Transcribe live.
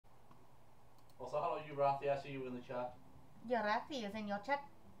Urathi, I see you in the chat. Urathi is in your chat.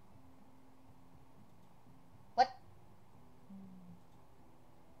 What?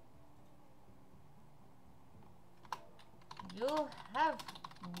 You have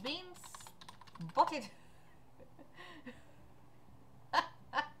been spotted.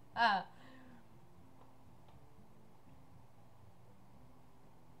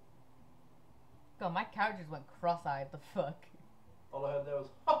 God, my characters went cross-eyed. The fuck? All I heard there was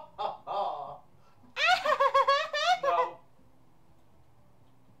ha ha ha. No.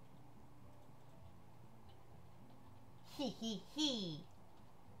 He.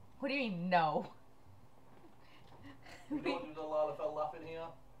 What do you mean, no? We don't do the Lalafell laughing here.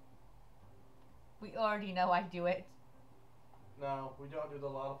 We already know I do it. No, we don't do the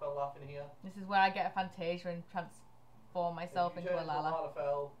Lalafell laughing here. This is where I get a Fantasia and transform myself into a Lala.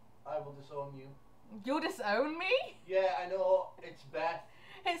 Lalafell, I will disown you. You'll disown me? Yeah, I know. It's Beth.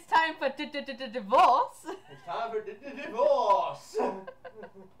 It's time for divorce. It's time for divorce.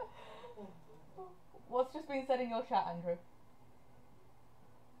 What's just been said in your chat, Andrew?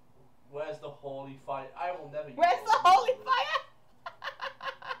 Where's the holy fire? I will never use Where's the holy fire?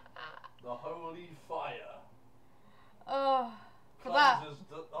 The holy fire. Oh, for that.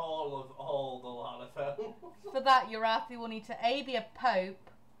 All the Lalafell. For that, Urathi will need to A, be a pope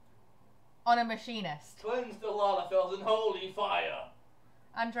on a machinist. Cleanse the Lalafells in holy fire.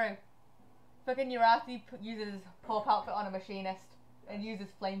 Andrew, fucking Urathi uses his Pope outfit on a machinist and uses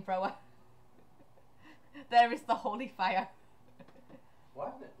flamethrower. There is the holy fire. Why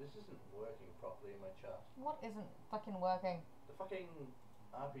isn't it? This isn't working properly in my chat. What isn't fucking working? The fucking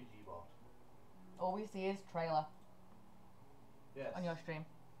RPG bot. All we see is trailer. Yes. On your stream.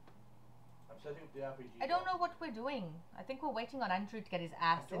 I'm setting up the RPG. I don't know what we're doing. I think we're waiting on Andrew to get his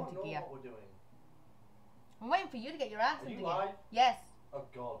ass into gear. I don't know what we're doing. I'm waiting for you to get your ass into gear. Are you live? Yes. Oh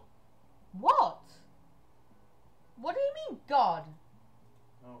God. What? What do you mean, God?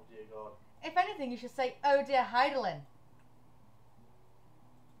 Oh dear God. If anything, you should say, oh dear Heidelin.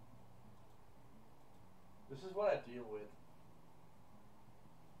 This is what I deal with.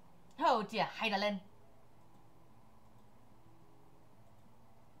 Oh dear Heidelin.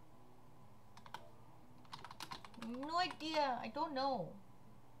 No idea. I don't know.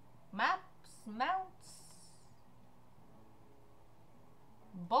 Maps, mounts,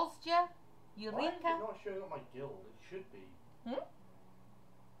 Bosnia, Eureka. Why is it not showing up my guild? It should be. Hmm?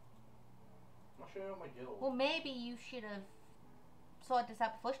 Not showing up my guild. Well, maybe you should have sorted this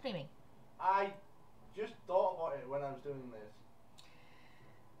out before streaming. I just thought about it when I was doing this.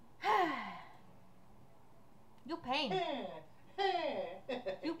 You pain.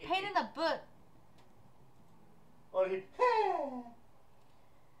 You pain in the butt. Or he.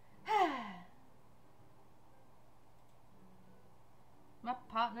 My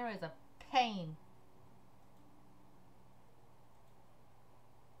partner is a pain.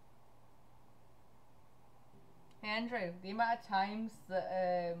 Hey Andrew, the amount of times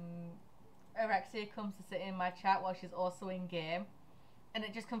that Eorzea comes to sit in my chat while she's also in game, and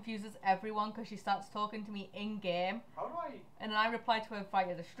it just confuses everyone because she starts talking to me in game. How do I? And then I reply to her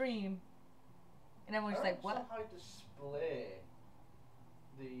via the stream, and everyone's just like, "What?" I don't know how to display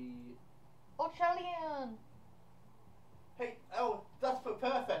the. Oh, Charlie-Ann! Hey, oh, that's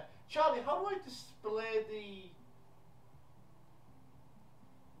perfect. Charlie, how do I display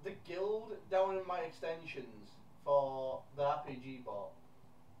the guild down in my extensions for the RPG bot?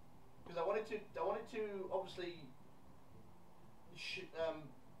 Because I wanted to obviously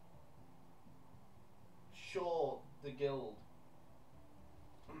show the guild.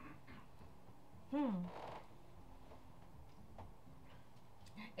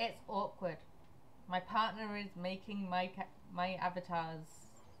 It's awkward. My partner is making my avatar's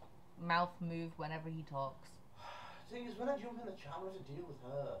mouth move whenever he talks. The thing is, when I jump in the chat, I have to deal with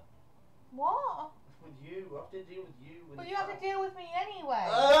her. What? With you, I have to deal with you. But you have to deal with me anyway.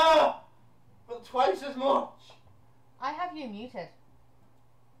 But twice as much. I have you muted.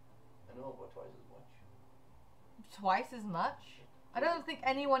 I know, but twice as much. Twice as much? I don't think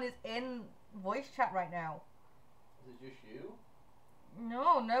anyone is in voice chat right now. Is it just you?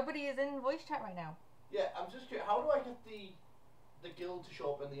 No, nobody is in voice chat right now. Yeah, I'm just curious. How do I get the guild to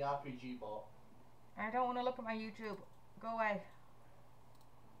show up in the RPG bot? I don't want to look at my YouTube. Go away.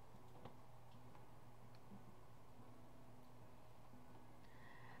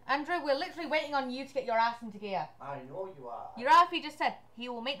 Andrew, we're literally waiting on you to get your ass into gear. I know you are. Urathi just said he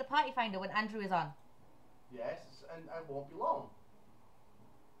will make the party finder when Andrew is on. Yes, and I won't be long.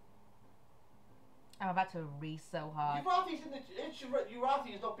 I'm about to reese so hard. Urathi's in the.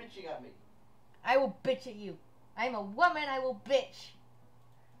 Urathi is not bitching at me. I will bitch at you. I'm a woman, I will bitch.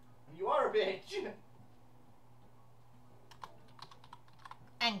 You are a bitch.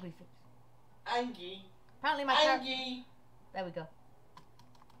 Angie. Apparently my character... Angie. There we go.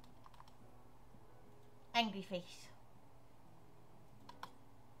 Angry face.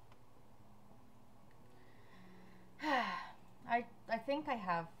 I think I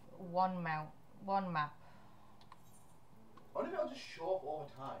have one map. I wonder if it'll just show up over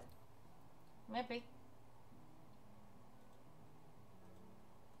time. Maybe.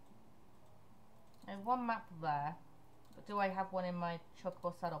 I have one map there, but do I have one in my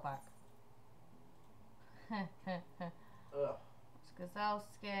Chocobo saddleback? Ugh. It's gazelle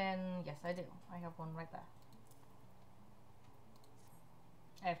skin. Yes, I do. I have one right there.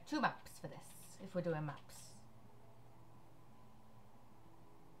 I have 2 maps for this, if we're doing maps.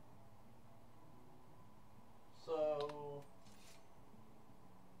 So...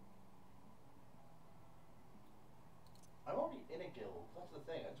 I'm already in a guild, that's the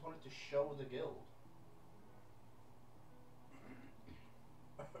thing. I just wanted to show the guild.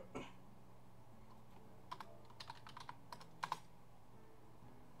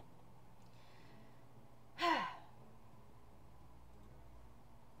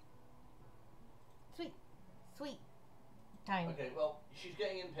 Sweet time. Okay, well, she's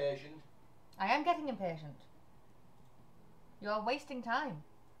getting impatient. I am getting impatient. You're wasting time.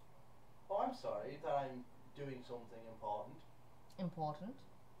 Oh, I'm sorry that I'm doing something important. Important?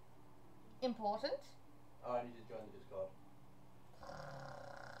 Important? Oh, I need to join the Discord.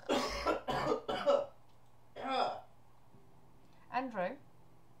 Andrew,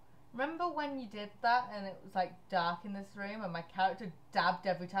 remember when you did that and it was like dark in this room and my character dabbed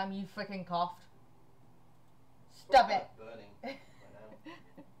every time you freaking coughed? Stop it! Burning right now.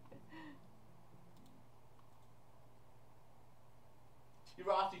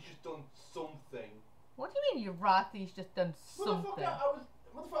 Urasti's just done something. What do you mean Urathi's just done something? I was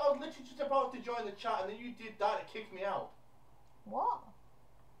literally just about to join the chat and then you did that and it kicked me out. What?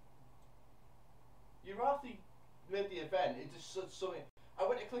 Urathi made the event, it just said something. I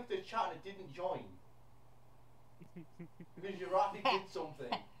went to click the chat and it didn't join. Because Urathi did something.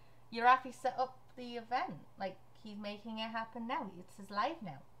 Urathi set up the event. Like, he's making it happen now. It's his live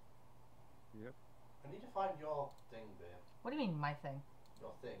now. Yep. I need to find your thing, babe. What do you mean, my thing?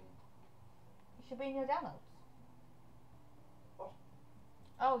 Your thing. It should be in your downloads. What?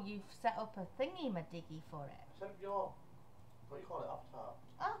 Oh, you've set up a thingy-madiggy for it. I set up your, what do you call it, avatar.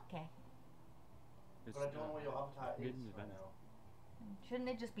 Okay. It's, But I don't know what your avatar is hidden right event. now. Shouldn't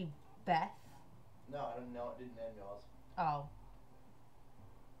it just be Beth? No, I don't know, I didn't name yours. Oh.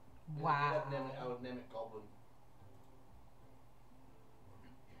 If Wow. I would name it Goblin.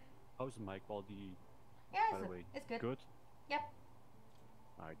 How's the mic quality, Yeah, by the way? it's good. Good? Yep.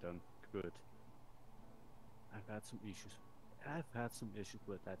 Alright then, good. I've had some issues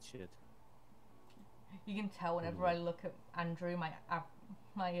with that shit. You can tell whenever I look at Andrew, my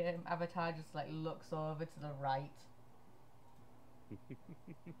avatar just like looks over to the right.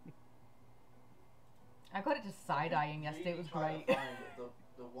 I got it just side-eyeing yesterday, it was great. To find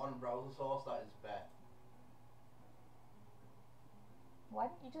the one browser source that is Beth. Why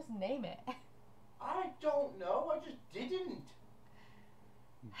didn't you just name it? I don't know, I just didn't.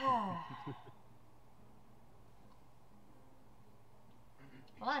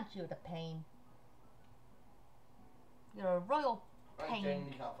 Well, aren't you the pain? You're a royal I pain.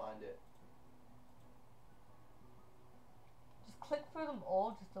 genuinely can't find it. Just click through them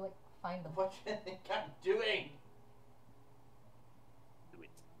all just to like find them. What do you think I'm doing? Do it.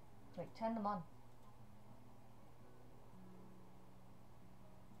 Like turn them on.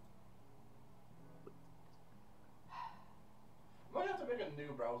 I might have to make a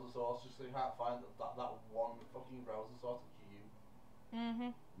new browser source just so you can't find that one fucking browser source that you use.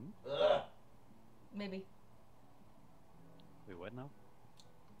 Mm-hmm. Ugh. Maybe. Wait, what now?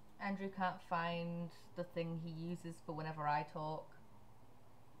 Andrew can't find the thing he uses for whenever I talk.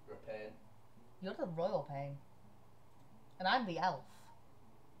 You're a pain. You're the royal pain. And I'm the elf.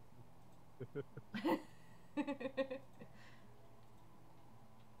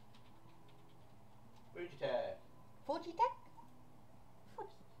 Fujita. Fujitech? Fuji.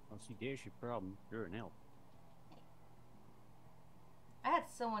 Oh, see, there's your problem. You're an elf. I had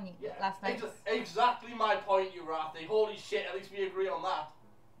someone Yeah, last night. exactly my point, Urathi. Holy shit, at least we agree on that.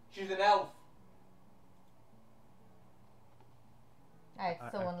 She's an elf. I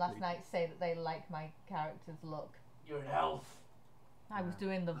had someone last actually- night say that they like my character's look. You're an elf. I was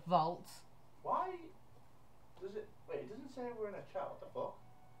doing the vault. Why does it... Wait, it doesn't say we're in a chat. What the fuck?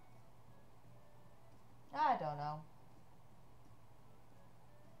 I don't know.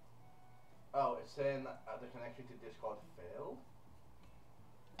 Oh, it's saying that the connection to Discord failed?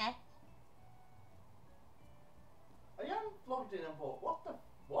 Eh? I am logged in and bought... What the...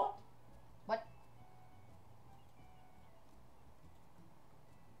 What? What?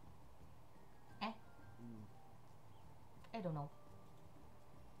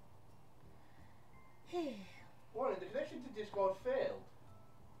 Warning, the connection to Discord failed.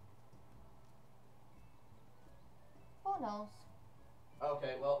 Who knows?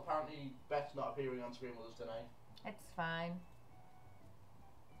 Okay, well, apparently Beth's not appearing on screen with us tonight. It's fine.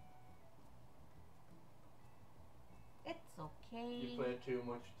 It's okay. You played too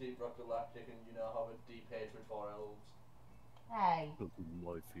much Deep Rock Galactic and you now have a deep hatred for elves. Hey.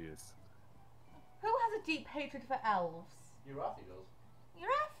 My fears. Who has a deep hatred for elves? Urathi does.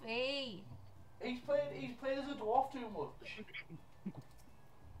 Urathi! He's played as a dwarf too much.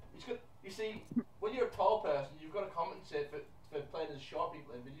 You see, when you're a tall person, you've got to compensate for playing as short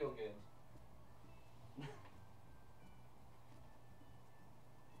people in video games.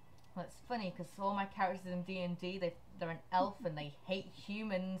 Well, it's funny because all my characters in D&D, they're an elf and they hate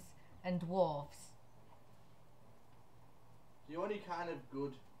humans and dwarves. The only kind of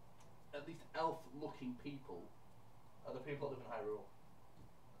good, at least elf-looking people, are the people that live in Hyrule.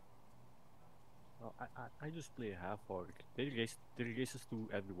 Well, I just play half orc. They race us to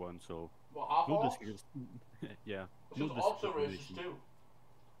everyone, so What, half no orcs? yeah. So no orcs are racist discrimination. too.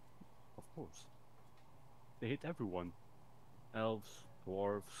 Of course. They hate everyone. Elves,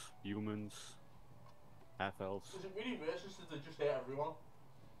 dwarves, humans, half elves. Is it really racist that they just hate everyone?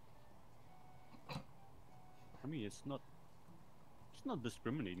 I mean, it's not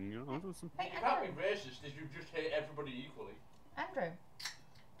discriminating, you know. Hey, You can't Andrew. be racist if you just hate everybody equally. Andrew,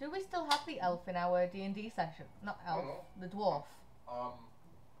 do we still have the elf in our D&D session? Not elf, know. the dwarf.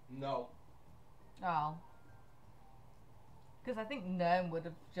 No. Oh. Because I think Gnome would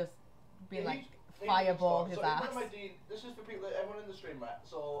have just been like He's fireball so his in ass. one of my this is for people, everyone in the stream, right?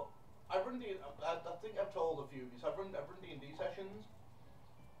 So I think I've told a few of you. So I've run D&D sessions,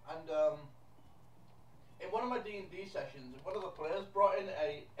 and in one of my D&D sessions, one of the players brought in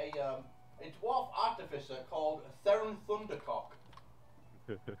a dwarf artificer called Theron Thundercock.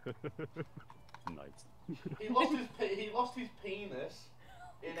 Nice. He lost his penis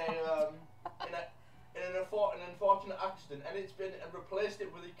in an unfortunate accident, and replaced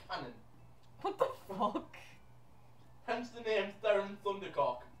it with a cannon. What the fuck? Hence the name Theron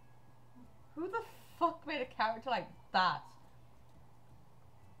Thundercock. Who the fuck made a character like that?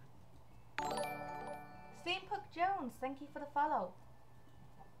 Steampunk Jones, thank you for the follow.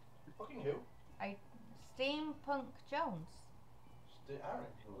 Fucking who? Steampunk Jones. I don't know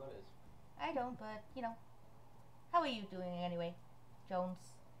who that is. I don't, but you know. How are you doing anyway, Jones?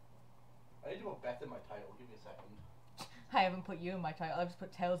 I need to put Beth in my title. Give me a second. I haven't put you in my title. I've just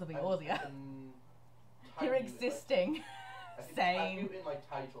put Tales of I Eorzea. can tag You're you in my- existing. I can tag Same. you in my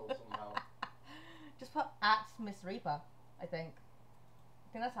title somehow. Just put at Miss Reaper. I think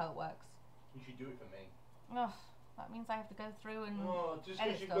that's how it works. You should do it for me. Ugh, that means I have to go through and Oh, just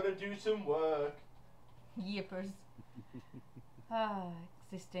edit because you've stuff. got to do some work. Yippers.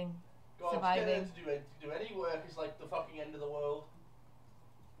 Existing. God, Surviving. to getting them to do any work is like the fucking end of the world.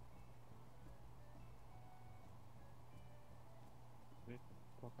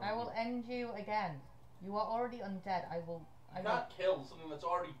 I will end you again. You are already undead. I will. You can't kill something that's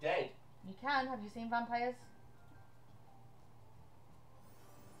already dead. You can. Have you seen vampires?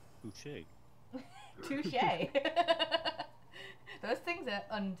 Touche. Touche. Those things are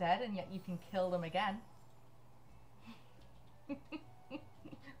undead, and yet you can kill them again.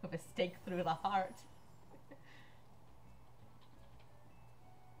 With a stake through the heart.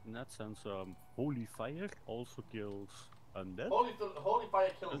 In that sense, holy fire also kills undead. Holy fire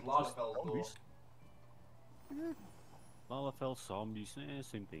kills It's lava just fells though. zombies. Lalafell, zombies,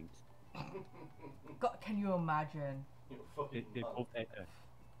 same things. God, can you imagine? You fucking They nut. both.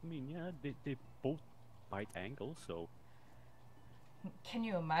 I mean, yeah, they both bite angles, so. Can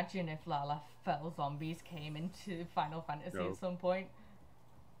you imagine if Lalafell zombies came into Final Fantasy No. at some point?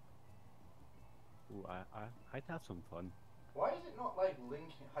 Ooh, I'd have some fun. Why is it not like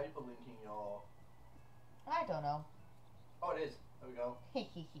hyperlinking your? I don't know. Oh, it is. There we go.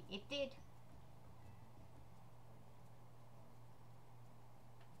 It did.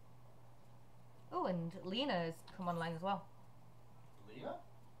 Oh, and Lena's come online as well. Lena?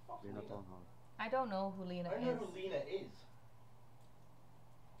 Fuck's Lena Lena? Thornhill I don't know who Lena I don't know is. who Lena is.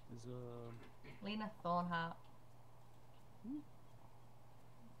 is Lena Thornheart.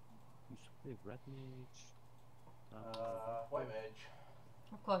 used to play Red Mage. White mage.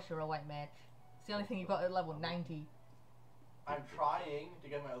 Of course you're a white mage. It's the only thing you've got at level 90. I'm trying to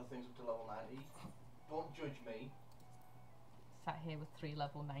get my other things up to level 90. Don't judge me. Sat here with 3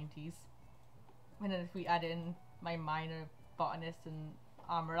 level 90s. And then if we add in my minor botanist and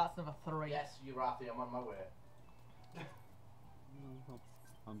armor, that's another 3. Yes, Urathi, I'm on my way. No,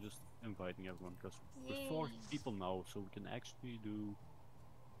 I'm just inviting everyone because we're 4 Yes. people now, so we can actually do.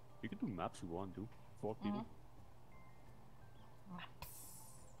 We can do maps we want to. 4 people. Maps.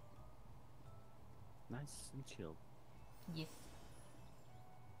 Nice and chill. Yes.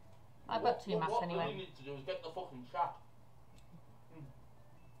 I've got 2 maps what anyway. What we need to do is get the fucking chat.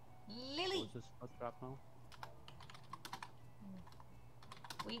 Lily! What's this hot trap now?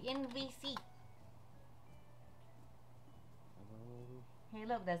 We in VC. Hello. Hey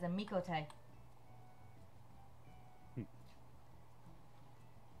look, there's a Mikote.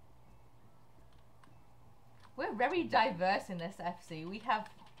 We're very diverse in this FC. We have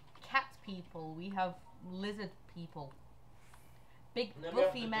cat people, we have lizard people. Big And then we have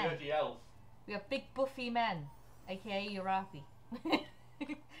buffy the men. dirty elf. We have big buffy men, aka Urathi.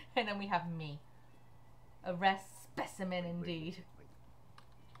 And then we have me. A rare specimen indeed.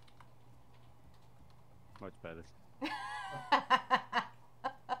 Much better.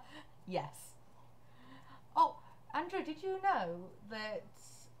 Yes. Oh, Andrew, did you know that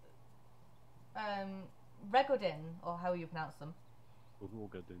Regodin, or how you pronounce them,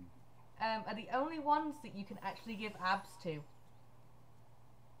 Rogadin. are the only ones that you can actually give abs to?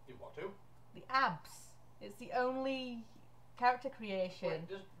 You what to? The abs. It's the only character creation Wait,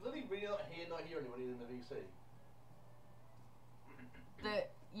 does Lily really not hear anybody in the VC?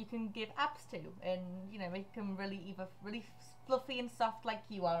 that you can give abs to, and you know, make them really really fluffy and soft like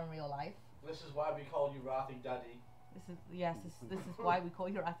you are in real life. This is why we call you Rathy Daddy. This is why we call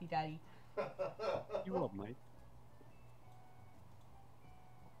you Urathi Daddy. You up, mate?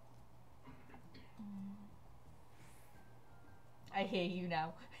 I hear you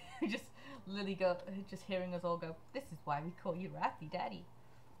now. Just just hearing us all go, this is why we call you Urathi Daddy.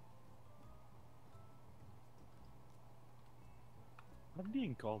 I'm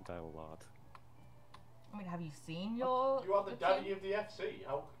being called that a lot. I mean, have you seen your... You are the team? daddy of the FC.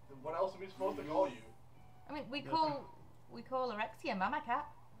 How? What else are we supposed to call you? I mean, we call Eorzea Mama Cat.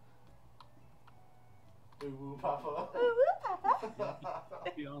 Ooh, Papa. Ooh, Papa.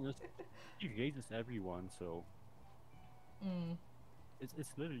 To be honest, he hates everyone, so Mm.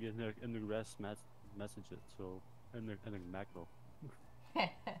 it's literally in the rest messages, so in the macro.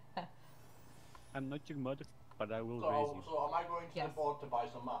 I'm not your mother, but I will raise you. So am I going to Yes. the board to buy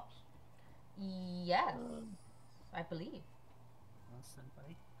some maps? Yes, I believe.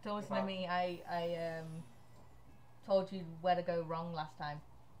 Senpai. Don't listen to me. I told you where to go wrong last time,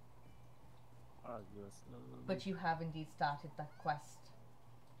 Yes. but you have indeed started the quest.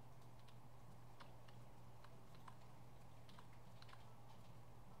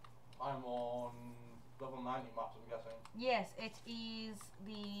 I'm on level 90 maps, I'm guessing. Yes, it is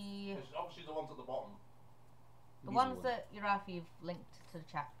the It's obviously the ones at the bottom. ones that Urathi have linked to the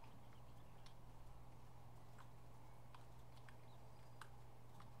chat.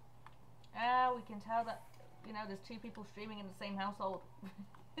 We can tell that, you know, there's 2 people streaming in the same household.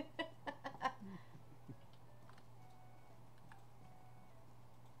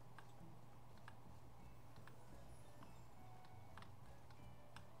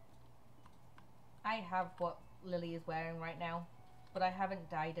 I have what Lily is wearing right now, but I haven't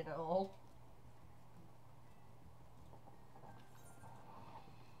dyed it at all.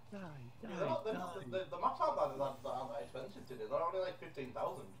 Die, Yeah, the maps aren't that expensive today. They're only like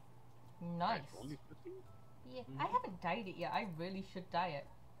 15,000. Nice. Only 15? Yeah, I haven't dyed it yet. I really should dye it.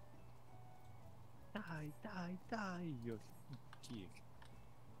 Die, you cheek.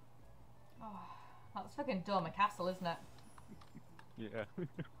 Oh, that's fucking dumb. A castle, isn't it? Yeah.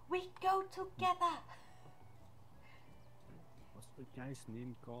 We go together. What's the guy's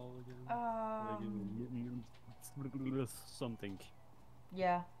name called again? Something.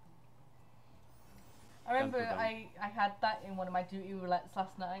 Yeah. I remember Dun, dun, dun. I had that in one of my duty roulettes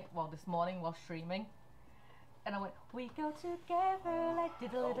last night, well this morning while streaming. And I went, we go together like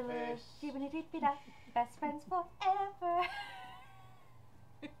diddle diddle Elpis. jibbity dippy da, best friends forever.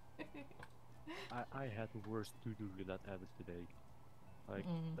 I had the worst to-do that ever today. Like,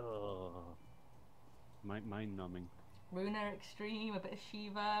 mind numbing. Runa Extreme, a bit of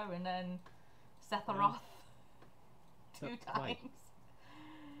Shiva, and then Setharoth 2 Why? times.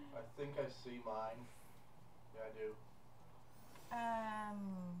 I think I see mine. Yeah, I do.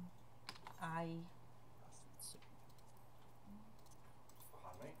 I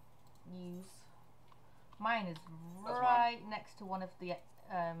Pardon me? use mine is That's right next to one of the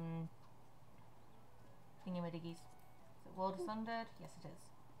thingamadiggies. Is it World Sundered? Yes, it is.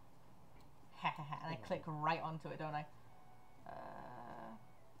 And I click right onto it, don't I?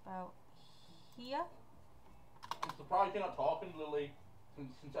 About here. I'm surprised you're not talking, Lily,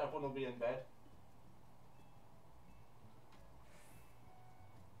 since everyone will be in bed.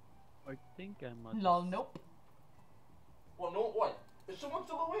 I think I must. Lol, nope. Well, no, what? Is someone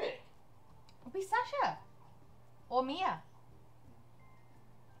still awake? It'll be Sasha. here.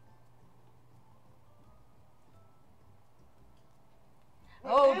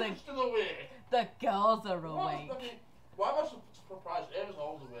 Oh, Ava's still awake. the girls are What? I awake. mean, why am I so surprised? Ava's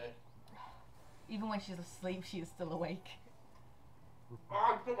always awake. Even when she's asleep, she is still awake.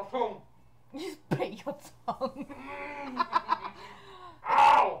 Ah, I bit my tongue. You just bit your tongue.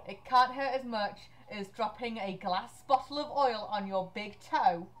 Ow! It can't hurt as much as dropping a glass bottle of oil on your big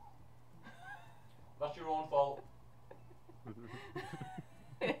toe. That's your own fault. You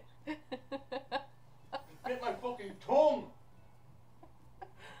bit my fucking tongue.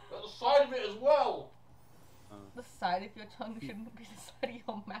 At the side of it as well. The side of your tongue shouldn't be the side of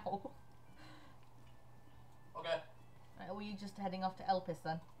your mouth. Okay. Right, are we just heading off to Elpis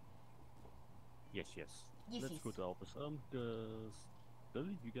then? Yes. Yes, Let's yes. go to Elpis. Does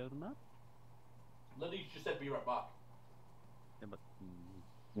Lily, you got a map? Lily just said be right back. Yeah, but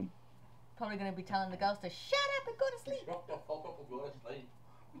Probably going to be telling the girls to shut up and go to sleep. Shut the fuck up and go to sleep.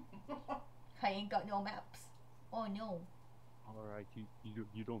 I ain't got no maps. Oh no. all right,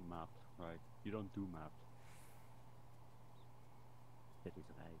 you don't map, right? You don't do map. That is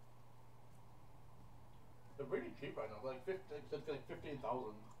right. They're really cheap right now. Like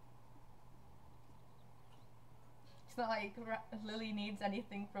 15,000. It's not like Lily needs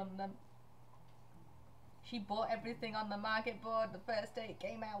anything from them. She bought everything on the market board the first day it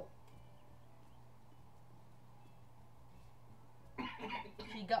came out.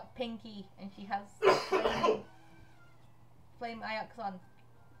 She got Pinky and she has Flame Iox on.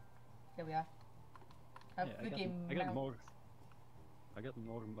 Here we are. Yeah, I got more. I got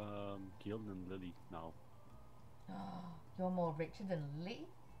more gil than Lily now. You're more richer than Lily?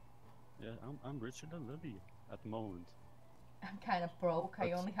 Yeah, I'm richer than Lily at the moment. I'm kind of broke.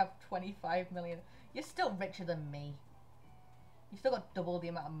 I only have 25 million. You're still richer than me. You still got double the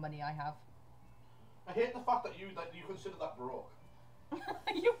amount of money I have. I hate the fact that you consider that broke.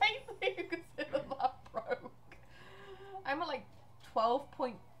 You hate that you consider that broke. I'm at like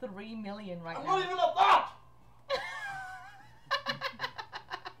 12.3 million right I'm now. not even at that!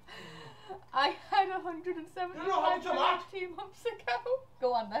 I had 175 You know how much I'm at? 2 months ago.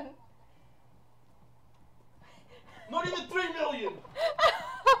 Go on then. Not even 3 million!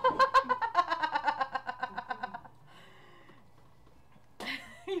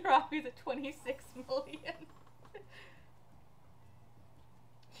 You're always at 26 million.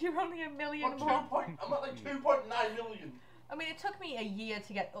 You're only a million more. I'm at like 2.9 million. I mean, it took me a year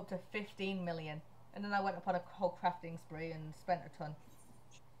to get up to 15 million. And then I went upon a whole crafting spree and spent a ton.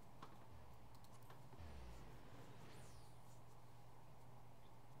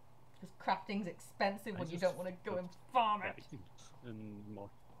 Because crafting's expensive when you don't want to go and farm it. And more.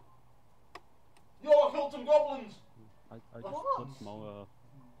 Yo, I killed some goblins! I just What? put more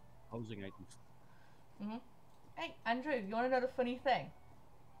housing items. Hey, Andrew, you want to know the funny thing?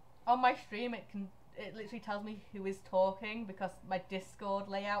 On my stream, it literally tells me who is talking because my Discord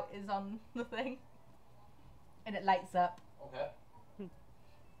layout is on the thing. And it lights up. Okay.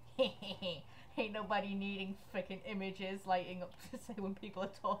 Ain't nobody needing freaking images lighting up to say when people are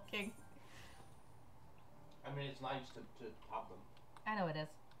talking. I mean, it's nice to have them. I know it is.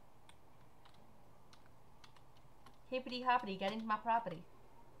 Hippity hoppity, get into my property.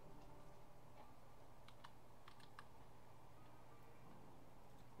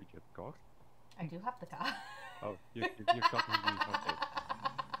 Did you have a car? I do have the car. Oh, you're talking to me. Okay.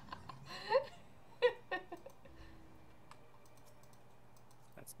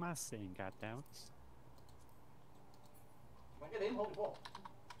 That's my saying, goddammit. Can I get in? Holy fuck.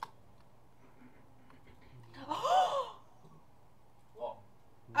 What?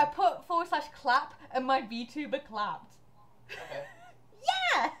 I put /clap and my VTuber clapped. Okay.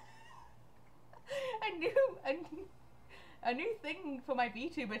 Yeah! A new thing for my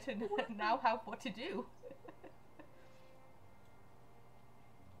VTuber to now have what to do.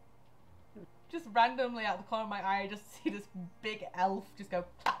 Just randomly out the corner of my eye, I just see this big elf just go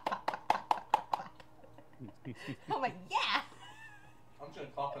clap, clap, clap, clap, clap, clap. I'm like, yeah! I'm just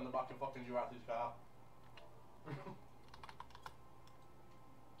gonna clap in the back of fucking Jurassi's car.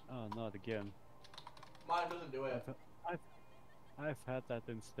 Oh, not again. Mine doesn't do it. I've had that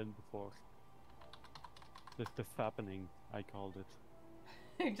incident before. The fappening, I called it.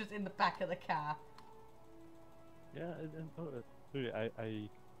 Just in the back of the car. Yeah, really, I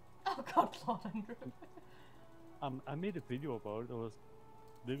Oh god, Lord Andrew. I made a video about it. It was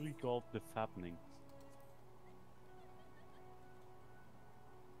literally called the fappening.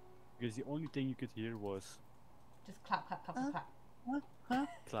 Because the only thing you could hear was Just clap, clap, clap, clap, huh?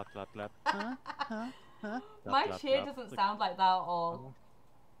 Clap, clap, clap. Huh? Huh? Huh? My Clap, cheer clap. doesn't Like, sound like that at all.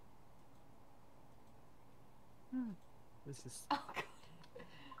 This is Oh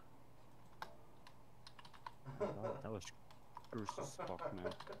god. that was cursed as fuck,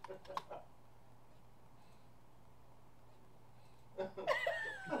 man.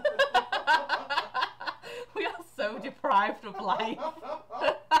 We are so deprived of life.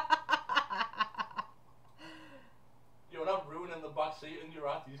 You're not ruining the back seat in your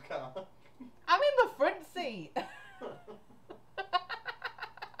Artie's car. I'm in the front seat.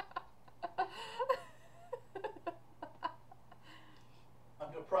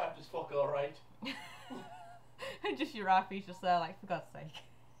 I'm deprived as fuck, alright. And just your Rafi's just there like, for God's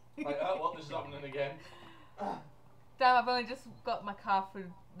sake. Like, what, this is happening again? Damn, I've only just got my car for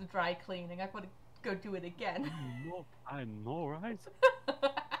the dry cleaning. I've got to go do it again. I know, right?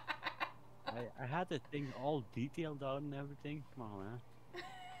 I had the thing all detailed out and everything. Come on,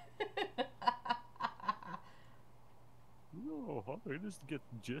 man. No, how just get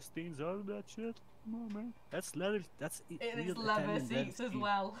just things out of that shit? Come on, man. That's leather. That's It real is leather Italian seats as seat.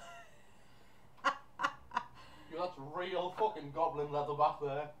 well. Yeah, that's real fucking goblin leather back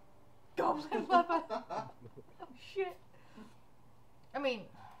there. Goblin leather. Oh shit. I mean,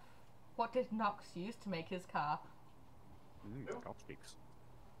 what did Knox use to make his car? Chopsticks.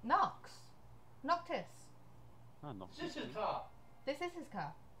 Knox. Noctis. Ah, no. Is this his car? This is his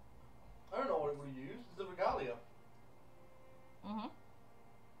car. I don't know what it would have used. It's a regalia. Mm-hmm.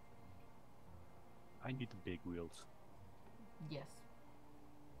 I need the big wheels. Yes.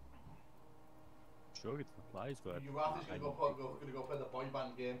 Sure, it applies, but Your Artie's gonna go play the boy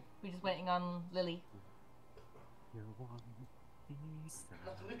band game. We're just waiting on Lily. you want these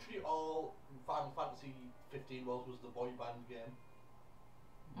That's literally all Final Fantasy 15 was the boy band game.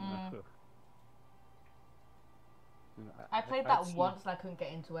 Mm. You know, I played I'd that seen- once and I couldn't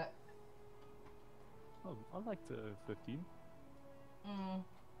get into it. Oh, I liked 15. Mm.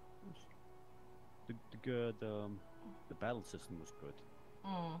 The battle system was good.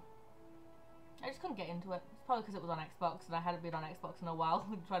 Mm. I just couldn't get into it. It's probably because it was on Xbox and I hadn't been on Xbox in a while,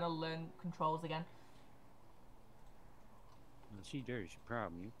 trying to learn controls again. See, there's your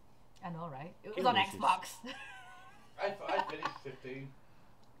problem. I know, right? It was Kill on this. Xbox. I finished 15.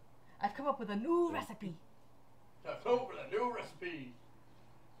 I've come up with a new recipe. I've come up with a new recipe.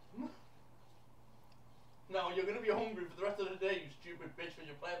 Now you're gonna be hungry for the rest of the day, you stupid bitch, when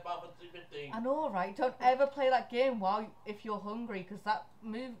you're playing Final Fantasy 15. I know, right? Don't ever play that game if you're hungry, because that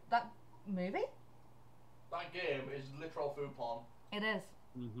movie. That game is literal food porn. It is.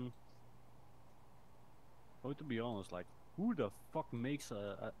 Mm-hmm. Oh, to be honest, like, who the fuck makes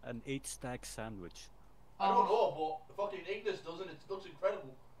an 8-stack sandwich? I don't know, but fucking Ignis doesn't. It looks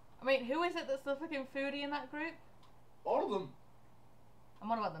incredible. I mean, who is it that's the fucking foodie in that group? All of them.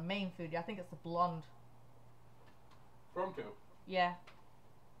 I'm on about the main foodie. I think it's the blonde. From two. Yeah.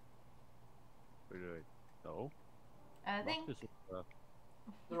 Wait. No. And I think. Noctis is,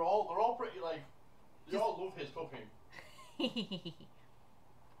 They're all pretty like. They all love his cooking.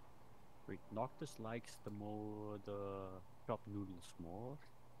 wait, Noctis likes the cup noodles more.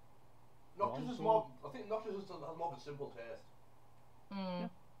 Noctis is Also- more. I think Noctis has more of a simple taste. Hmm.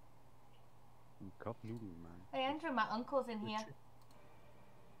 Cup noodle, man. Hey Andrew, my uncle's in Good here. shit.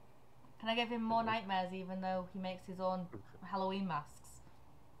 Can I give him more Hello. nightmares even though he makes his own Halloween masks?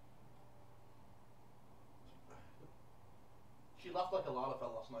 She laughed like a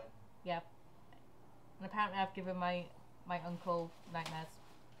Lalafell last night. Yep. And apparently I've given my uncle nightmares.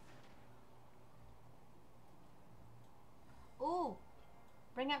 Ooh!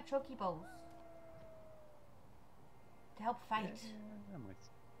 Bring out choky bowls. To help fight. Yeah, might.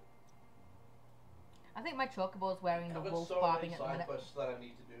 I think my chocobo's wearing the I've got wolf so barbing many at the side minute. quests that I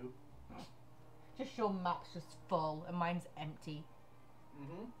need to do. Just your map's just full and mine's empty.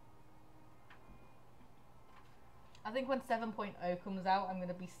 Mm-hmm. I think when 7.0 comes out, I'm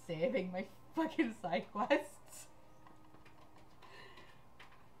gonna be saving my fucking side quests.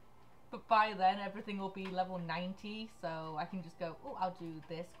 But by then, everything will be level 90, so I can just go, oh, I'll do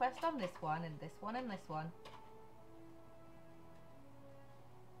this quest on this one, and this one, and this one.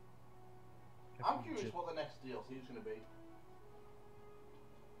 I'm curious what the next DLC is going to be.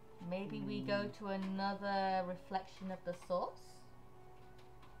 Maybe we go to another reflection of the source?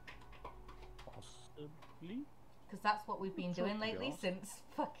 Possibly. Because that's what we've been Sure, doing to be lately honest. since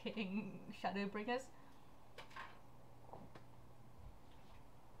fucking Shadowbringers.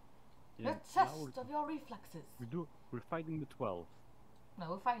 Yeah, The now test of your reflexes. we're fighting the 12. No,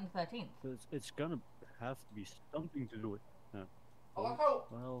 we're fighting the 13th. So it's gonna have to be something to do with. I like how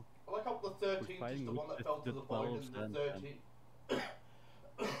Well, the 13th is fighting the with one that the- fell to the the void, 12s and and- the 13th.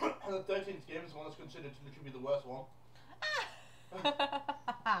 And the 13th game is the one that's considered to literally be the worst one.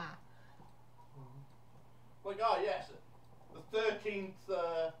 Like,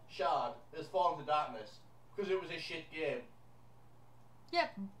 Darkness because it was a shit game. Yeah,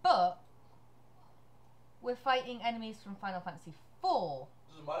 but we're fighting enemies from Final Fantasy IV.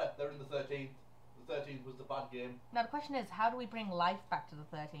 Doesn't matter. They're in the 13th. The 13th was the bad game. Now the question is, how do we bring life back to the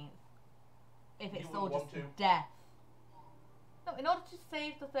 13th? If it's You all wouldn't just want to. death. No, in order to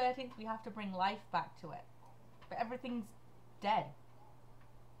save the 13th, we have to bring life back to it. But everything's dead.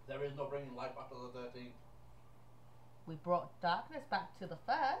 There is no bringing life back to the 13th. We brought darkness back to the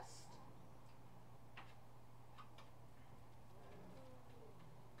first.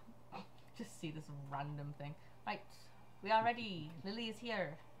 Just see this random thing. Right, we are ready. Lily is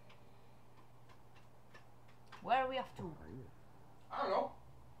here. Where are we off to? I don't know.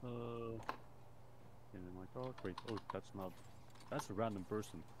 In my talk. Wait, oh, that's a random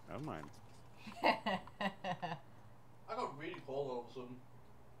person. Never mind. I got really cold all of a sudden.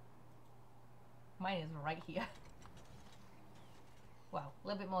 Mine is right here. Well, a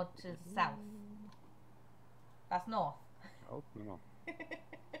little bit more to the south. That's north. Oh, no.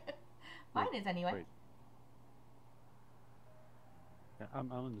 Mine Wait, is anyway. Wait. Yeah,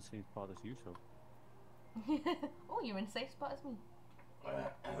 I'm in the same spot as you, so. Oh, you're in the same spot as me.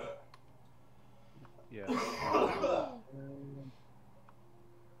 Yeah.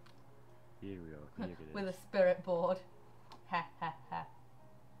 Here we are. Here it is. With a spirit board. Ha ha ha.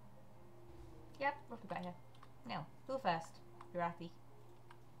 Yep, what have we got here? Now, who first? Urathi.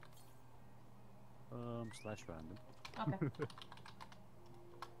 Slash random. Okay.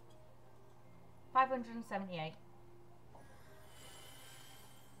 578.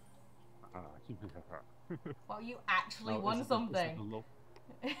 Well, you actually won something.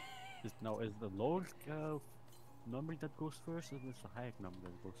 Is the lower number that goes first, or is the higher number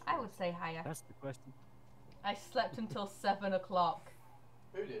that goes first? I would say higher. That's the question. I slept until 7 o'clock.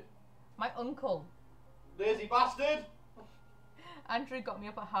 Who did? My uncle. Lazy bastard! Andrew got me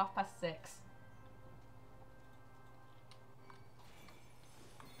up at 6:30.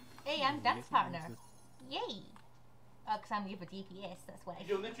 Hey, I'm dance partner. Yay! Oh, because I'm the other DPS, that's why.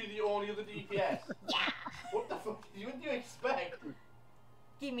 You're literally the only other DPS. Yeah! What the fuck? What do you expect?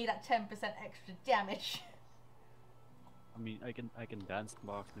 Give me that 10% extra damage. I mean, I can dance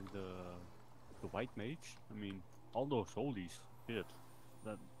marking the white mage. I mean, all those holies, shit.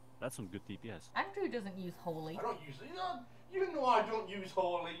 That's some good DPS. Andrew doesn't use holy. I don't use it. You know I don't use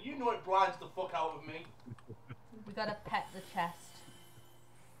holy. You know it blinds the fuck out of me. We gotta pet the chest.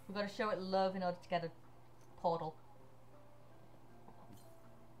 We gotta show it love in order to get a portal.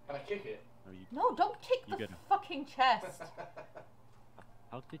 Can I kick it? No, don't kick the fucking chest.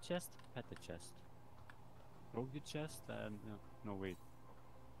 Hug the chest, pet the chest. Throw the chest, and no wait,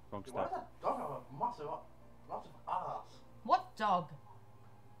 wrong Why does step. that dog have a massive ass? What dog?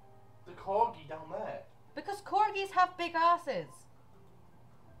 The corgi down there. Because corgis have big asses.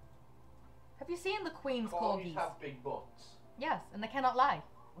 Have you seen the Queen's corgis? Corgis have big butts. Yes, and they cannot lie.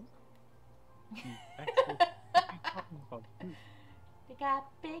 Actually, what are you talking about? They got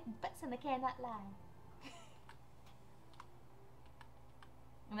big butts and they cannot lie.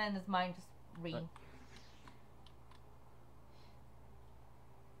 And then there's mine just reading.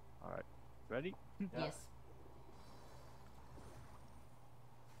 Alright, ready? Yeah. Yes.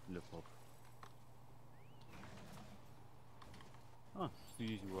 Look up. Oh, it's the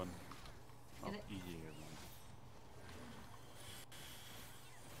easy one. Is Not it? easier one.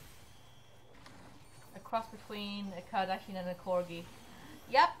 A cross between a Kardashian and a corgi.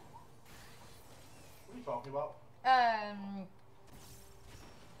 Yep. What are you talking about?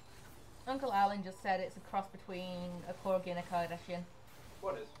 Uncle Alan just said it's a cross between a corgi and a Kardashian.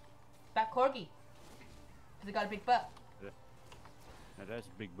 What is? That corgi. Because it got a big butt. Now that's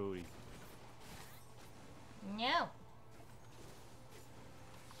a big booty. No.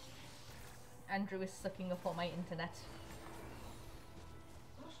 Andrew is sucking up all my internet.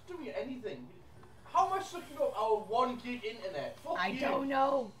 I'm not doing anything. How am I sucking up our 1 gig internet? Fuck I you. don't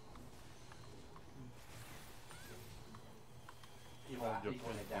know. You're All right, your you're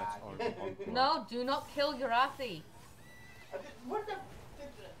gonna internets are die. on board. No, do not kill Urathi. What the?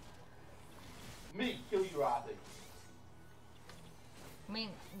 Me kill you, Artie. I mean,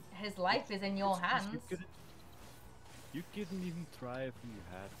 his life is in your hands. You couldn't even try if you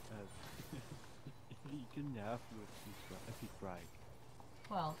had. You couldn't have if you tried.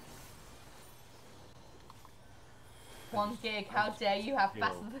 Well. 1 gig, how dare you have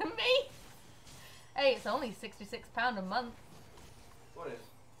faster than me? Hey, it's only £66 a month. What is?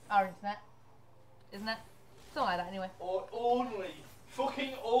 Our internet. Isn't it? Something like that anyway. Or only.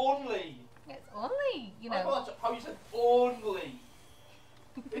 Fucking only. It's only, you I know. thought that's how you said only.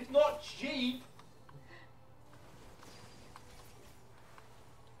 It's not cheap.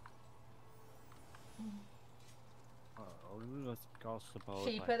 costs about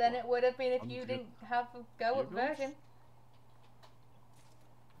Cheaper like, than what, it would have been if you 100 didn't have a go at euros? version.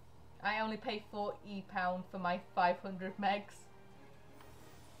 I only pay £40 for my 500 megs.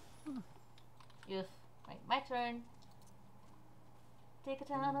 Yes. Right, my turn. Take a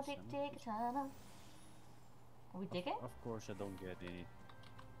tunnel, take a tunnel. Are we digging? Of course, I don't get any.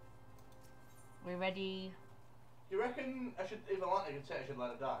 We're ready. Do you reckon I should, if I want, I could say I should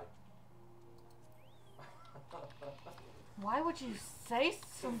let her die? Why would you say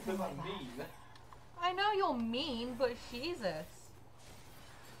something Because like I'm that? mean. I know you're mean, but Jesus.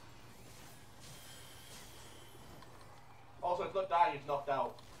 Also, it's not dying, it's knocked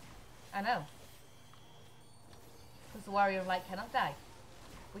out. I know. Because the warrior of light cannot die.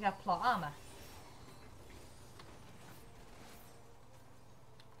 We have plot armor.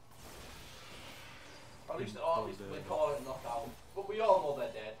 At least we call it knocked out. But we all know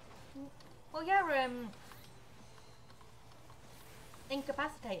they're dead. Well, yeah,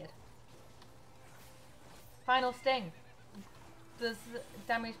 incapacitated. Final sting. Does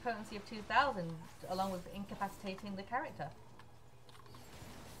damage potency of 2000 along with incapacitating the character.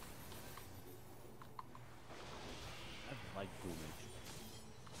 I like Blue Mage.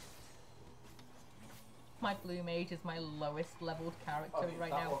 My blue mage is my lowest leveled character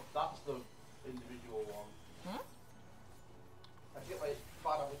right now. That's the individual one. Hmm? I get like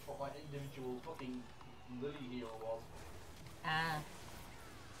find out what my individual fucking Lily hero was. Ah.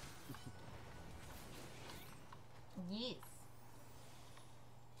 Yes.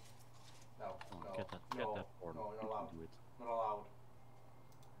 No, Oh, no, get that portal. no, You you're not allowed. can do it. Not allowed.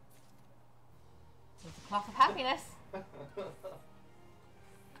 It's a cloth of happiness.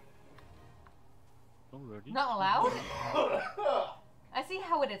 Don't worry. Not allowed? I see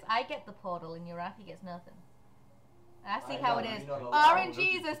how it is. I get the portal and Yuraki gets nothing. I see how it is. You're not allowed.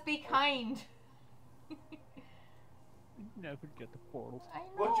 RNGesus, be kind. You never get the portal. I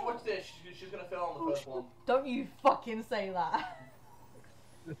know. What's this? She's gonna fail on the first one. Don't you fucking say that.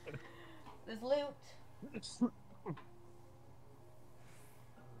 There's loot.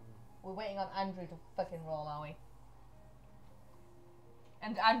 We're waiting on Andrew to fucking roll, are we?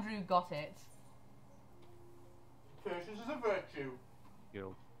 And Andrew got it. Patience is a virtue.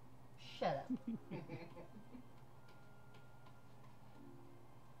 Yo. Shut up.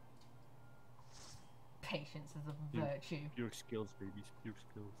 Patience is a virtue. Pure skills, babies. Pure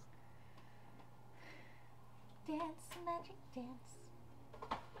skills. Dance, magic dance.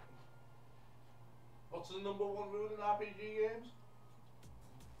 What's the #1 rule in RPG games?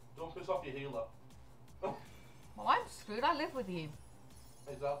 Don't piss off your healer. Well, I'm screwed. I live with you.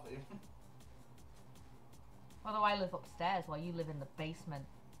 Exactly. Although I live upstairs while you live in the basement.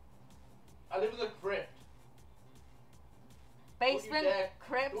 I live in the crypt. Basement,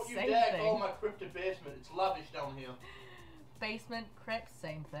 crypt, Don't you same dare call thing. my crypt a basement. It's lavish down here. Basement, crypt,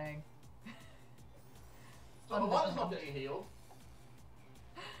 same thing. So the ladder's not getting healed.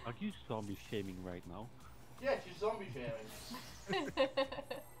 Are you zombie shaming right now? Yeah, she's zombie shaming.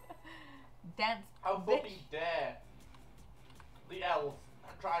 Dance, How bitch. fucking dare the elf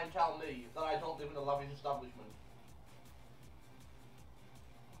try and tell me that I don't live in a lavish establishment?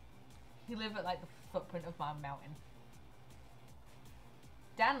 You live at like the footprint of my mountain.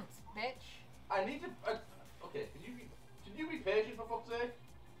 Dance, bitch. I need to. Okay, can you be patient for fuck's sake?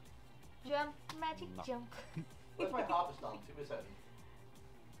 Jump, magic No. jump. Where's my harvest stand? Give me a second.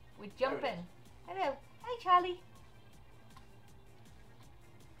 We're jumping. Hello. Hey, Charlie.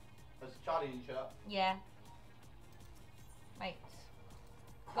 There's Charlie in chat. Yeah. Mate.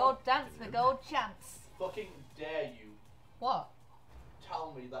 Gold dance for gold chance. Fucking dare you What?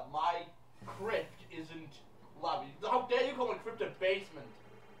 tell me that my crypt isn't lavish? How dare you call my crypt a basement?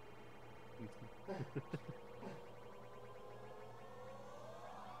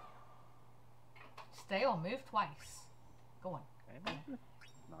 Stay or move twice. Go on. Okay.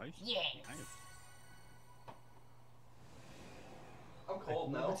 Nice. Yes. Nice. I'm cold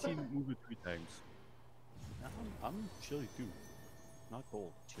I've now. never seen it move it 3 times. I'm chilly too. Not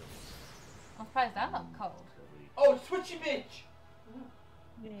cold, chilly. I'm surprised I'm not cold. Chilly. Oh, twitchy bitch!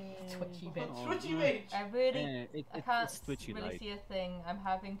 Twitchy bitch. Oh, Twitchy mm. bitch! I really, Yeah, I can't it's twitchy really light. see a thing. I'm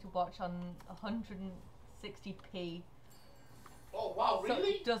having to watch on 160p. Oh wow, So really?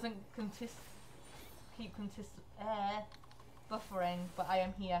 it doesn't keep buffering, but I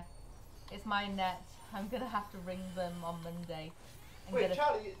am here. It's my net. I'm gonna have to ring them on Monday and Wait, get a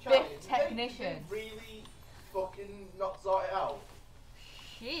Charlie, fifth did technician. they really fucking not sort it out?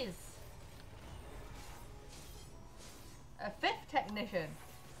 Shiz. A 5th technician.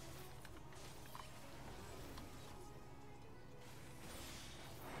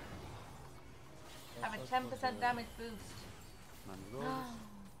 Have a 10% damage boost. Mangroves.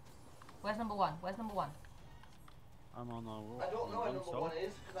 Where's number one? Where's number one? I'm on a roll. I don't know where number one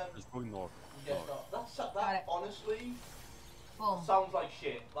is because I'm It's going north. guess north. not. Got it. That honestly Boom. sounds like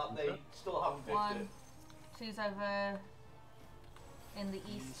shit. That they Okay. still haven't fixed One. it. Two's over in the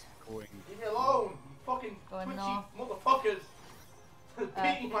east. He's going. Leave me alone, you fucking Going twitchy north. motherfuckers.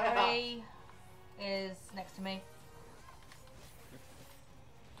 Beating my ass. 3 is next to me.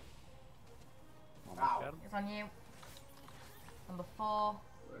 On Ow. the card. It's on you. Number 4.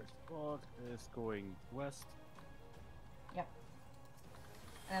 Where's Spot is going west.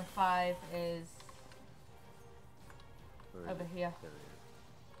 And then 5 is Where is over it? here. There it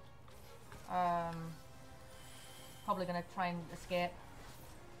is. Probably gonna try and escape.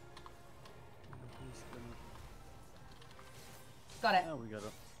 He's gonna- Got it. Yeah, we got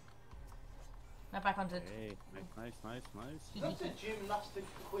it. Now back onto Hey, nice. That's a gymnastic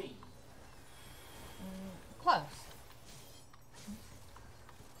queen. close.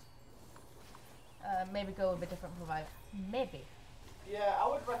 Maybe go with a different provider. Maybe. Yeah, I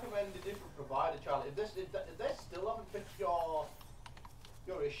would recommend a different provider, Charlie. If they still haven't fixed your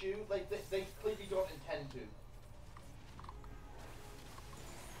issue, like they clearly don't intend to.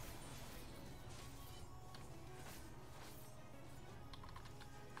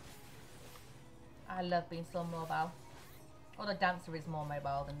 I love being so mobile. Although Dancer is more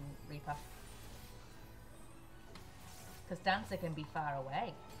mobile than Reaper. Because Dancer can be far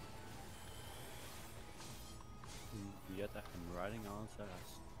away. Yet I'm riding on his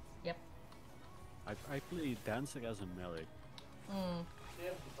ass. Yep. I play Dancer as a melee. Yeah,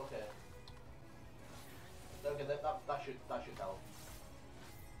 okay. Okay, that should help.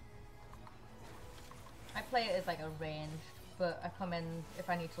 I play it as like a range, but I come in if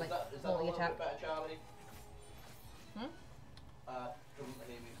I need to like Is that a little multi-attack. bit better, Charlie? Hmm? Couldn't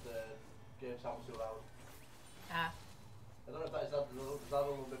hear me if the game sound was too loud. Ah. I don't know if that is that a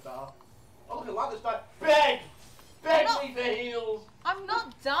little bit better. Oh, look at Landis die. Beg! Beg No. me for heals! I'm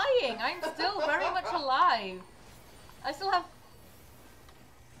not dying! I'm still very much alive! I still have...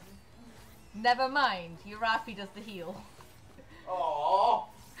 Never mind, Urafi does the heal. Aww!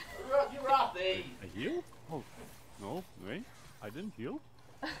 You're Rathi! I healed? Oh, no, wait. I didn't heal.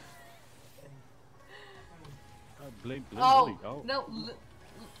 Blame Oh, Lily. Oh, no,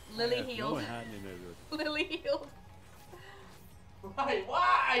 Lily I have healed. No hand in it. Lily healed. Why?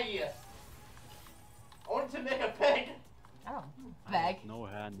 Why? I wanted to make a peg! I don't I beg. have no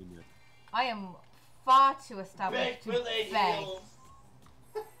hand in it. I am far too Beg established for to the beg. heals!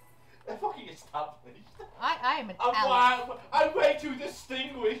 They're fucking established. I am an elf. I'm way too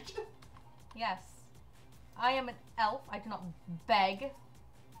distinguished. Yes. I am an elf. I do not beg.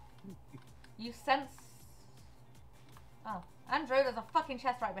 You sense... Oh. Andrew, there's a fucking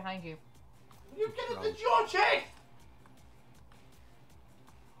chest right behind you. You get it, it's your chest!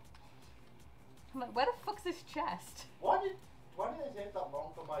 I'm like, where the fuck's this chest? Why did it take that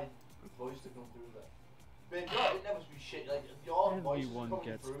long for my voice to come through there? Babe, no, it never be shit. Like your voice is Everyone coming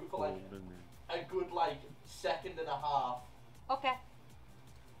gets through for like golden. a good like second and a half. Okay.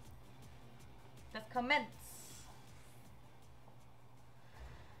 Let's commence.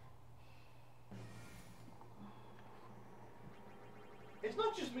 It's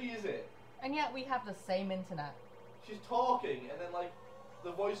not just me, is it? And yet we have the same internet. She's talking and then like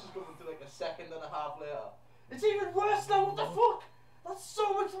the voice is coming through like a second and a half later. It's even worse now. What the fuck? That's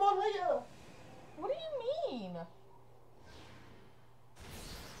so much more later. What do you mean?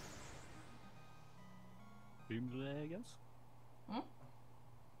 Beam delay, I guess? Hmm?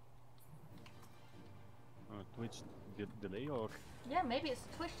 Twitch delay or... Yeah, maybe it's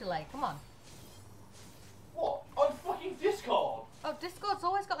Twitch delay. Come on. What? On fucking Discord? Oh, Discord's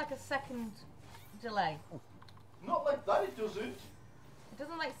always got like a second delay. Not like that. It doesn't. It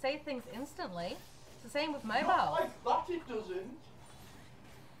doesn't like say things instantly. It's the same with Not mobile. like that. It doesn't.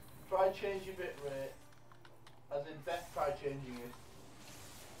 Try change your bit rate. As in, Beth tried changing it.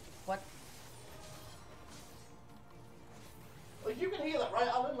 What? Like you can hear that, right,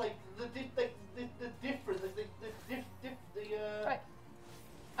 Alan? Like the difference, Right.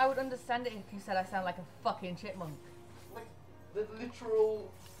 I would understand it if you said I sound like a fucking chipmunk. like the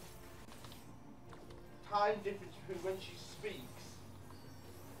literal time difference between when she speaks.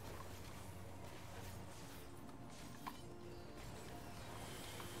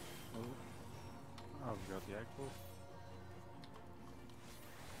 Oh, I've got the echo.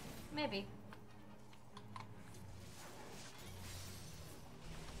 Maybe.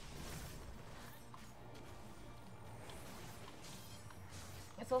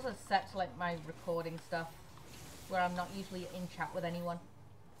 It's also set to like my recording stuff, where I'm not usually in chat with anyone.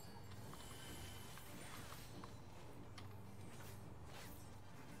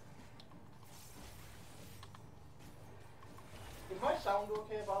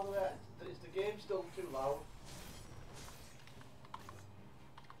 okay, by the way? Is the game still too loud?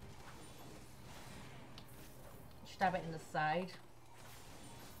 Stab it in the side.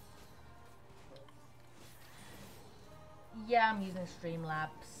 Yeah, I'm using Streamlabs.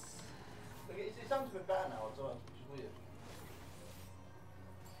 Okay, it sounds a bit better now, as well, which is weird.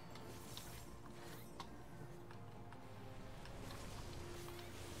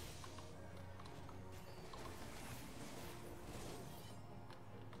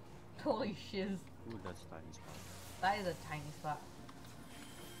 Holy shiz. Ooh, that's a tiny spot. That is a tiny spot.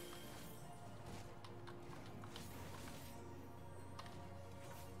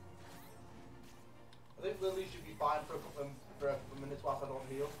 I think Lily should be fine for a couple of minutes whilst I don't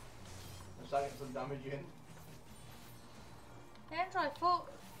heal. And start getting some damage in. Andrew, I thought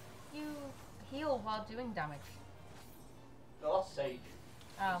you healed while doing damage. No, that's Sage.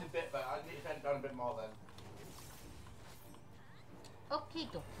 Oh. It's a bit better. I need to turn it down a bit more then. Okie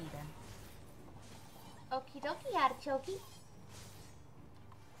dokie then. Okie dokie, artichoke.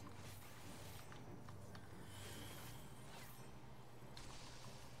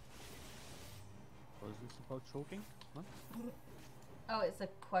 Was this about choking? Huh? Oh, it's a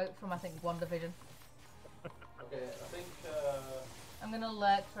quote from I think WandaVision. Okay, I think I'm gonna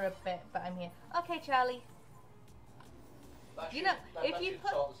lurk for a bit, but I'm here. Okay, Charlie. that You should, know, that, if that you should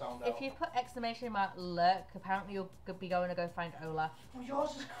put- sort the sound out. If you put exclamation mark lurk, apparently you'll be going to go find Olaf. Oh,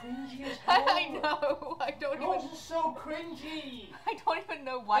 yours is cringy as hell. I know. I don't Yours even. is so cringy. I don't even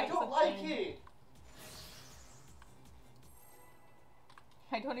know why I it's don't a like thing. it.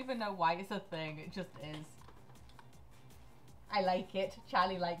 I don't even know why it's a thing. It just is. I like it.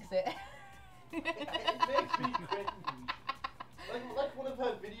 Charlie likes it. It makes me cringe. Like one of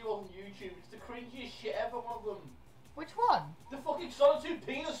her videos on YouTube. It's the cringiest shit ever. One of them. Which one? The fucking Solitude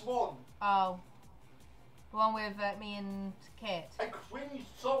penis one. Oh. The one with me and Kate. I cringed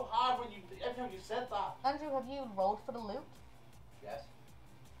so hard when every time you said that. Andrew, have you rolled for the loot? Yes.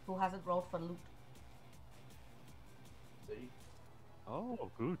 Who hasn't rolled for the loot? See.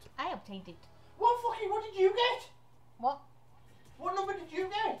 Oh, good. I obtained it. What did you get? What? What number did you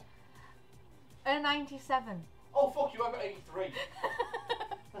get? A 97. Oh fuck you, I got 83.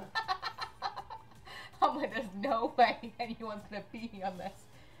 I'm like, there's no way anyone's gonna beat me on this.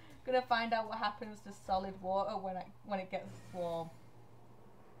 Gonna find out what happens to solid water when it gets warm.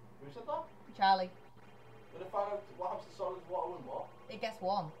 Who said that? Charlie, Gonna find out what happens to solid water when what? it gets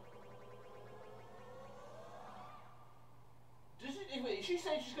warm. Is she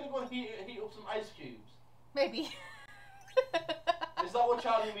saying she's gonna go and heat up some ice cubes? Maybe. Is that what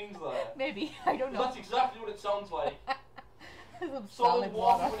Charlie means there? Maybe. I don't 'Cause know. that's exactly what it sounds like. Some Solid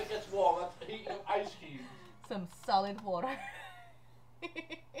water when it gets warm, that's heating up ice cubes. Some solid water.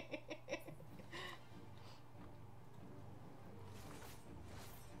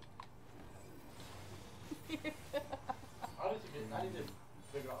 I need to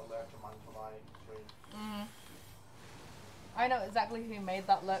figure out a lurk command for my stream. I know exactly who made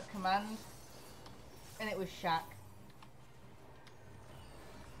that lurk command, and it was Shaq.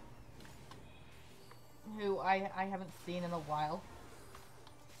 Who I haven't seen in a while.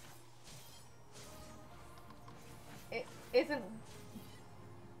 It isn't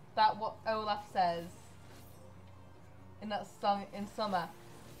that what Olaf says in that song in summer.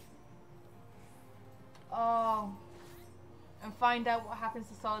 Oh, and find out what happens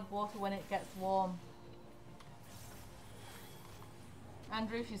to solid water when it gets warm.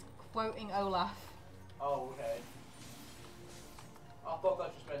 Andrew, she's quoting Olaf. Oh, okay. I thought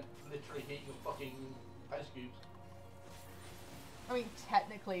that just meant literally heating up fucking ice cubes. I mean,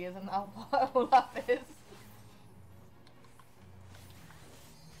 technically, isn't that what Olaf is?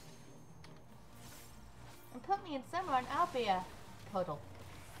 And put me in summer and I'll be a puddle.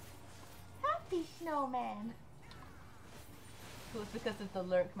 Happy snowman. It was because of the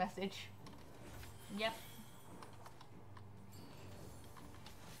lurk message. Yep.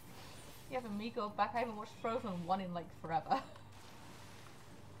 You having me go back? I haven't watched Frozen 1 in like forever.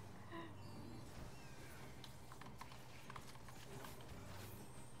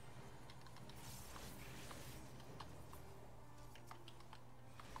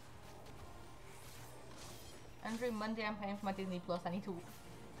 Andrew, Monday I'm paying for my Disney Plus. I need to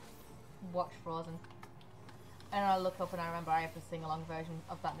watch Frozen. And I look up and I remember I have the sing-along version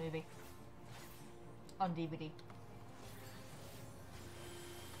of that movie on DVD.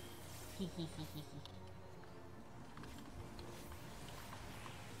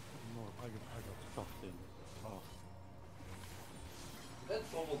 No, I got stuffed in. Oh. There's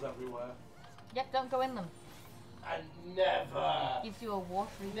bubbles everywhere. Yep, don't go in them. I never, Gives you a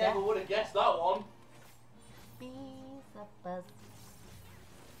watery never death. would have guessed that one. Bees a buzz.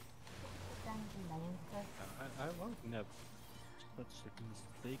 I won't have such a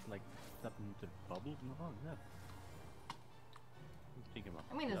mistake like stepping into the bubble. No, no. I'm thinking about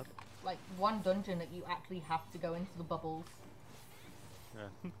I mean, there's that. like one dungeon that you actually have to go into the bubbles. Yeah.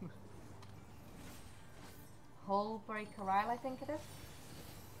 Hull Breaker Isle, I think it is.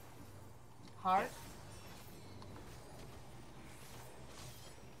 Heart.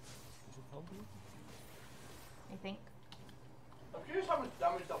 Is it helpful? I think. I'm curious how much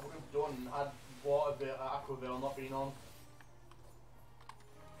damage that would have done had Aqua Veil not been on.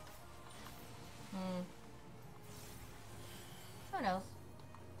 Hmm. Who knows?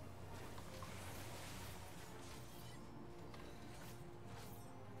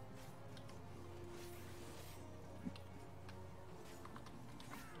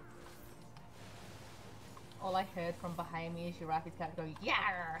 All I heard from behind me is your rapid cat going,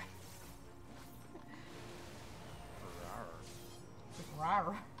 "Yarr!"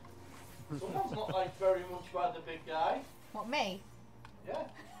 Rawr. Someone's not like very much by the big guy. What, me? Yeah.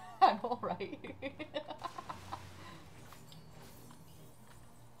 I'm alright.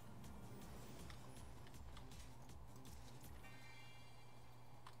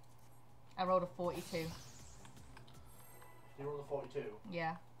 I rolled a 42. You rolled a 42.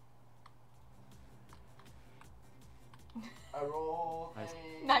 Yeah. I rolled Nice.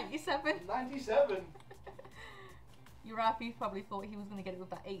 a 97. 97. Urafi probably thought he was going to get it with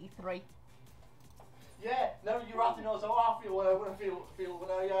that 83. Yeah, no, you have to know how I feel when I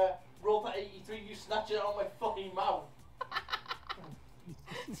roll for 83. You snatch it out of my fucking mouth.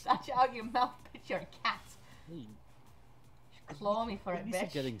 Snatch it out your mouth, bitch, you're a cat. Hey, Claw me for at it, least you're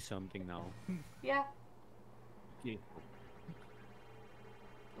bitch. getting something now. Yeah. Yeah.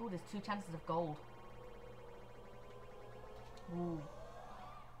 Ooh, there's 2 chances of gold. Ooh.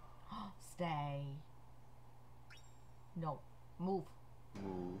 Stay. No. Move.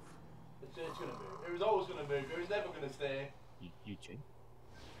 Move. It's gonna move. It was always gonna move. It was never gonna stay. You change.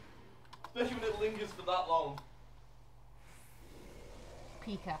 Especially when it lingers for that long.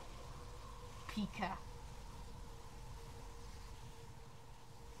 Pika. Pika.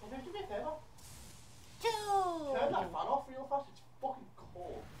 Hey, do me a favour. Two. Turn that fan off real fast. It's fucking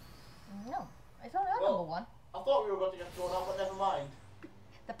cold. No. It's only our Well- number 1. I thought we were about to get thrown out, but never mind.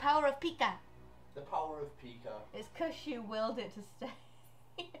 The power of Pika. The power of Pika. It's because you willed it to stay.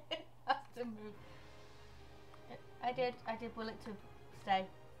 It has to move. I did will it to stay.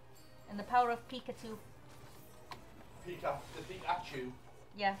 And the power of Pika too. Pika. The Pikachu.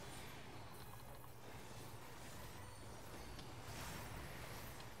 Yeah.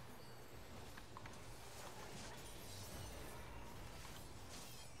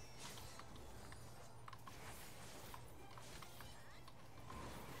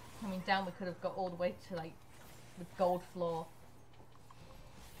 I mean, down we could have got all the way to like the gold floor.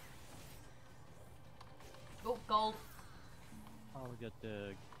 Oh, gold. I'll get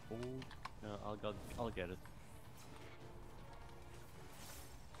the gold. No, I'll get it.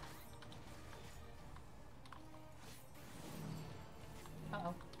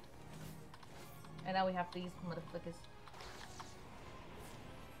 Uh-oh. And now we have these motherfuckers.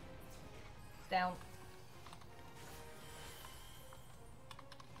 Down.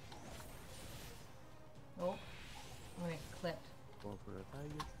 Oh. I'm gonna get clipped. Go for a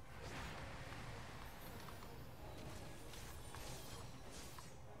tiger.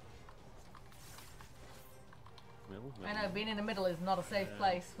 I know, being in the middle is not a safe Yeah,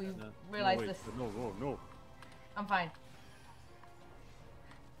 place. We no, realised no, wait, this. No. I'm fine.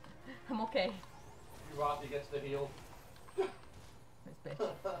 I'm okay. Urati gets the heal. This bitch.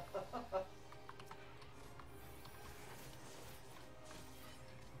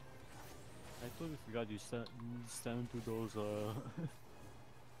 I totally forgot you stand to those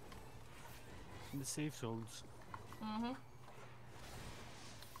in the safe zones. Mm-hmm.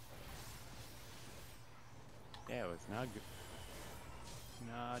 Yeah, it's not good.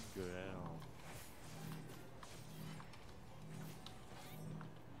 Not good at all.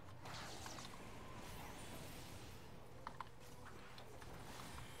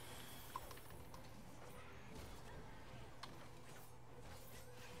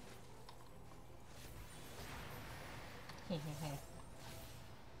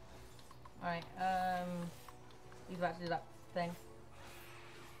 Alright, he's about to do that thing.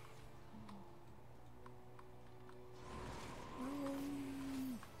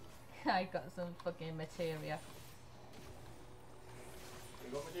 I got some fucking materia.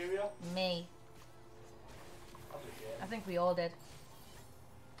 You got materia? Me. That's a shame. I think we all did.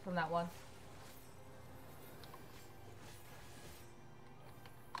 From that one.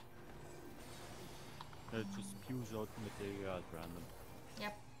 It just spews out material at random.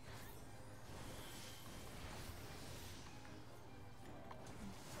 Yep.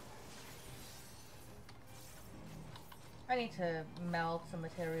 need to meld some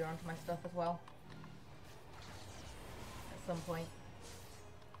material onto my stuff as well. At some point.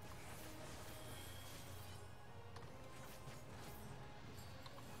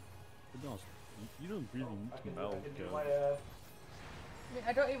 To be honest, you don't really need to melt.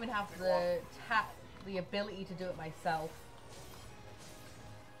 I don't even have the ability to do it myself.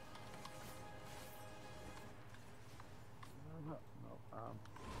 No,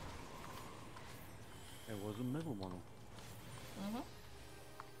 it was a middle one. Mhm.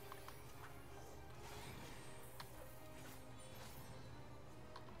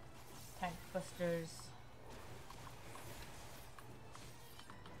 Tank busters.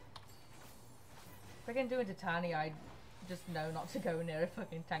 If I can do it to Tiny, I just know not to go near a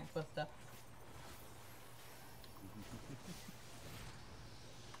fucking tank buster.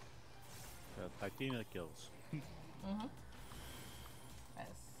 Titania kills. Mhm. Yes.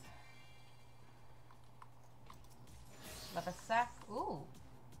 Leather sack. Ooh.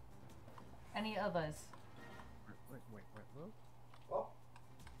 Any others? Wait, what? What?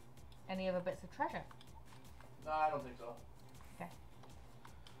 Any other bits of treasure? No, I don't think so. Okay.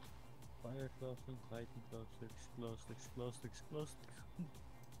 Fire glow sticks, lightning glow sticks, glow sticks, glow sticks, glow sticks.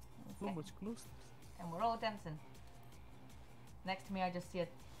 So Okay. much glow sticks. And we're all dancing. Next to me, I just see a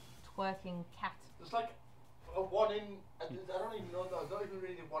twerking cat. There's like a 1 in. I don't even know. There's not even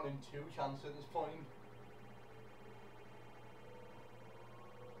really 1 in 2 chance at this point.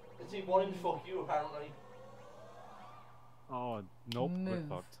 It's a 1 in fuck you apparently. Oh, nope, we're Move.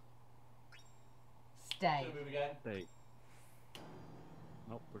 fucked. Stay. Should we move again? Stay.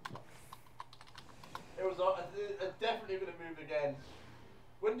 Nope, we're fucked. It was definitely gonna move again.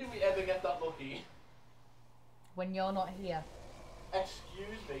 When do we ever get that lucky? When you're not here.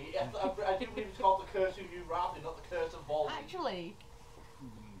 Excuse me. I do believe it's called the curse of Eorzea, not the curse of Voldy. Actually,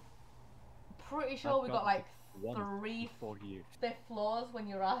 pretty sure we got like 3 4 years. 5th floors when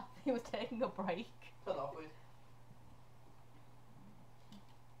he was taking a break. Turn off, please.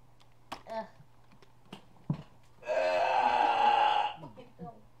 Ugh.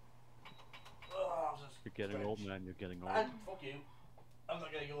 You're getting old, man. You're getting old. And fuck you. I'm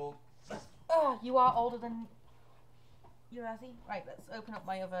not getting old. Oh, you are older than Eorzea. Right, let's open up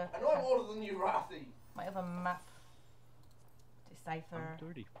my other. I know I'm older than Eorzea. My other map. Decipher. I'm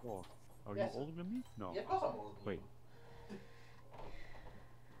 34. Are Yes. you older than me? No. Yeah, of course I'm older than Wait. you.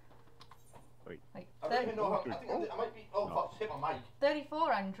 Wait. Wait, I don't even know how. I think I might be. Oh, No. fuck, hit my mic.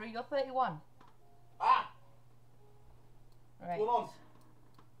 34, Andrew. You're 31. Ah! Right. Hold on.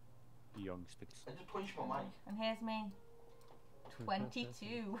 The young sticks. I just punched my mic. And here's me.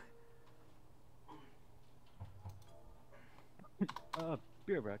 22.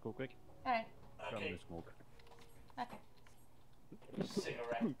 Be right back, real quick. Alright. Grab Okay. the smoke. Okay.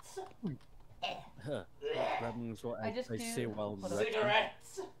 Cigarettes. Grabbing is what I I just say do- while Hold on. retching.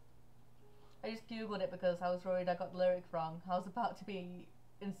 Cigarettes. I just googled it because I was worried I got the lyric wrong. I was about to be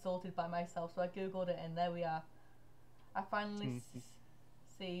insulted by myself, so I googled it and there we are. I finally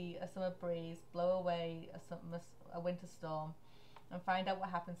see a summer breeze blow away a winter storm and find out what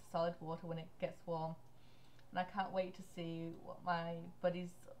happens to solid water when it gets warm. And I can't wait to see what my buddies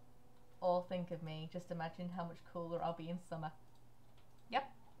all think of me. Just imagine how much cooler I'll be in summer. Yep.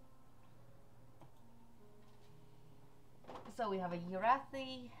 So we have a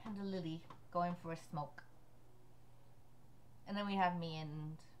Eorzea and a Lily going for a smoke. And then we have me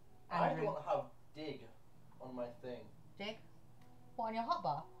and I Andrew. don't have dig on my thing. Dig? What, on your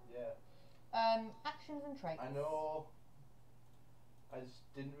hotbar? Yeah. Actions and traits. I know. I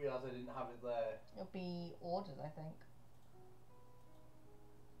just didn't realise I didn't have it there. It'll be orders, I think.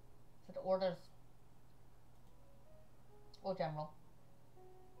 Is it orders? Or general?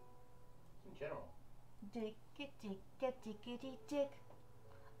 In general. Diggity dig.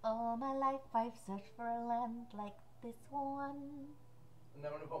 All my life I've searched for a land like this one. And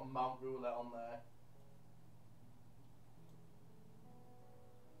then I'm going to put Mount Roulette on there.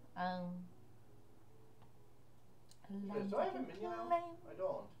 Land do I have a can minion now? claim I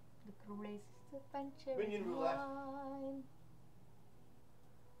don't. the greatest adventure Minion is roulette. mine.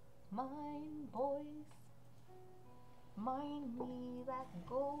 Mine, boys. Mine me that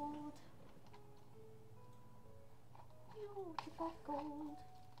gold. You to that gold.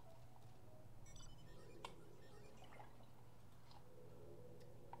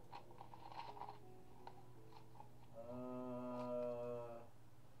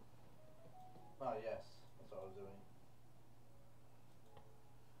 Ah, yes. That's what I was doing.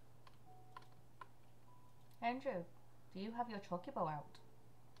 Andrew, do you have your chocobo out?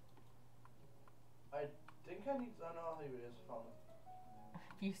 I think I need. I know, here it is. Found it.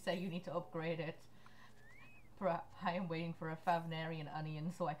 If you say you need to upgrade it, I am waiting for a Favnarian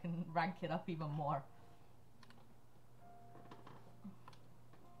onion so I can rank it up even more.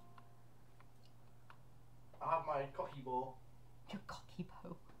 I have my cocky bow. Your cocky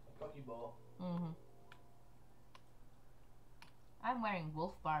bow. Cocky bow. I'm wearing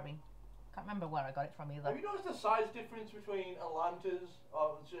wolf Barbie. Can't remember where I got it from either. Have you noticed the size difference between Atlanta's,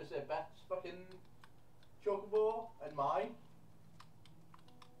 or should I say Beth's fucking chocobo and mine?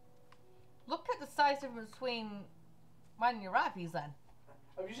 Look at the size difference between mine and your Ravi's then.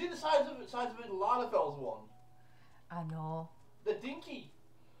 Have you seen the size of Lanafel's one? I know. The dinky.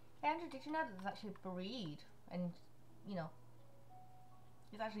 Hey Andrew, did you know that there's actually a breed? And, you know,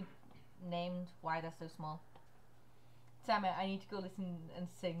 it's actually named why they're so small. Damn it, I need to go listen and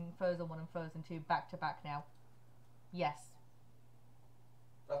sing Frozen 1 and Frozen 2 back to back now. Yes.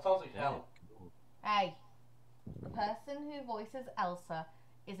 That sounds like hell. Hey, the person who voices Elsa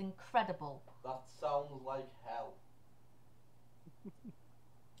is incredible. That sounds like hell.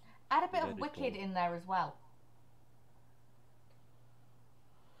 Add a bit of Wicked in there as well.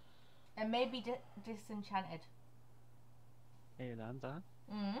 And maybe Disenchanted. Hey, Lanta.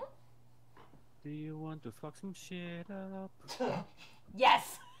 Mm? Do you want to fuck some shit up?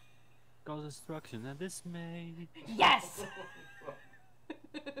 Yes! Cause destruction and dismay. Yes!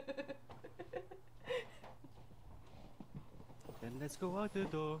 Then let's go out the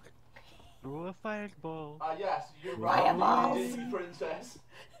door. Throw a fireball. Ah yes, you're Fireballs. right, Disney princess.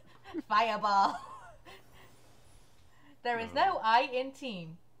 Fireball! There is no I in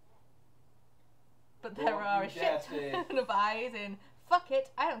team. But there Don't are a you dare shit say. ton of I's in fuck it,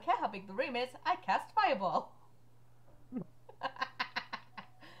 I don't care how big the room is, I cast Fireball.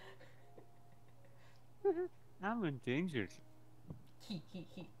 I'm endangered.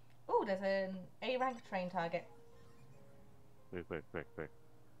 Ooh, there's an A rank train target. Wait.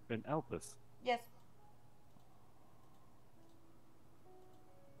 An Elpis. Yes.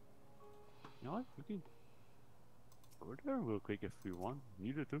 You know what? We can go there real quick if we want.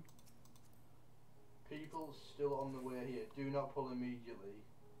 Needed to. People still on the way here. Do not pull immediately.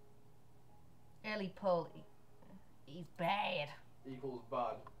 Early pull. He's bad. Equals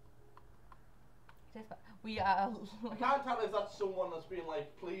bad. We are. I can't tell if that's someone that's been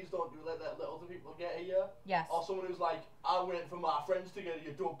like, please don't do let other people get here. Yes. Or someone who's like, I'm waiting for my friends to get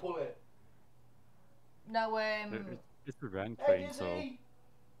here, don't pull it. No, It's a rank Hey, train, so. Dizzy!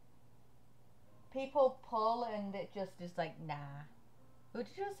 people pull and it just is like, nah. Who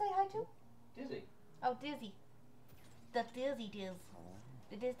did you say hi to? Dizzy. Oh, Dizzy. The Dizzy Diz.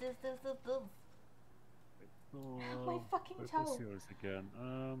 The Diz. My fucking where's toe. yours again?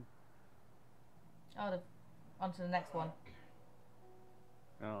 On to the next one.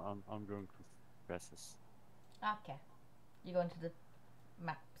 No, I'm going to presses. Okay. You're going to the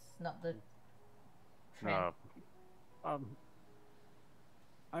maps, not the train. No.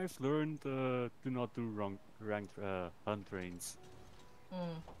 I've learned do not do ranked hunt trains.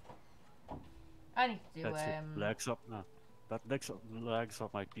 I need to do That lags up. That lags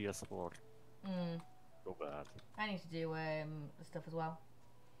up my PS4. So bad. I need to do the stuff as well.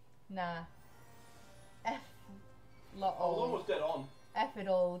 Nah. F lot I was almost dead on. F it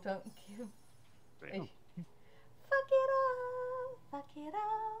all, don't give Damn. Fuck it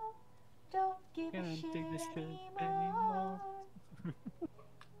all, don't give a Can't take this shit shit anymore. anymore.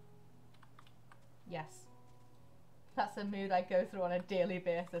 Yes. That's a mood I go through on a daily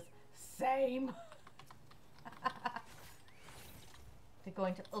basis. Same. They're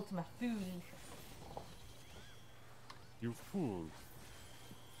going to Ultima Thule. You fool.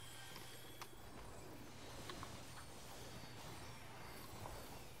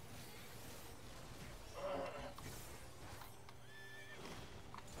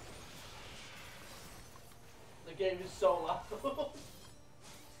 The game is so laughable.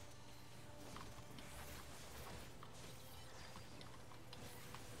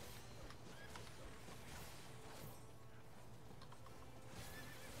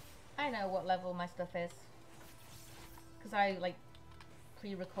 I know what level my stuff is. Because I like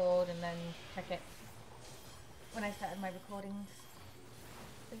pre-record and then check it when I started my recordings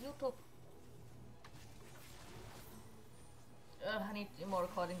for YouTube. I need to do more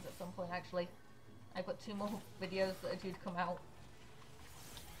recordings at some point actually. I've got 2 more videos that are due to come out.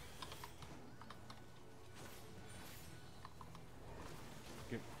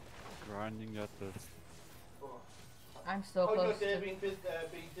 Grinding at the. I'm so How's your close day to, being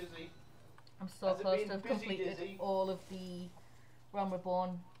dizzy? I'm so Has it close been to have busy, completed Dizzy? all of the Realm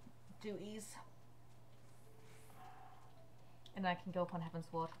Reborn duties. And I can go upon Heaven's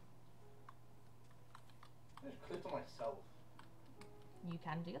Sword. I just clicked on myself. You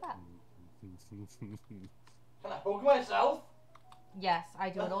can do that. Can I hug myself? Yes, I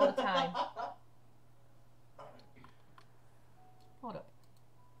do it all the time. Hold up.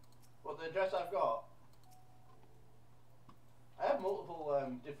 What, the dress I've got? I have multiple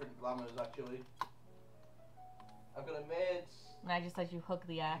different glamours actually. I've got a maid's. And I just said you hug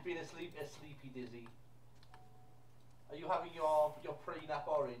the air. You've been a sleepy dizzy. Are you having your pre-nap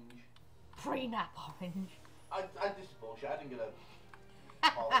orange? Pre-nap orange. This is bullshit. I didn't get a.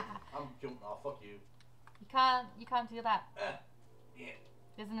 I'm jumping off. Fuck you. You can't do that. Yeah.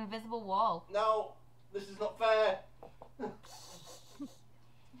 There's an invisible wall. No, this is not fair.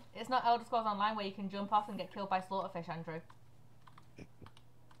 It's not Elder Scrolls Online where you can jump off and get killed by slaughterfish, Andrew.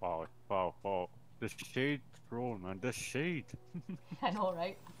 Wow. The shade thrown, man. The shade. I know,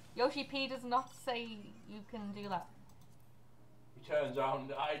 right? Yoshi P does not say you can do that. He turns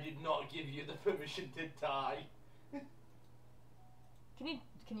around. I did not give you the permission to die.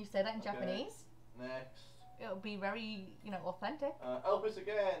 Can you say that in Japanese? Next. It'll be very, authentic. Elpis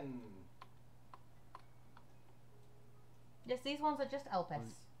again. Yes, these ones are just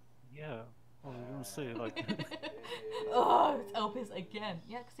Elpis. Yeah. I was gonna say like. Oh, it's Elpis again.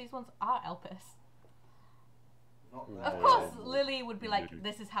 Yeah, because these ones are Elpis. Not Of there. course, Lily would be like,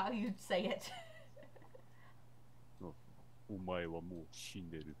 this is how you'd say it. No. お前はもう死ん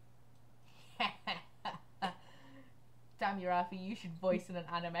でる. Damn you, Rafi, you should voice in an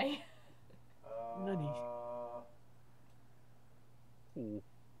anime. Nani? Oh.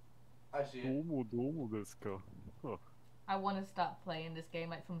 I see it. どうもですか? Huh. I want to start playing this game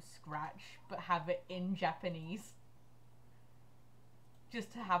like from scratch, but have it in Japanese.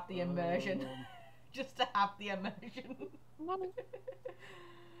 Just to have the immersion. Just to have the immersion.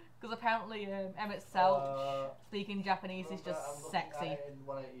 Because apparently Emmett Selch speaking Japanese is just sexy. In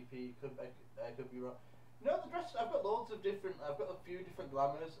 180p, could be wrong. No, the dress. I've got loads of different. I've got a few different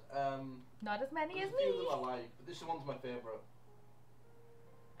glamours. Not as many as a few me. of them I like, but this one's my favourite.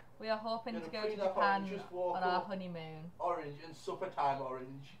 We are hoping Gonna to go clean to up Japan and just walk on our up. honeymoon. Orange and supper time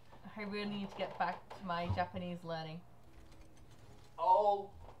orange. I really need to get back to my Japanese learning.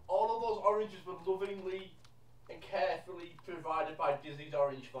 All of those oranges were lovingly and carefully provided by Disney's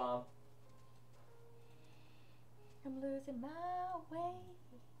Orange Farm. I'm losing my way.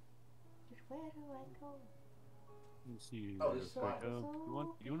 Which way do I go? Let me see. Oh, this is like, fine.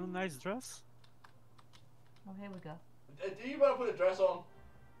 you want a nice dress? Oh, here we go. Do you want to put a dress on?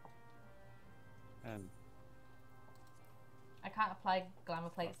 And I can't apply glamour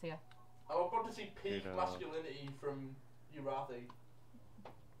plates here. I'm about to see peak masculinity from Urathi.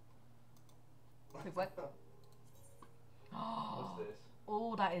 Wait, what? What's this?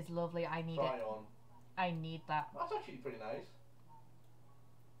 Oh, that is lovely. I need Try it. on. I need that. That's actually pretty nice.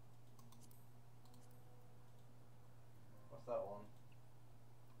 What's that one?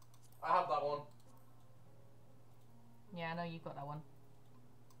 I have that one. Yeah, I know you've got that one.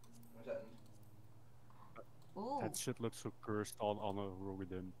 Where's that? Ooh. that shit looks so cursed on a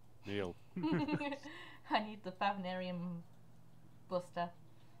Rogan nail. I need the Favnarium Buster.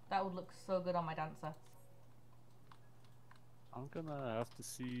 That would look so good on my dancer. I'm gonna have to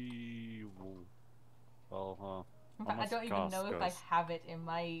see. Well, In fact, I don't even know if I have it in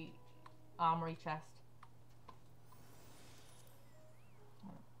my armory chest.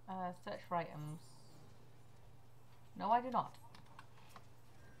 Search for items. No, I do not.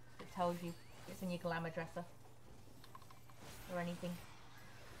 It tells you it's in your glamour dresser. Or anything.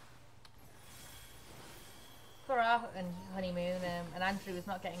 For our honeymoon, and Andrew is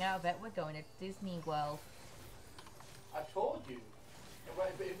not getting out of it, we're going to Disney World. I told you.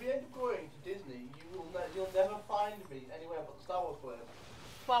 If we end up going to Disney, you'll never find me anywhere but the Star Wars place.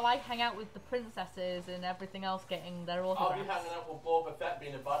 While I hang out with the princesses and everything else getting their autographs. I'll be hanging out with Boba Fett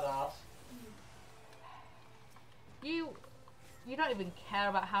being a badass. You don't even care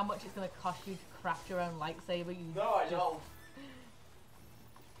about how much it's going to cost you to craft your own lightsaber. You No, I don't.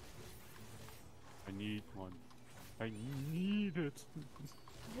 I need one. I need it.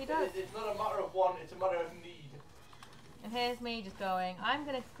 He does. It's not a matter of want, it's a matter of need. And here's me just going, I'm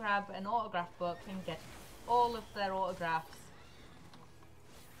going to grab an autograph book and get all of their autographs.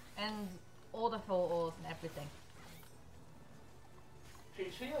 And all the photos and everything.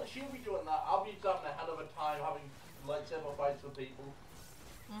 She'll be doing that. I'll be having a hell of a time having lightsaber fights with people.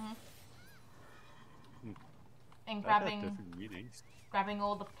 And That had different meanings. grabbing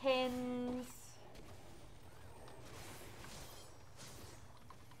all the pins.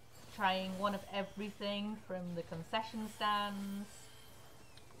 Trying one of everything from the concession stands.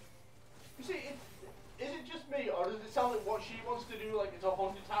 You see, is it just me, or does it sound like what she wants to do, like it's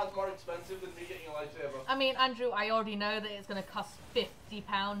 100 times more expensive than me getting a lightsaber? I mean, Andrew, I already know that it's going to cost £50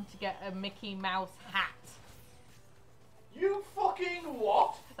 to get a Mickey Mouse hat. You fucking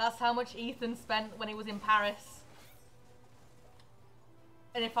what? That's how much Ethan spent when he was in Paris.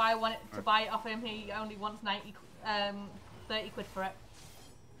 And if I wanted to buy it off him, he only wants 30 quid for it.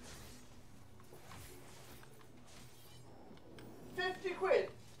 50 quid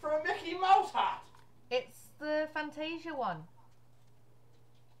for a Mickey Mouse hat? It's the Fantasia one.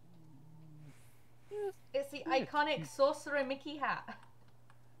 It's the iconic Sorcerer Mickey hat.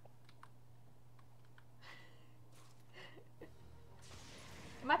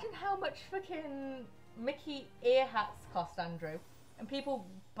 Imagine how much fucking Mickey ear hats cost, Andrew. And people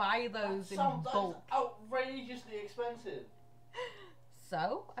buy those in bulk. That's outrageously expensive.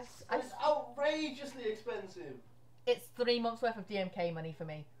 So? It's outrageously expensive. It's 3 months worth of DMK money for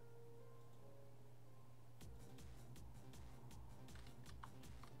me.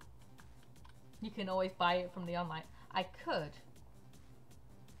 You can always buy it from the online. I could.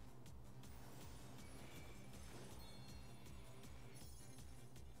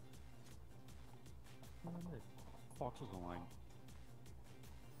 Fox is online.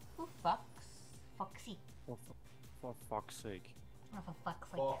 Oh, Fox. Foxy. For fuck's sake. Oh, for fuck's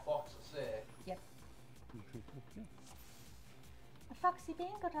sake. For Fox's sake. Yep.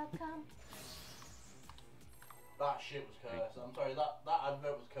 FoxyBingo.com. That shit was cursed. I'm sorry, that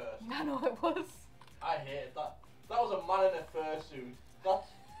advert was cursed. I know it was. I hated that. That was a man in a fursuit.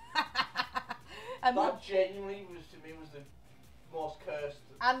 And that genuinely was, to me, was the most cursed.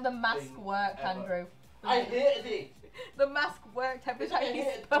 And the mask thing worked, ever. Andrew. I hated it. The mask worked every It's like I time you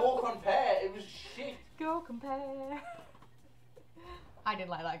hated spoke. Go Compare. It was shit. Go compare. I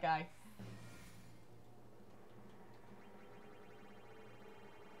didn't like that guy.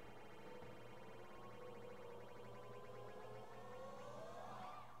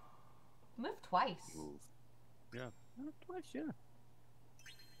 Move twice. Move. Yeah. Twice, yeah.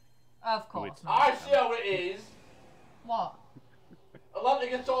 Of course. Wait. not. I see how it is. What? Atlanta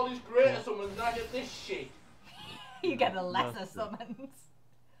gets all these greater summons and I get this shit. You get a lesser Nothing. summons.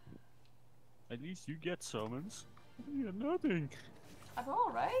 At least you get summons. You get nothing. I know,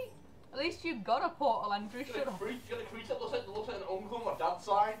 right? At least you got a portal, Andrew. You Shut got a up. creature that looks like an uncle on my dad's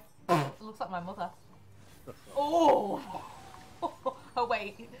side. It looks like my mother. Oh! Oh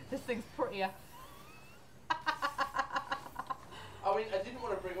wait, this thing's prettier. I mean, I didn't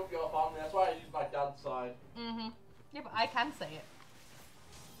want to bring up your family, that's why I used my dad's side. Mm-hmm. Yeah, but I can say it.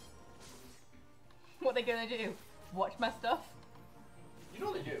 What they gonna do? Watch my stuff? You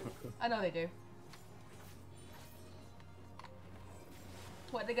know they do. I know they do.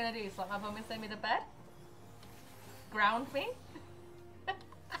 What they gonna do? Slap my bum and send me to bed? Ground me?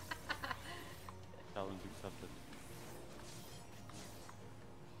 Challenge accepted.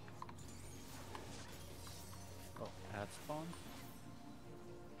 Oh, ad spawn?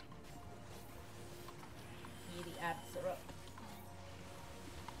 Yeah, the ads are up.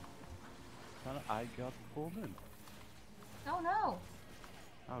 I got pulled in. Oh no!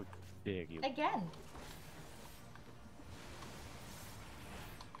 How dare you? Again!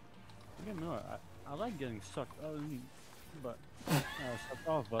 Again, no, I like getting sucked but sucked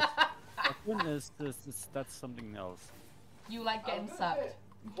off, but the thing is, that's something else. You like getting I was gonna sucked. say,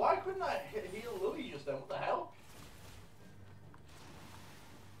 why couldn't I heal Lily just then? What the hell?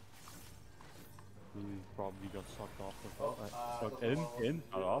 You probably got sucked off Oh, sucked that's in,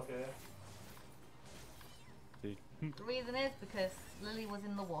 not off. Okay. See? The reason is because Lily was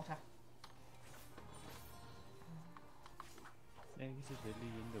in the water. Eggs is really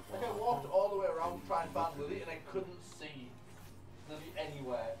in the Like I water. walked all the way around to try and find Lily and I couldn't see Lily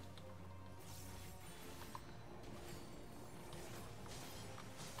anywhere.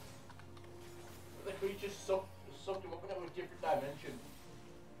 The creature sucked him up into a different dimension.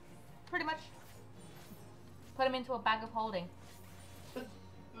 Pretty much. Put him into a bag of holding.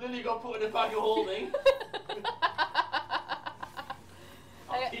 Lily got put in a bag of holding.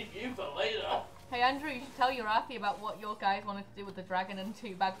 I'll Hey, keep you for later. hey Andrew, you should tell Eorzea about what your guys wanted to do with the dragon and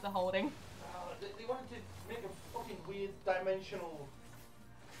 2 bags of holding. They wanted to make a fucking weird dimensional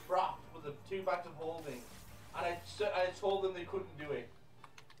trap with the 2 bags of holding, and I told them they couldn't do it.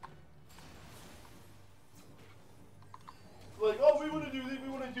 Like, oh, we want to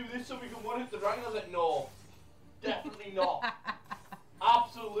do this so we can one-hit the dragon. I was like, no, definitely not.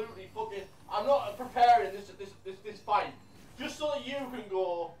 Absolutely fucking. I'm not preparing this fight just so that you can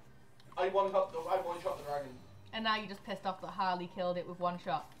go. I one-shot the dragon. And now you just pissed off that Harley killed it with 1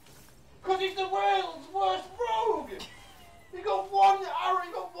 shot. Cause he's the world's worst rogue! He got 1 arrow,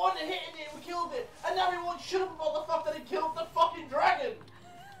 he got 1 hit in it and we killed it! And now he won't shut up about the fact that he killed the fucking dragon!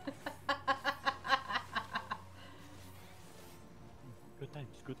 Good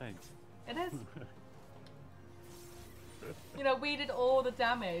times, good times. It is. know, we did all the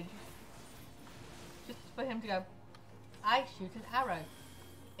damage. Just for him to go, I shoot an arrow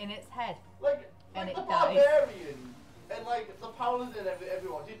in its head. Like And the it dies. barbarian and like the paladin and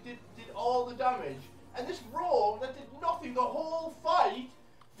everyone did all the damage. And this rogue that did nothing the whole fight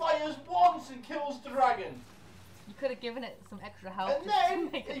fires once and kills the dragon. You could have given it some extra health And just then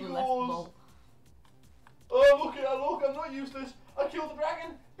to make it he less goes, bull. oh look, I'm not useless. I killed the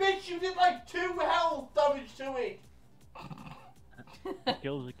dragon. Bitch, you did like 2 health damage to it. A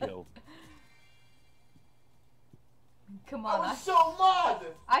kill's a kill. Come I on, was so mad.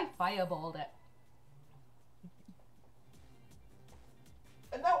 I fireballed it.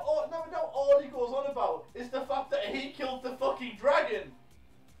 And now all he goes on about is the fact that he killed the fucking dragon.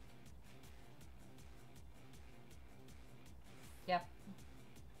 Yep.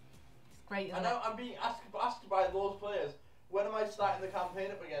 It's great, isn't And it? now I'm being asked by those players, when am I starting the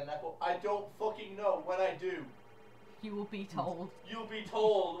campaign up again? I don't fucking know. When I do, You will be told. you'll be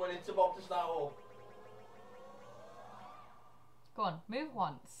told when it's about to start up. Go on, move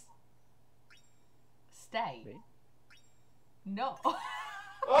once. Stay. Wait. No.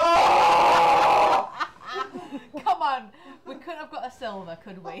 Ah! Come on. We couldn't have got a silver,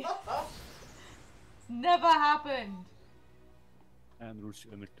 could we? It's never happened. And Roos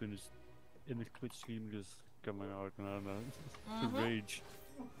in the Twitch stream is coming out now. The Mhm. rage.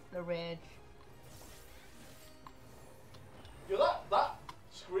 The rage. Yo, that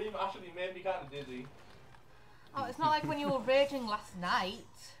scream actually made me kind of dizzy. Oh, it's not like when you were raging last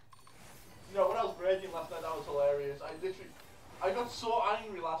night. You know, when I was raging last night, that was hilarious. I got so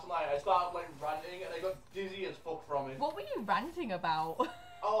angry last night. I started like ranting, and I got dizzy as fuck from it. What were you ranting about?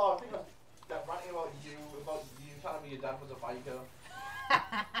 Oh, I think I was ranting about you telling me your dad was a biker,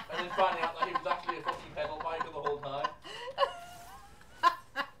 and then finding out that he was actually a fucking pedal biker the whole time.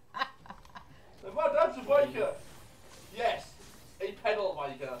 Like, my dad's a biker. Yes, a pedal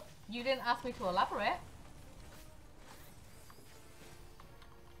biker. You didn't ask me to elaborate.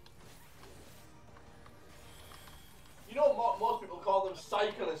 You know what most people call them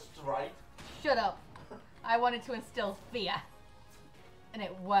cyclists, right? Shut up. I wanted to instill fear. And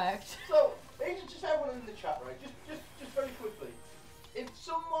it worked. So, just everyone in the chat, right? Just very quickly. If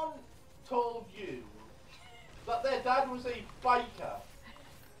someone told you that their dad was a biker,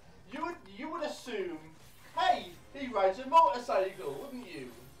 you would assume, hey, he rides a motorcycle, wouldn't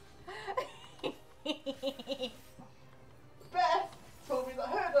you? Beth told me that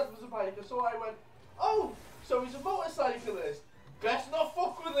her dad was a biker, so I went, oh, so he's a motorcyclist. Best not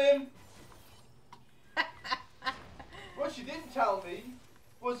fuck with him. What she didn't tell me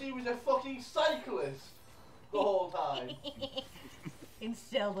was he was a fucking cyclist the whole time.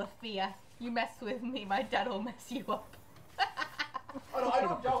 Instill the fear. You mess with me, my dad will mess you up. I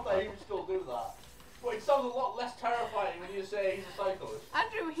don't doubt that he would still do that. But it sounds a lot less terrifying when you say he's a cyclist.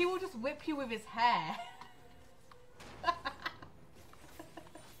 Andrew, he will just whip you with his hair.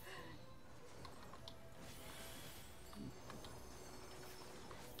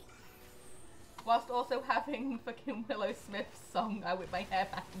 Whilst also having fucking Willow Smith's song, I whip my hair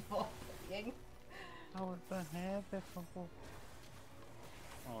back and forth. Singing. Oh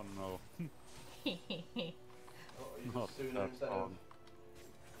no. Oh, you Not just doing that instead of... song.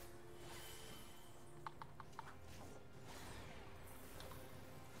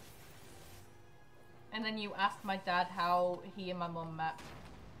 And then you asked my dad how he and my mum met.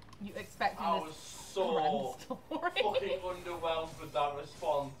 You expecting I this was so grand story. fucking underwhelmed with that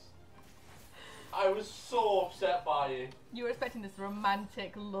response. I was so upset by it. You were expecting this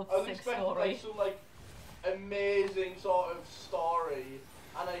romantic, I was lovesick expecting story. like some like amazing sort of story,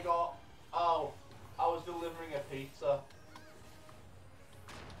 and I got, oh, I was delivering a pizza,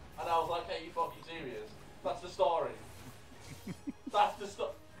 and I was like, hey, you fucking serious? That's the story. That's the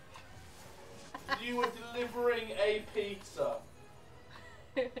story. You were delivering a pizza.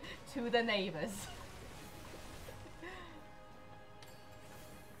 To the neighbours.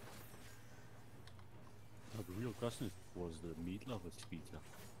 The real question was the meat lover's pizza.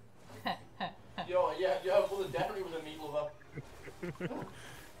 Yo, yeah, well, it definitely was a meat lover.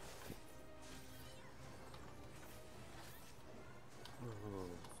 Oh,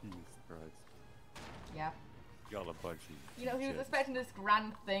 Jesus Christ. Yeah. Y'all a bunch of You know, he was shits. expecting this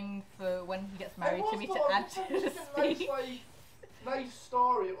grand thing for when he gets I married was to me to thought add it to was the just a nice, speech. nice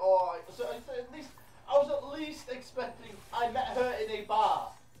story. Or so at least I was at least expecting. I met her in a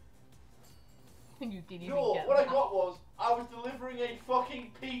bar. And you didn't even No, get what I that. got was I was delivering a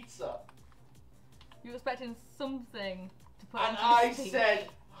fucking pizza, You were expecting something to put and into I the speech. said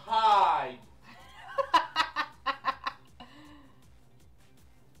hi.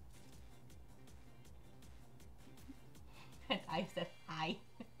 And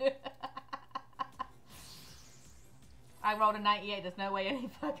a 98. There's no way any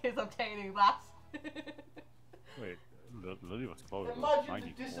fuckers obtaining that. Wait, Lily was close.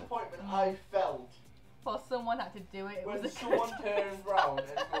 Imagine the disappointment I felt Or someone had to do it. It when was a someone good turns round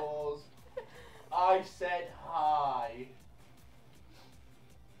and goes, I said hi.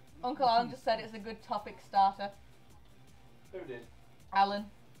 Uncle Alan just said it's a good topic starter. Who did? Alan.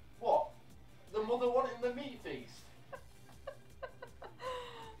 What? The mother wanting the meat feast?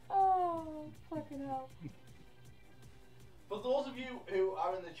 Oh, fucking hell. For those of you who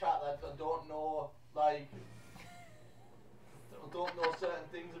are in the chat that don't know, like, don't know certain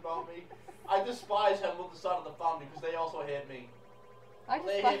things about me, I despise her mother's side of the family because they also hate me. I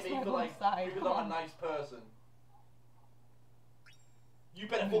They despise hate me my for, one like, side. because Come I'm a on. nice person. You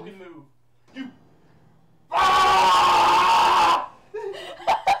better fucking move. You. Ah!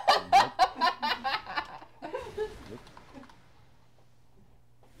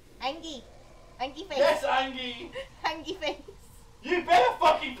 Angie. Angie face. Yes, Angie. Angie face. You better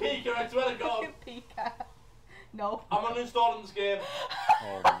fucking peek her, I swear to God. Pika. No. I'm uninstalling this game.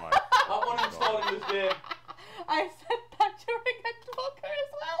 Oh my. I'm uninstalling this game. I said that during a talker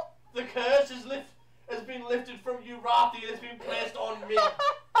as well. The curse has been lifted from you, Rathi. It's been placed on me.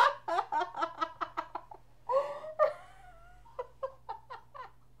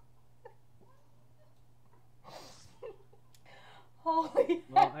 Holy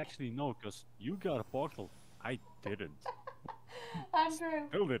Well, actually, no, because you got a portal. I didn't. Andrew.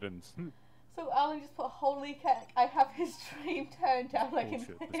 Still didn't. So Alan just put, holy heck, I have his stream turned down. I can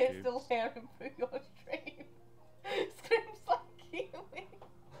Bullshit, this hear, game. still hear him through your stream. Screams like you mean.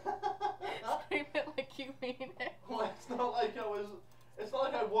 Scream it like you mean it. Well, it's not like I was. It's not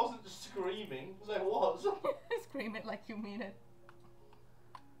like I wasn't screaming, because I was. Scream it like you mean it.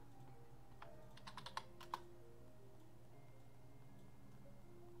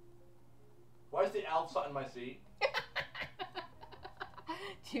 Why is the elf sat in my seat?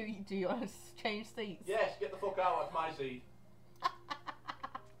 Do you want to change seats? Yes, get the fuck out. It's my seat.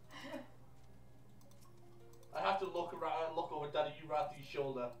 I have to look around, look over Daddy Rathi's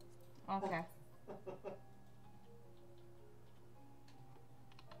shoulder. Okay.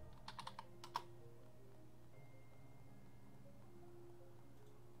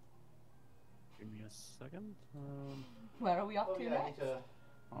 Give me a second. Where are we off Oh to yeah, I need next? to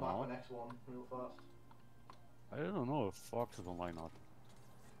mark Oh. my next one real fast. I don't know if Fox is online or not.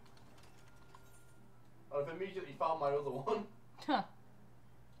 I've immediately found my other one. Huh.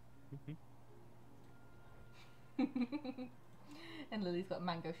 And Lily's got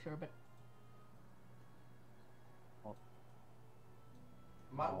mango sherbet. What?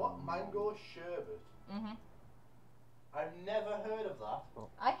 Mango sherbet? Mm-hmm. I've never heard of that.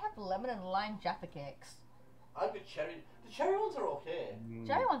 I have lemon and lime Jaffa cakes. I've got cherry. The cherry ones are okay.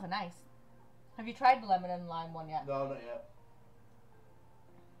 Cherry ones are nice. Have you tried the lemon and lime one yet? No, not yet.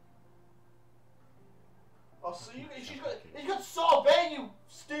 Oh, so he's got sorbet, you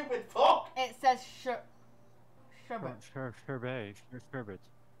stupid fuck! It says sherbet. Sherbet.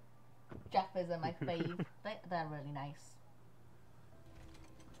 Jaffas are my fave. They're really nice.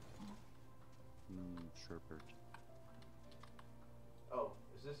 Sherbet. Oh,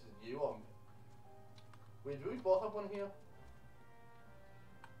 is this you on? Wait, do we both have one here?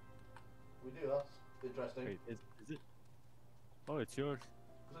 We do, that's interesting. Wait, is it? Oh, it's yours.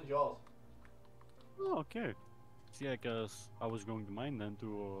 This is yours. Oh, okay. See, I guess I was going to mine then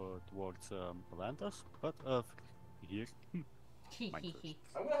towards Atlantis, but here. Mine first.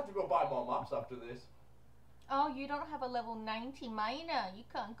 I'm gonna have to go buy more maps after this. Oh, you don't have a level 90 miner. You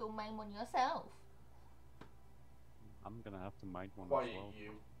can't go mine one yourself. I'm gonna have to mine one Why as well.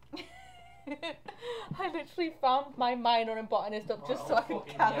 you? I literally found my miner and botanist up just so I could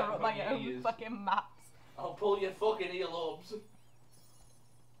fucking gather yeah, up my fucking own ears. fucking maps. I'll pull your fucking earlobes.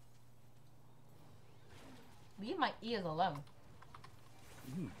 Leave my ears alone.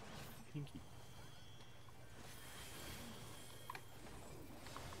 Pinky.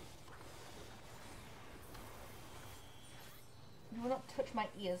 You will not touch my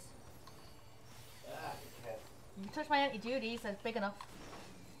ears. Ah, okay. You can touch my anti-duties, that's big enough.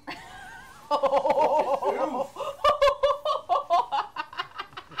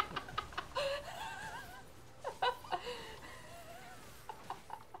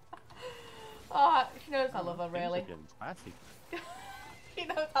 Oh, she knows I love her, really. Things are getting spicy. She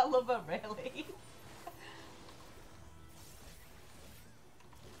knows I love her, really.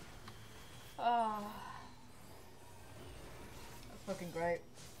 Oh. That's fucking great.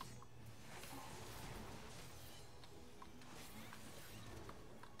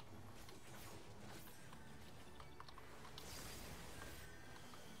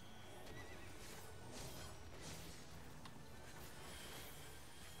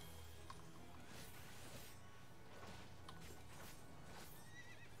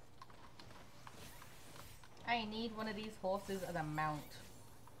 need one of these horses as a mount.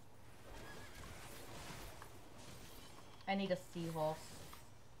 I need a seahorse.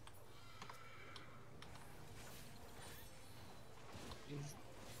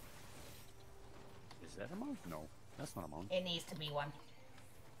 Is that a mount? No, that's not a mount. It needs to be one.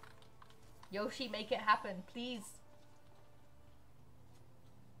 Yoshi, make it happen, please.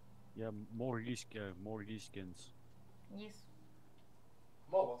 Yeah, more reskins. Yes.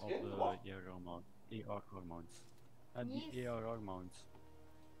 More what Of skin? the What? ARR mounts. And Yes. the ARR mounts.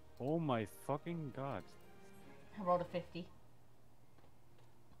 Oh my fucking god. I rolled a 50.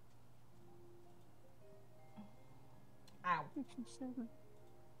 Ow.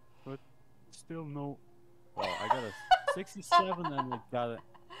 But still no. Well, I got a 67 and I got it.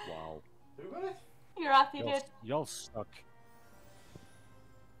 Wow. Who got it? You're happy, did. Y'all suck.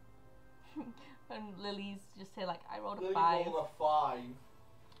 And Lily's just say like, I rolled a Lily 5. rolled a 5.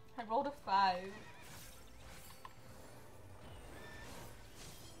 I rolled a 5.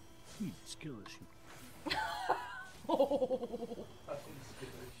 Skill issue. Oh. That's in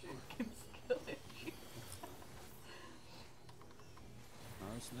skill issue. Skill issue. No,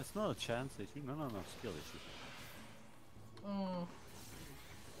 it's not a chance issue. No, skill issue.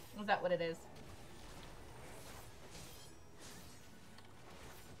 Is that what it is?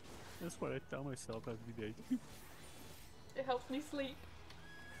 That's what I tell myself every day. It helps me sleep.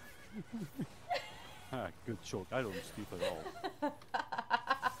 Ah, good joke. I don't sleep at all.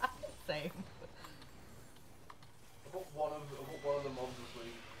 Same. I put one of the mobs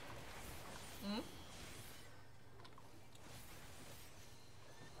asleep.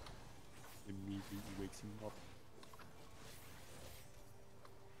 Immediately wakes him up.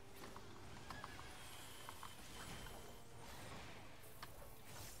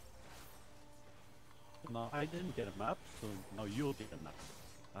 No, I didn't get a map, so now you'll get a map.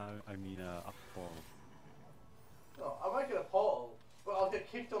 I mean, a portal. No, I might get a portal, but I'll get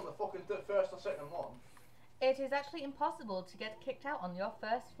kicked on the fucking first or second one. It is actually impossible to get kicked out on your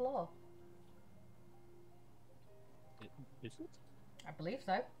first floor. Is it? I believe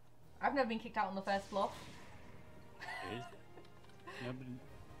so. I've never been kicked out on the first floor. Is yeah,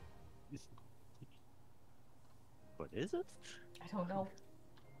 but is it? I don't know.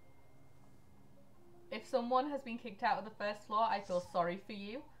 If someone has been kicked out of the first floor, I feel sorry for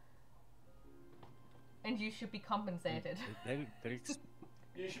you. And you should be compensated. There's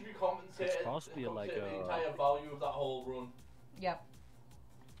You should be compensated. It's possibly like the entire value of that whole run. Yep.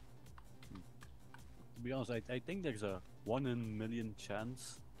 To be honest, I think there's a 1 in a million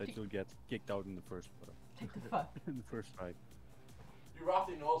chance that you'll get kicked out in the first Take the fuck. in the first fight. You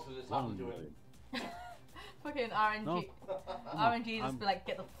roughly knows because it's happened to him. Fucking RNG. No. RNG just be like,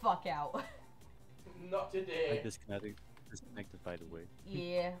 get the fuck out. Not I today. disconnected by the way.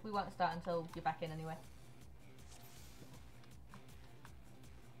 Yeah, we won't start until you're back in anyway.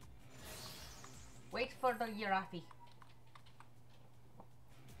 Wait for the Yarathi.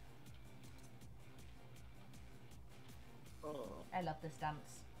 Oh. I love this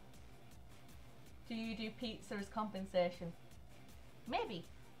dance. Do you do pizza as compensation? Maybe.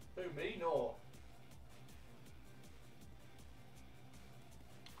 Who, me? No.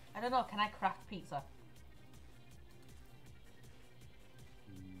 I don't know, can I craft pizza?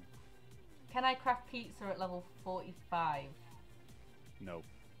 Can I craft pizza at level 45? No.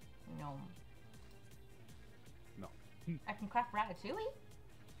 No. No. I can craft ratatouille?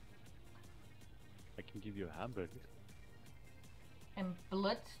 I can give you a hamburger. And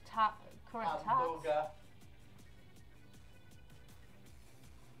blood current tarts? Hamburger.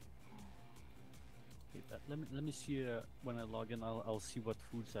 Okay, let me see when I log in. I'll see what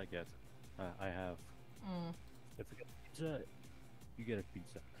foods I get. I have. If I get pizza, you get a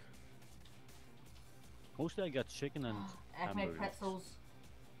pizza. Mostly I got chicken and I've made hamburgers. pretzels.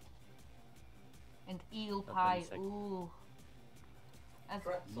 And eel That pie. one's like- Ooh. As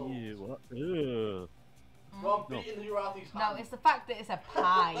Pretzels. Yeah, what? Ugh. No, I'm beating the Urathi's no, hand. it's the fact that it's a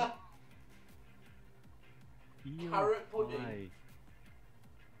pie. Eel Carrot pudding. pie.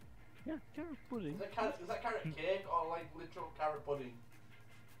 Yeah, carrot pudding. Is that carrot cake or like literal carrot pudding?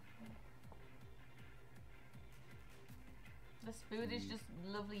 This food is just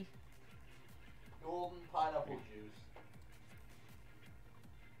lovely. Golden pineapple juice.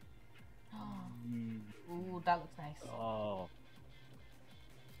 Ooh, that looks nice. Oh,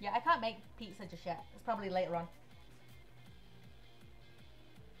 Yeah, I can't make pizza just yet. It's probably later on.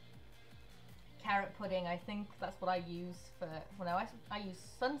 Carrot pudding, I think that's what I use for... Well, no, I use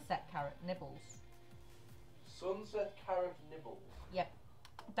sunset carrot nibbles. Sunset carrot nibbles. Yep.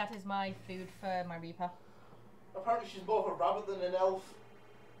 That is my food for my Reaper. Apparently she's more of a rabbit than an elf.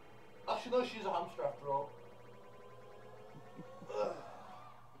 Actually no, she's a hamster after all.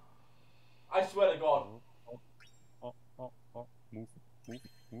 I swear to God. Move, move,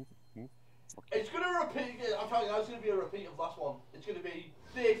 move, move. It's gonna repeat. I'm telling you, it's gonna be a repeat of last one. It's gonna be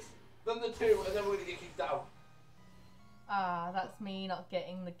this, then the 2, and then we're gonna get kicked out. Ah, that's me not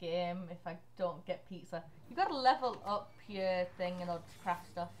getting the game if I don't get pizza. You gotta level up your thing in order to craft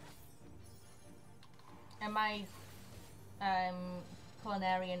stuff. And my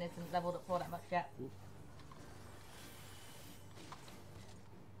culinarian isn't leveled up for that much yet.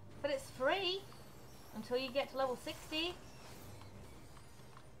 But it's free until you get to level 60.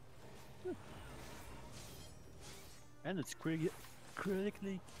 And it's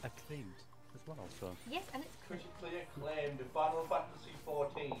critically acclaimed as well, so. Yes, and it's Critically acclaimed, Final Fantasy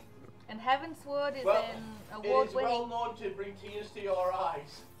 14. and Heavensward is Well, in it award is well winning. known to bring tears to your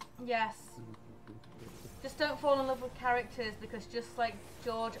eyes. Yes. Just don't fall in love with characters because just like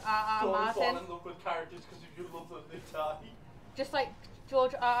George R.R. Don't Martin, fall in love with characters because if you love them, they die. just like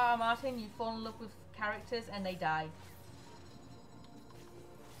George R.R. Martin, you fall in love with characters and they die.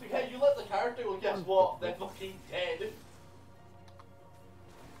 So, hey, you let the character, well, guess what? They're fucking dead.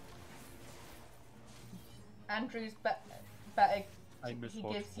 Andrew's better. I miss He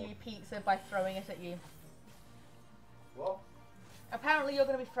Hotspot. gives you pizza by throwing it at you. What? Apparently, you're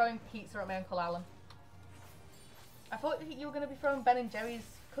going to be throwing pizza at my Uncle Alan. I thought you were going to be throwing Ben and Jerry's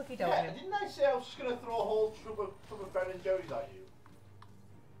cookie dough Yeah, at him. didn't I say I was just gonna throw a whole tub of Ben and Jerry's at you?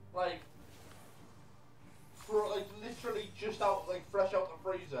 Like, literally just out, like, fresh out the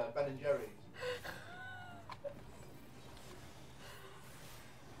freezer, Ben and Jerry's.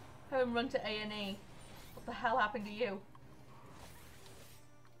 Have him run to A&E. What the hell happened to you?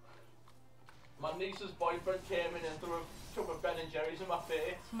 My niece's boyfriend came in and threw a tub of Ben and Jerry's in my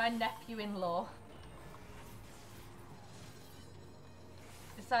face. My nephew-in-law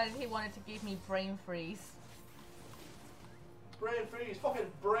decided he wanted to give me brain freeze. Brain freeze, fucking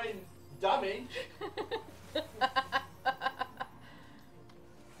brain damage.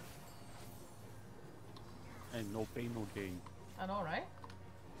 And no pain, no gain. I know, right?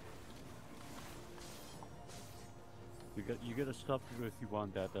 You gotta stop it if you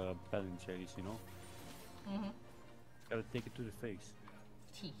want that Ben and Jerry's, you know? Mm-hmm. Gotta take it to the face.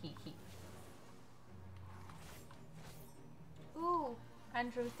 Hee hee hee. Ooh,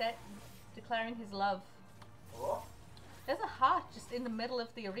 Andrew's declaring his love. What? There's a heart just in the middle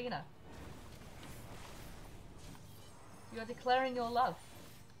of the arena. You're declaring your love.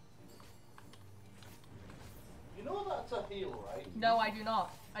 You know that's a heal, right? No, I do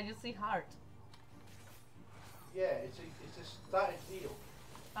not. I just see heart. Yeah, it's a static heal.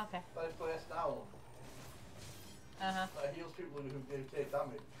 Okay. That is placed down. Uh-huh. That heals people who do take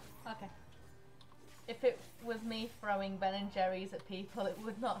damage. Okay. If it was me throwing Ben and Jerry's at people, it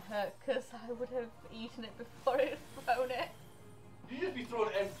would not hurt because I would have eaten it before I had thrown it. You just be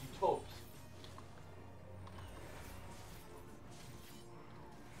throwing empty tubs.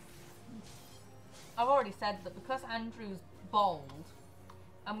 I've already said that because Andrew's bald,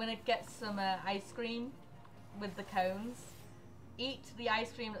 I'm gonna get some ice cream with the cones, eat the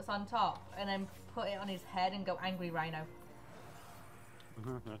ice cream that's on top, and then put it on his head and go angry rhino.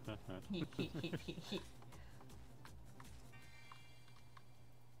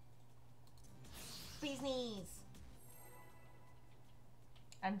 Bee's knees.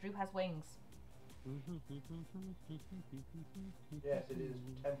 Andrew has wings. Yes, it is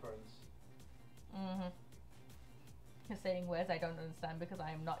temperance. Mm-hmm. You're saying words I don't understand because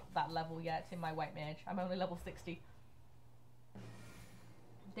I am not that level yet in my white mage. I'm only level 60.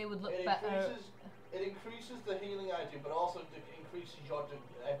 They would look better. It increases the healing I do, but also increases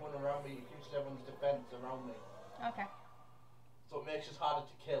everyone around me. Increases everyone's defense around me. Okay. So it makes us harder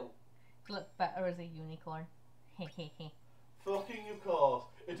to kill. Look better as a unicorn. Hehehe. Fucking of course.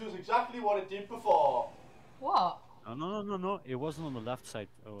 It does exactly what it did before. What? No. It wasn't on the left side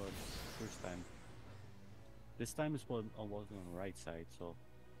first time. This time it wasn't on the right side, so.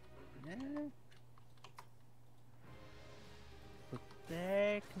 Yeah. But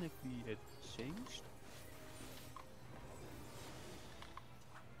technically it changed.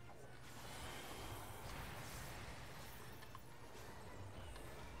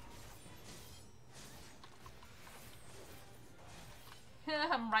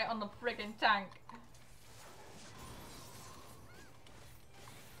 I'm right on the friggin' tank.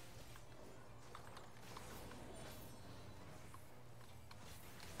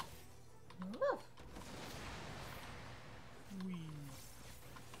 Move. Whee.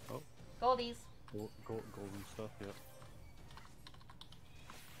 Oh, Goldies. golden stuff, yeah.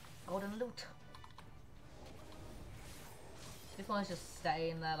 Golden loot. This one's just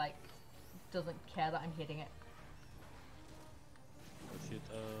staying there, like, doesn't care that I'm hitting it.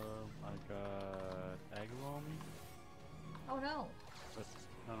 I got aggro on me. Oh no. But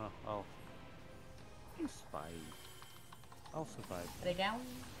no, I'll survive. I'll survive. Are they down?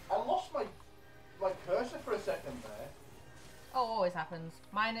 I lost my cursor for a second there. Oh, always happens.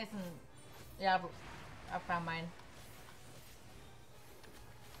 Mine isn't. Yeah, I've found mine.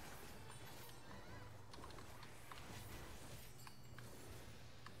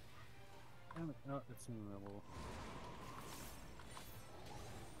 Damn it, no, it's in the level.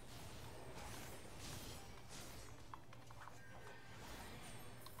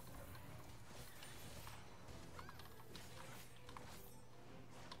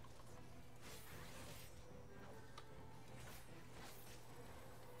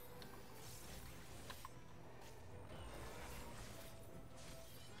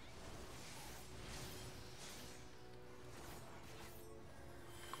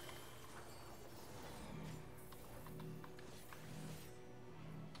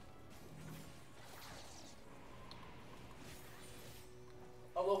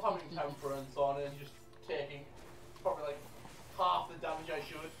 I love having temperance on it and just taking probably like half the damage I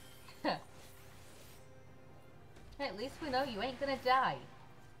should. Hey, at least we know you ain't gonna die.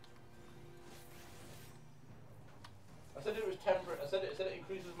 I said it was temperate. I said it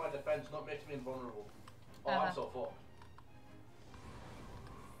increases my defense, not makes me invulnerable. Oh, I'm so fucked.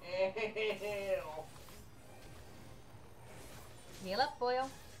 Ew. Heal up, boyo.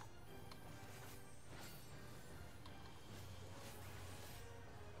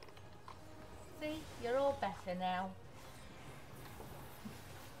 See, you're all better now.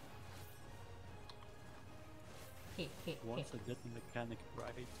 Once I get the mechanic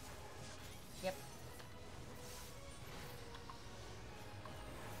right. Yep.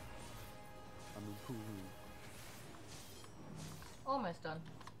 I'm improving. Almost done.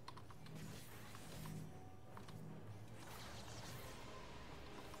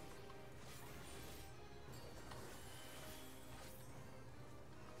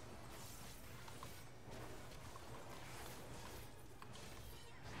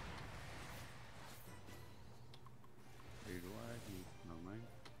 Where do I do? No mind.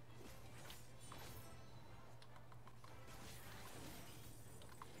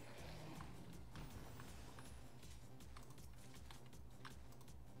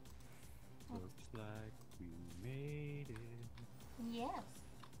 Looks like we made it. Yes.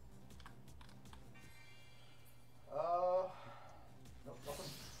 No,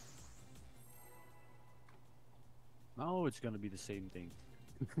 nothing. Now it's gonna be the same thing.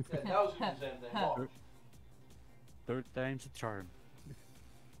 Yeah, now it's doing the same thing. What? Third time's a charm.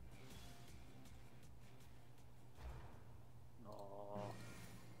 Oh.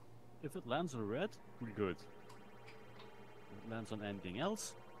 If it lands on red, we're good. If it lands on anything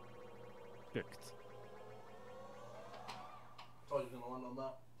else, cooked. Told you it was gonna land on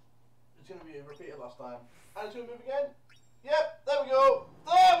that. It's gonna be repeated last time. And it's gonna move again. Yep, there we go.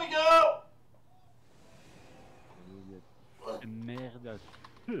 There we go. Merde.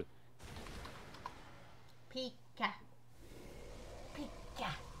 Pika.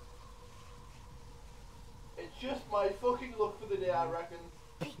 Pika. It's just my fucking luck for the day, I reckon.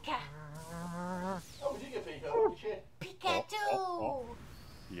 Pika. Oh, we did get Pico. Holy shit. Pikachu.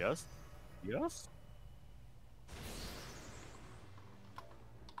 Yes. Yes.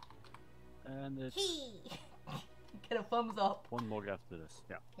 And it's He. Get a thumbs up. one more after this.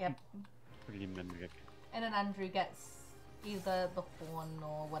 Yeah. Yep. Pretty memory. And then Andrew gets either the horn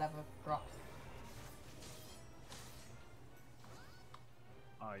or whatever drops.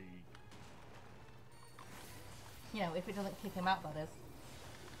 You know, if it doesn't kick him out, that is.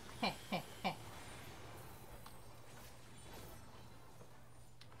 Heh, heh, heh.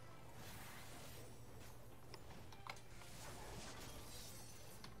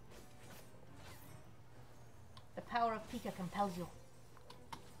 The power of Pika compels you.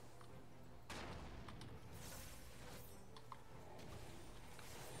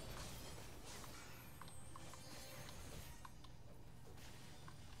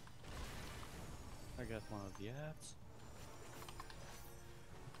 I got one of the ads.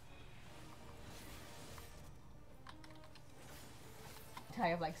 I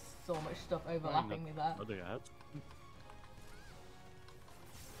have like so much stuff overlapping with that. Other ads.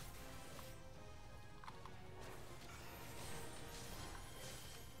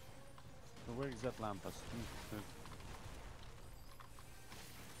 So where is that Lampas?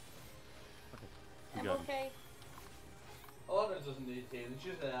 Okay, we I'm got him. okay. Alana doesn't need healing.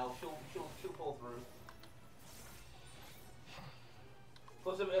 She's an elf. She'll pull through.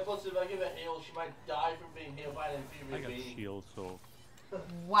 Plus, if I give her heal, she might die from being healed by an I inferior got being. shield, so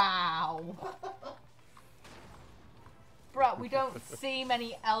Wow. Bruh, we don't see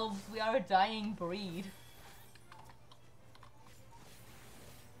many elves. We are a dying breed.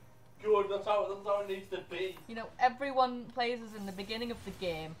 Good, that's how it needs to be. You know, everyone plays us in the beginning of the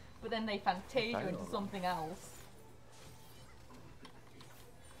game, but then they Fantasia into something else.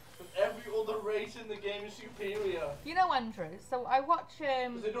 Every other race in the game is superior. You know, Andrew, so I watch,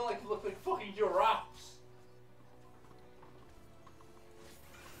 Because they don't like to look like fucking giraffes.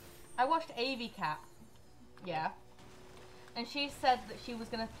 I watched Avy Cat. Yeah. And she said that she was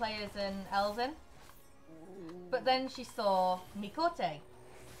going to play as an Elzen. But then she saw Mikote.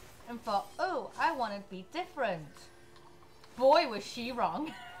 And thought, oh, I want to be different. Boy, was she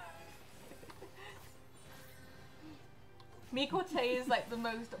wrong. Mikote is like the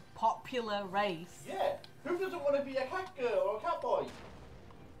most popular race. Yeah, who doesn't want to be a cat girl or a cat boy?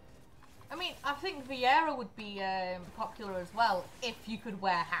 I mean, I think Vieira would be popular as well if you could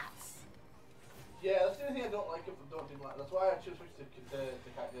wear hats. Yeah, that's the only thing I don't like. That's why I chose switch to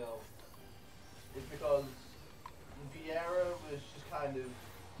cat girl. Is because Vieira was just kind of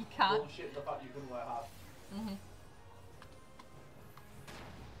You can't. bullshit the fact you couldn't wear hats. Mhm.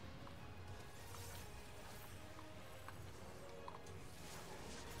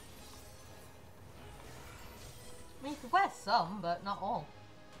 I mean, you could wear some, but not all.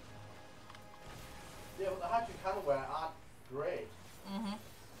 Yeah, but the hats you can wear aren't great. Mhm.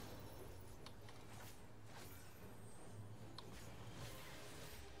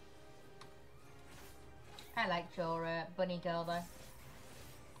 I liked your bunny girl though.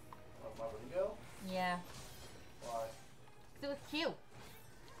 Like my bunny girl? Yeah. Why? It was cute.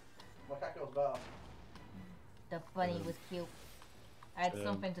 My cat girl's better. The bunny was cute. I had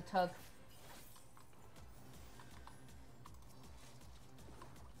something to tug.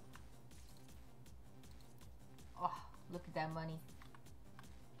 Oh, look at that money.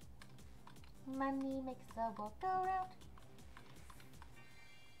 Money makes the world go round.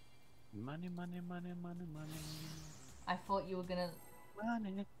 Money, money, money, money, money. I thought you were gonna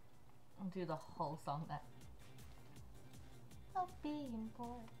Money. do the whole song then. Of being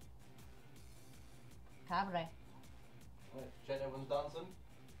poor. Cabaret. Wait, check everyone's dancing.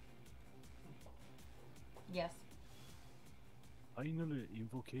 Yes. Finally,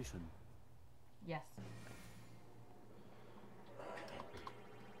 invocation. Yes.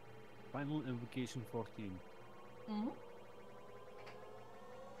 Final invocation 14. Mm-hmm.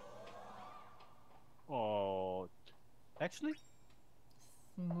 Oh, actually,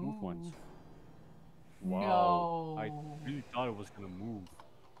 move once. No. Wow, I really thought it was gonna move.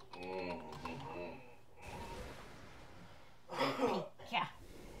 Yeah.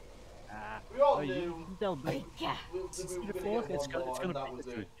 We all Oh, do. you tell me. Yeah. We were The gonna fork, get it's one gonna, more it's and gonna that was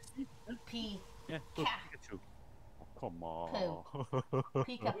Pikachu. it. P. Yeah, look, Yeah. Pikachu. Oh, come on.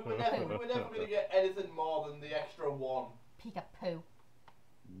 Pika We were never gonna get anything more than the extra one. Pika poo.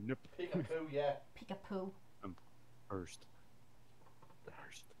 Nope. Pikachu, yeah. Pika poo. Cursed.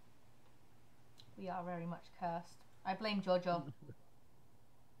 Cursed. We are very much cursed. I blame Jojo.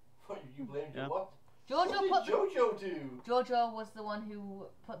 What, you blamed Yeah. what? Jojo What put did Jojo do? Jojo was the one who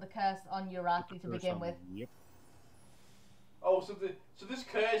put the curse on Uraki to begin with. Yep. Oh, so this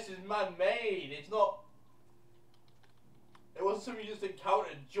curse is man-made. It's not. It wasn't something you just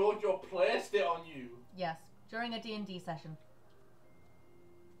encountered. Jojo placed it on you. Yes, during a D&D session.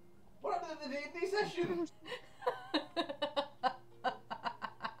 What happened in the D&D session? I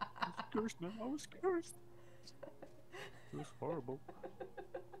was cursed, man. I was cursed. It was horrible.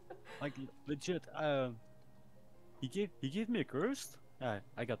 Like legit. He gave me a curse.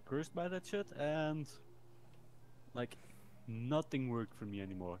 I got cursed by that shit, and like nothing worked for me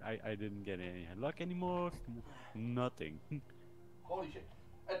anymore. I didn't get any luck anymore. Nothing. Holy shit!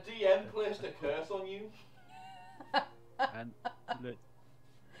 A DM placed a curse on you. And le-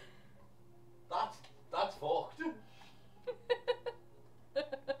 That's fucked.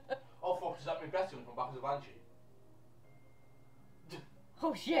 Oh fuck! Does that mean Beth's gonna come back as a banshee?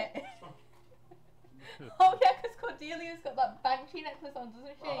 Oh shit. Oh yeah, because Cordelia's got that banshee necklace on,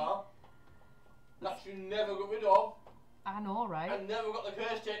 doesn't she? That she never got rid of. I know, right? And never got the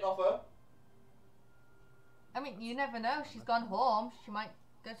curse taken off her. I mean, you never know. She's gone home. She might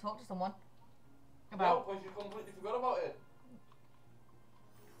go talk to someone No, about. because she completely forgot about it.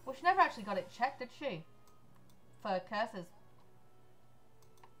 Well, she never actually got it checked, did she? For curses.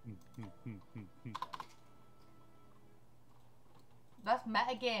 That's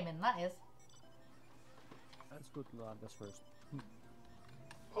metagaming, that is. That's good, lad. That's first.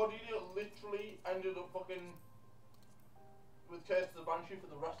 Cordelia literally ended up fucking with Curse of the Banshee for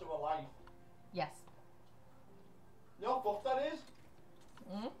the rest of her life. Yes. You know how fucked that is?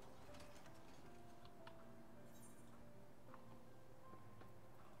 Mm?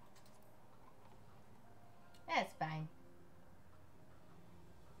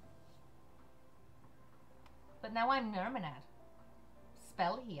 But now I'm Nermanad.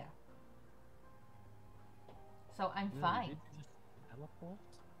 Spell here. So I'm Lily, fine. did you just teleport?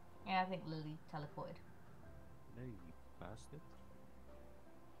 Yeah, I think Lily teleported. There you bastard.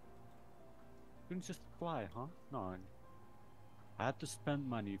 Couldn't just fly, huh? No. I had to spend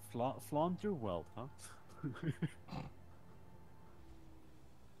money. Flaunt your wealth, huh?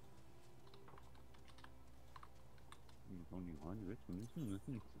 Only 100.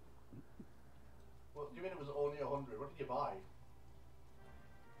 What do you mean it was only 100? What did you buy?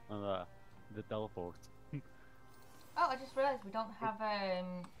 The teleport. Oh, I just realised we don't have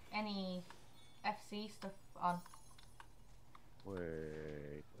any FC stuff on.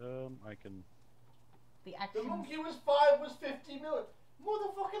 Wait, I can. The The action. monkey was 50 million.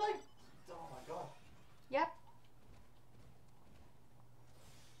 Motherfucker, like. Oh my god. Yep.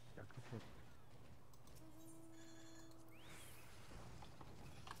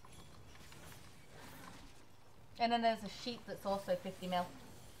 And then there's a sheep that's also 50 mil.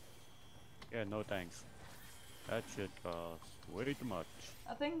 Yeah, no thanks. That shit costs way too much.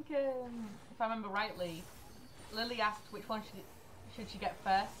 I think, if I remember rightly, Lily asked which one should she get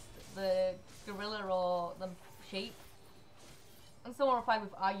first, the gorilla or the sheep? And someone replied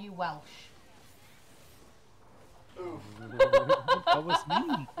with, "Are you Welsh?" Oof. That was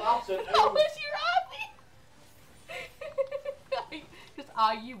me. That's an That oof. was your answer! Just,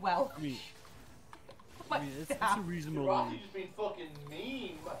 "Are you Welsh?" I mean, it's a reasonable. You're actually just being fucking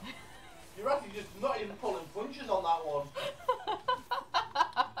mean. You're actually just not even pulling punches on that one.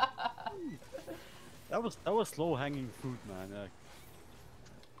 That was low hanging fruit, man.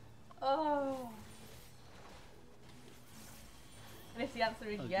 Oh. And if the answer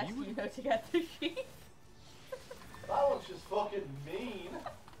is Oh, yes, you you know to get the sheep. That one's just fucking mean.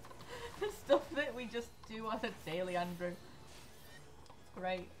 Stuff that we just do on a daily, Andrew. It's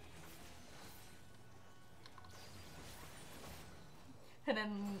great. And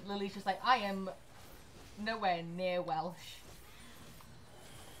then Lily's just like, "I am nowhere near Welsh.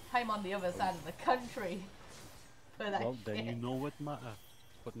 I'm on the other side of the country." For that Well, then shit. you know what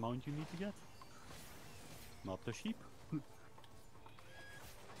mount you need to get. Not the sheep.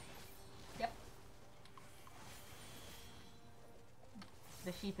 Yep.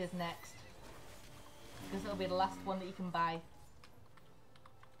 The sheep is next. Because it'll be the last one that you can buy.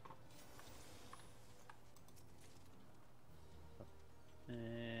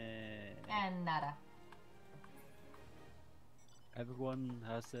 And nada. Everyone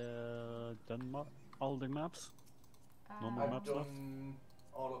has done all the maps. No more I've maps left. done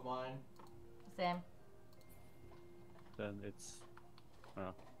all of mine. Same. Then it's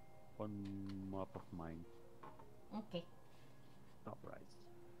one map of mine. Okay. Top right.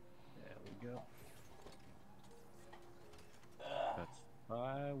 There we go. Let's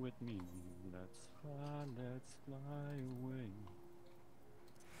fly with me. Let's fly away.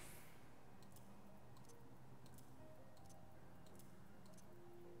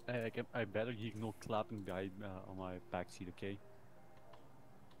 I better hear no clapping guy on my backseat, okay?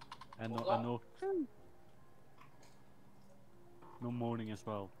 And What's no, that? no moaning as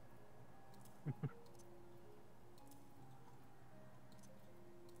well.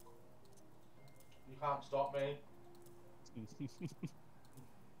 You can't stop me.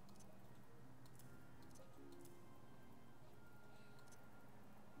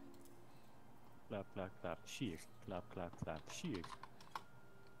 Clap, clap, clap, cheer. Clap, clap, clap, cheer.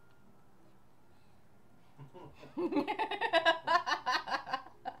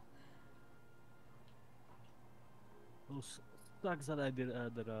 Those sucks that I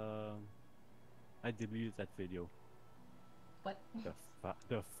I deleted that video. What? The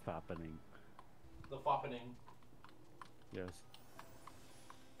fappening. The fappening. Yes.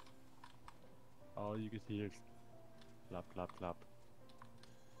 All you can hear is clap, clap, clap.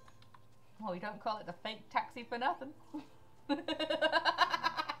 Oh, we don't call it the fake taxi for nothing. Oh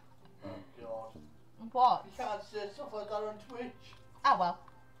god. What? You can't say stuff like that on Twitch. Ah, well.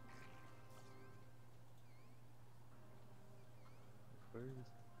 Where is?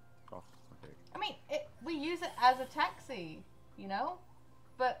 Oh, okay. I mean, we use it as a taxi, you know?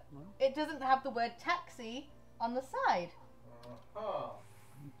 But No? it doesn't have the word taxi on the side. Uh-huh.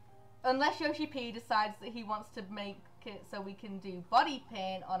 Unless Yoshi P decides that he wants to make it so we can do body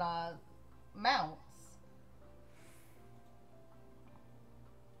paint on our mounts.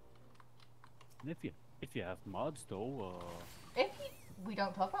 And if you have mods though, We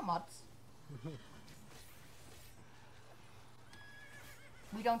don't talk about mods.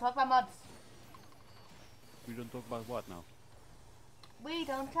 We don't talk about mods. we don't talk about what now? We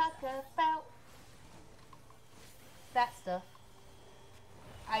don't talk about that stuff.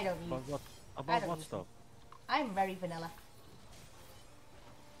 I don't use. About what? I About don't what use stuff? I'm very vanilla.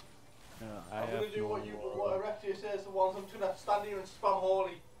 I'm gonna do what Eorzea says. The ones I'm gonna stand here and spam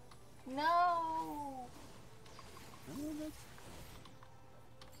Holy. No.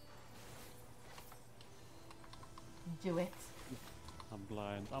 Do it. I'm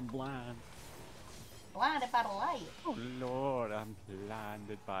blind. I'm blind. Blinded by the light. Oh Lord, I'm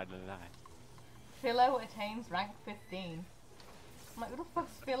blinded by the light. Philo attains rank 15. I'm like, who the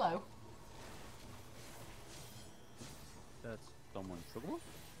fuck's Philo? That's someone trouble.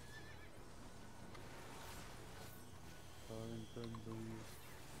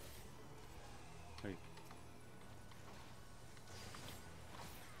 Wait.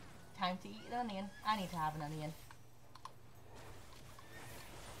 Time to eat an onion. I need to have an onion.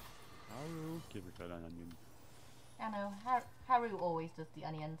 Haru, give it an onion. I know, Haru always does the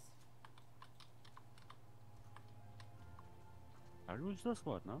onions. Haru does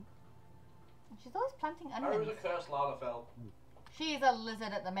what now? She's always planting onions. Haru's a cursed Lalafell. She's a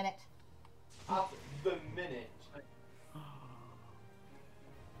lizard at the minute. At the minute.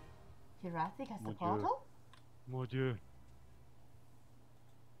 Jurassic has the Mon Dieu. portal? Mon Dieu.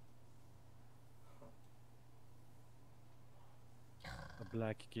 A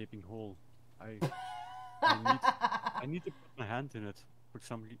black gaping hole. I need to put my hand in it. For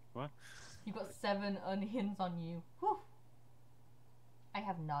some what? You've got 7 onions on you. Whew. I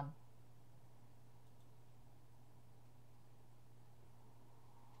have none.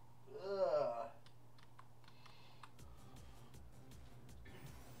 Ugh.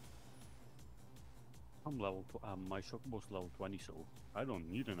 I'm level. My chocobo's level 20, so I don't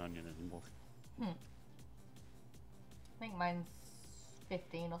need an onion anymore. I think mine's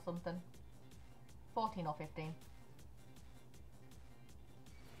 15 or something. 14 or 15.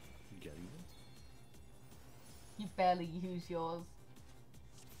 Getting it? You barely use yours.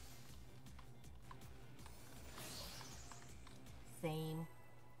 Same.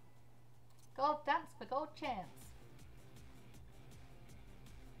 Gold dance for gold chance.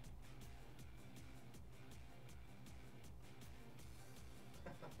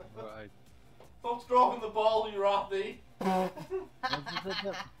 Right. Stop stroking the ball, you rathy.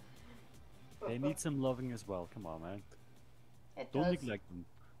 They need some loving as well. Come on, man. It Don't does. neglect them.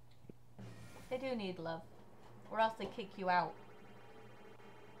 They do need love. Or else they kick you out.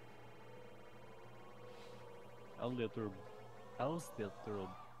 Else they'll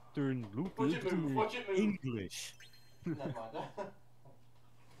turn Watch it move, watch it move. English. Never mind.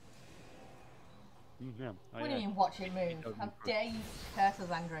 Yeah. What do you mean watch it move? How dare you curse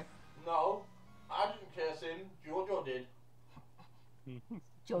us, Andrew? No, I didn't curse him. Jojo did.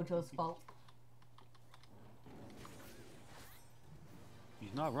 Jojo's fault.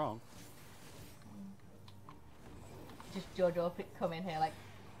 He's not wrong. Just Jojo come in here like,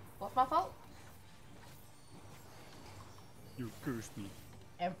 what's my fault? You cursed me.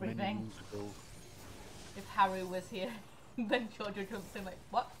 Many Everything. moons ago. If Harry was here, then Jojo jumps in like,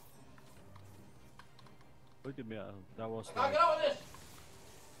 what? Wait a minute. That was I can't get out of this!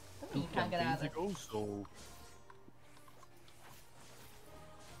 Doesn't mean you can't get out of it. ago, so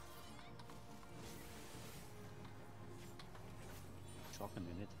talk a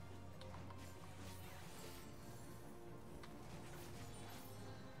minute.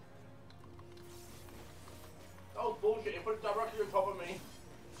 That was bullshit. You put it directly on top of me.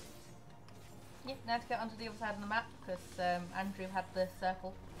 Yep, now to get onto the other side of the map, because Andrew had the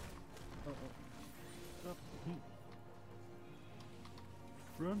circle.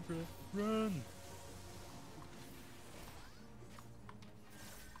 Run, Brett, run!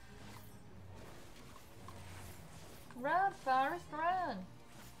 Run, Forrest, run!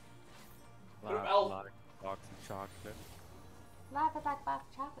 Elf. Like box of chocolate. Life is like a box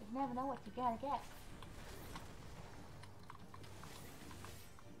of chocolate, you never know what you're gonna get.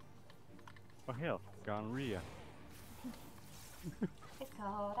 Oh hell, gonorrhea. It's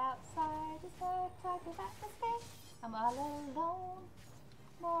cold outside, it's dark, like it's atmosphere. I'm all alone,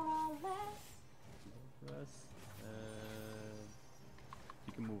 more or less. Russ.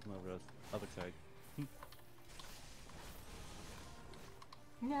 You can move my Russ. Other side.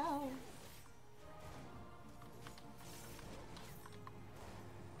 No.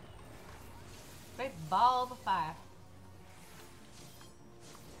 Great ball of fire.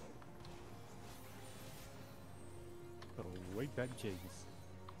 Oh, wait back, James.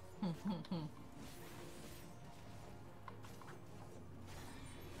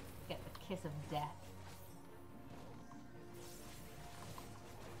 Get the kiss of death.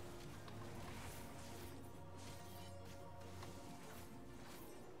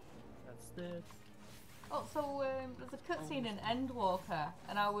 That's it. Oh, so there's a cutscene in Endwalker,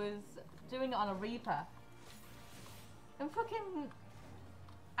 and I was doing it on a Reaper, And fucking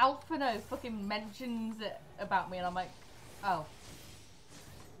Alphino fucking mentions it about me, and I'm like, oh,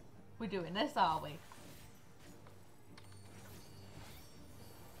 we're doing this, are we?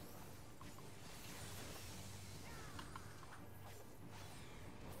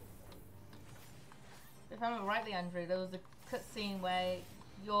 If I remember rightly, Andrew, there was a cutscene where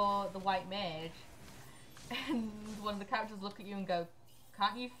you're the white mage, and one of the characters look at you and go,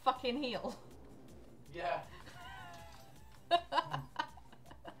 "Can't you fucking heal?" Yeah. It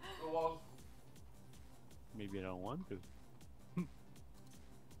was. Maybe I don't want to.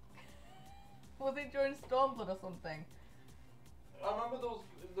 Was it during Stormblood or something? I remember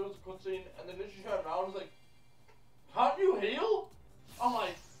there was a cutscene and they literally turned around and was like, "Can't you heal?" I'm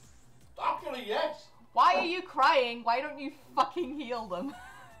like, "Actually, yes." Why are you crying? Why don't you fucking heal them?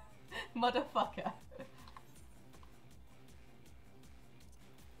 Motherfucker.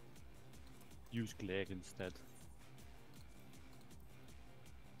 Use glare instead.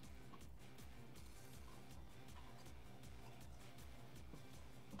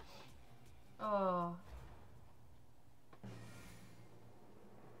 Oh.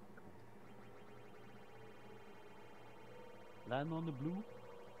 Land on the blue.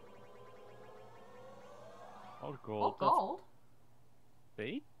 Or gold. What gold?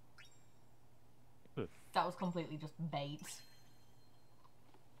 Bait? That was completely just bait.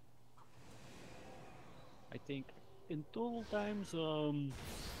 I think in total times, 2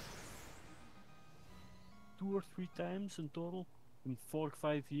 or 3 times in total, in 4 or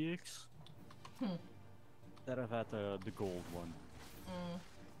 5 years, that I've had the gold one. I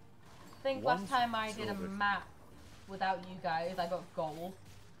think Once last time I did a silver. map without you guys, I got gold.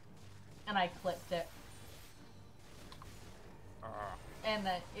 And I clipped it. And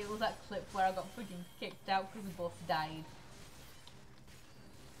then it was that clip where I got freaking kicked out because we both died.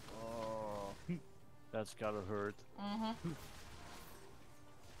 Oh, that's gotta hurt. Mm-hmm.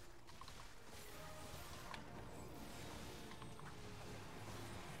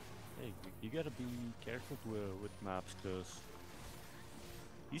 Hey, you gotta be careful with maps, cause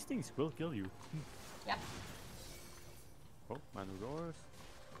these things will kill you. Yep. Oh, man of doors.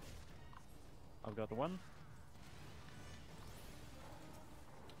 I've got the one.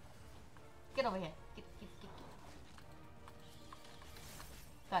 Get over here. Get.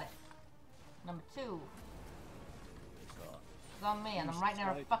 Got it. Number 2. It's on me and I'm right near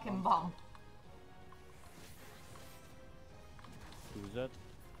a fucking bomb. Who's that?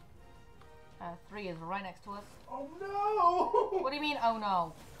 3 is right next to us. Oh no! What do you mean, oh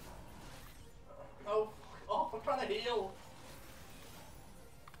no? Oh, fuck off! I'm trying to heal.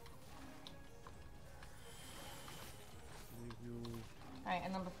 Alright,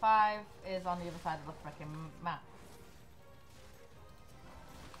 and number 5 is on the other side of the frickin' map.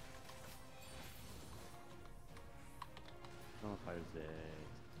 Oh, 5's dead.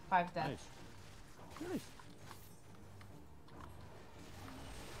 5's dead. Nice. Nice.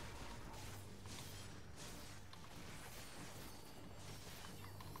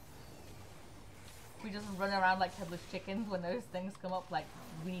 We just run around like headless chickens when those things come up, like,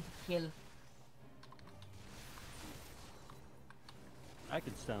 we need to kill. I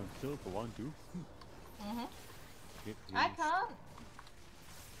can stand still for 1, 2. Mm-hmm. Get I range- can't.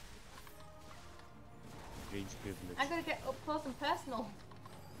 Range privilege. I gotta get up close and personal.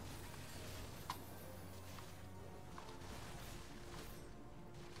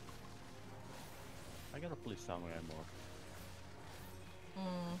 I gotta play samurai more.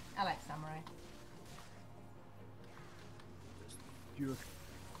 I like samurai. Just pure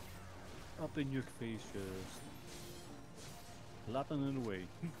up in your face, just lapping it away.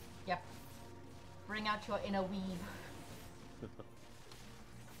 Yep. Bring out your inner weave.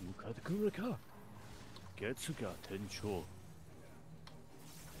 Mukakuraka Getsuga Tencho. Oh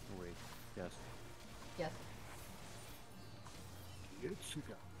wait, yes. Yes.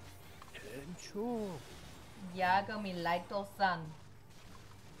 Getsuga Tencho. Yago Milaito-san.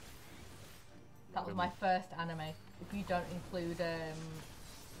 That was my first anime. If you don't include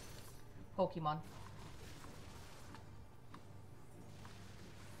Pokemon.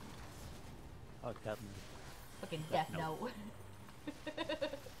 Oh, Captain. Fucking Death Death Note.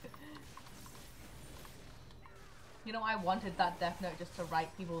 You know, I wanted that Death Note just to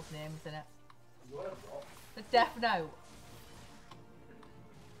write people's names in it. You want to drop? The Death Note.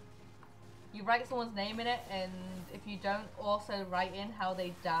 You write someone's name in it, and if you don't also write in how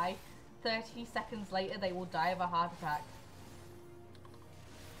they die, 30 seconds later they will die of a heart attack.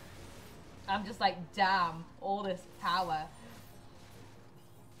 I'm just like, damn, all this power.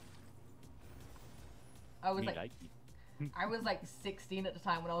 I was Miyagi. I was like 16 at the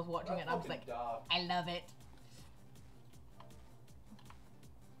time when I was watching it, and I was like, I love it.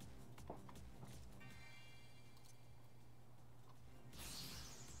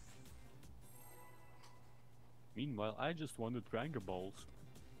 Meanwhile, I just wanted Dragon Balls.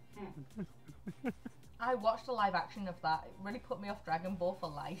 I watched the live action of that. It really put me off Dragon Ball for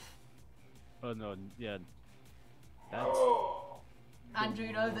life. Oh no, yeah. That's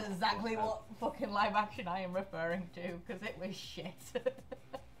Andrew knows exactly what fucking live action I am referring to, because it was shit. You're talking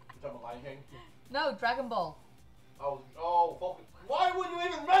about Lion King? No, Dragon Ball. Oh, fucking. Why would you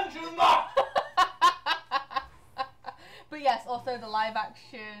even mention that? But yes, also the live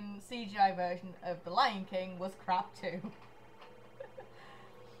action CGI version of The Lion King was crap too.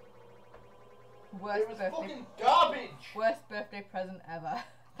 It was fucking garbage! Worst birthday present ever.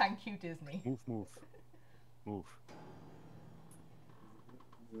 Thank you, Disney. move.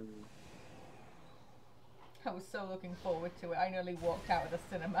 I was so looking forward to it. I nearly walked out of the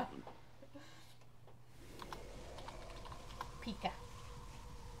cinema. Pika.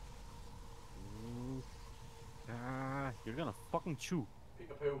 You're gonna fucking chew.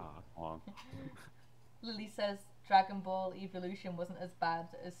 Peekapoo. Come on. Lily says Dragon Ball Evolution wasn't as bad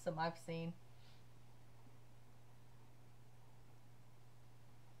as some I've seen.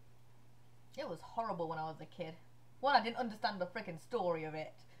 It was horrible when I was a kid. One, I didn't understand the freaking story of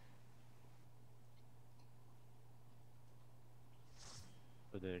it.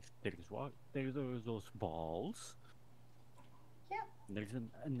 But there's those balls. Yeah.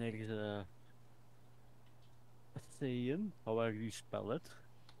 And there's a Saiyan, however you spell it.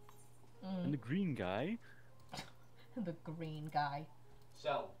 And the green guy. The green guy.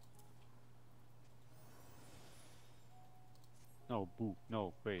 Cell. No, boo.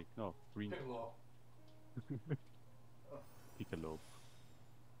 No, wait, no. Green. Piccolo. Piccolo.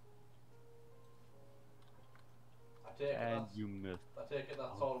 I take it And that's, you missed. I take it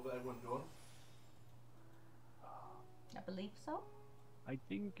that's all that everyone's done. I believe so. I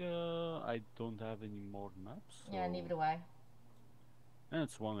think I don't have any more maps. So... Yeah, neither do I. And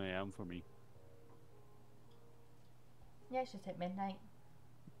it's 1 AM for me. Yeah, it's just hit midnight.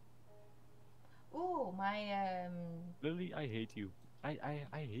 Ooh, my Lily, I hate you. I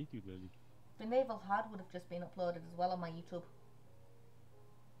hate you, Lily. the naval hard would have just been uploaded as well on my YouTube.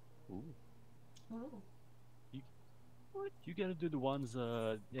 Ooh. Ooh. What? You gotta do the ones,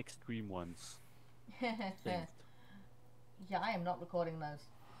 the extreme ones. Synced. Yeah, I am not recording those.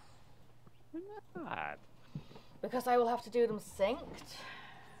 Why not? Because I will have to do them synced.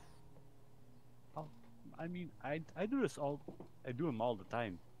 I mean, I do this all. I do them all the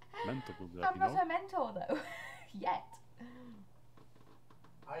time. Mental will do that, I'm you not know. a mentor though. Yet.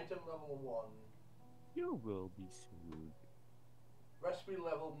 Item level 1. You will be soon. Recipe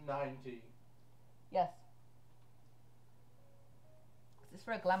level 90. Yes. 'Cause it's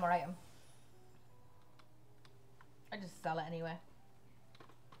for a glamour item. I just sell it anyway.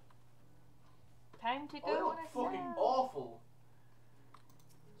 Time to Oh, go they look on a fucking sell. awful.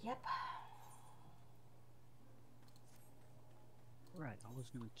 Yep. Right, I was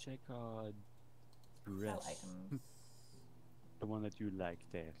gonna check Sell dress. items. The one that you like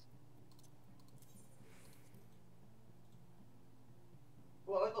there.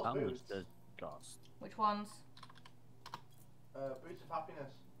 Well, I like How those much boots. does it cost? Which ones? Boots of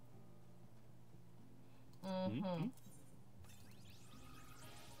happiness. Mm-hmm.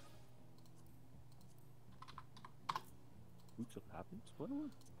 Boots of happiness? What?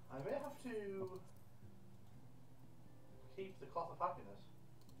 I may have to keep the cloth of happiness.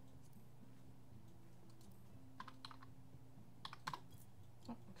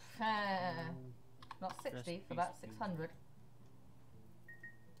 Not 60 Rest for that, peace, 600.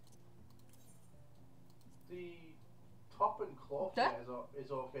 The top and cloth Okay. here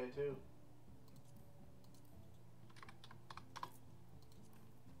is okay too.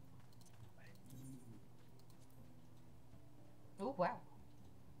 Oh wow.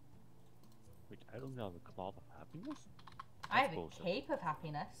 Wait, I don't have a cloth of happiness? I have That's a bullshit. cape of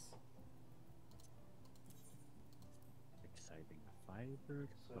happiness. Exciting fiber.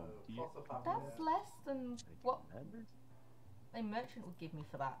 So, don't cloth of That's happiness. less than Exciting what leather? a merchant would give me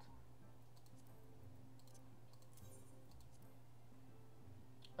for that.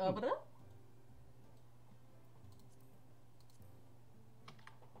 But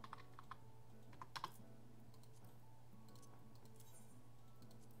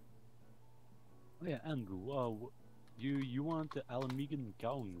Oh yeah, Andrew. You want the Alamigan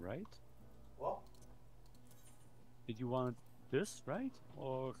gown, right? What? Did you want this, right?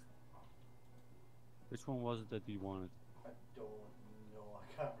 Or which one was it that you wanted? I don't know. I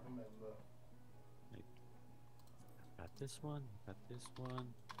can't remember. Got this one. Got this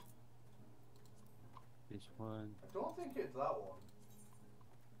one. This one. I don't think it's that one.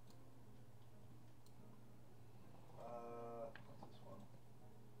 What's this one?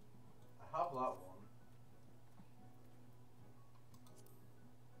 I have that one.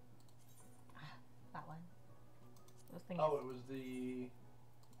 thing Oh, is. it was the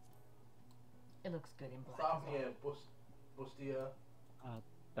It looks good in black as well. Thavnia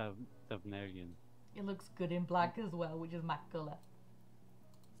Bustia. Tavnarian. It looks good in black as well, which is my colour.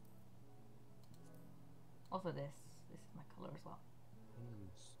 Also this is my colour as well.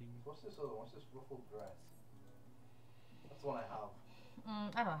 What's this other one? What's this ruffled dress? That's the one I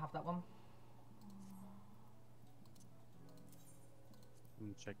have. I don't have that one.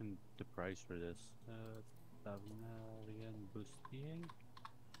 I'm checking the price for this. Tavnarian Bustier.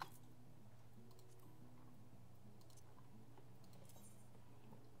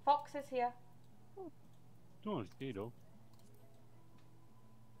 Fox is here. 200k though.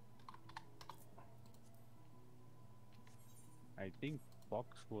 I think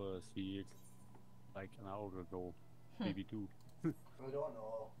Fox was here like an hour ago, maybe two. I don't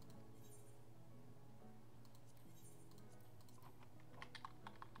know.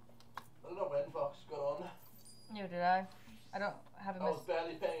 I don't know when Fox got on. Neither did I. I don't have him I as was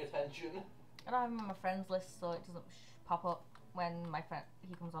barely paying attention. I don't have him on my friends list, so it doesn't pop up when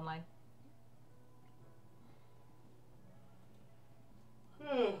he comes online.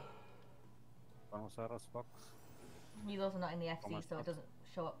 Buenos Aires Fox. He's also not in the FC, Thomas so it Fox. doesn't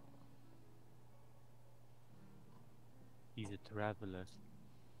show up. He's a traveler.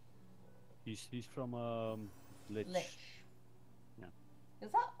 He's from Lich. Lich. Yeah.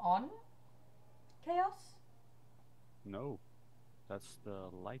 Is that on Chaos? No, that's the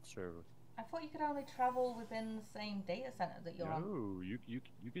light server. I thought you could only travel within the same data center that you're on. No, you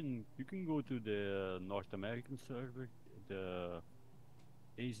can go to the North American server, the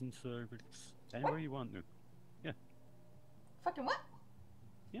Asian servers, anywhere you want to. Fucking what?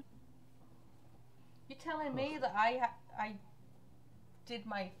 Yeah. You're telling me that I did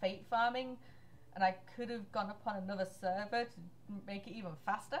my fate farming and I could have gone upon another server to make it even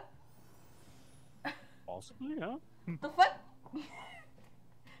faster? Possibly, yeah. The fuck?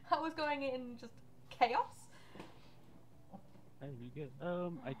 I was going in just chaos? Hey, you get.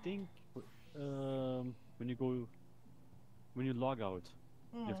 I think when you log out,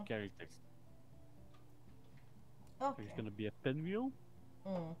 you have characters. Okay. There's gonna be a pinwheel.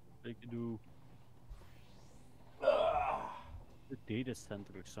 You can do the data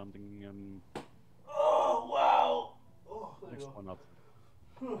center or something. Oh wow! Oh, there you Next go. one up.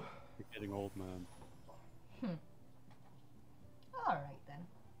 Whew. You're getting old, man. Alright then.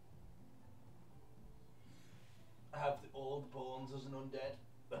 I have the old bones as an undead.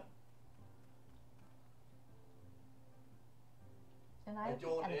 And I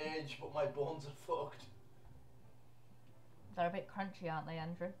don't age, but my bones are fucked. They're a bit crunchy, aren't they,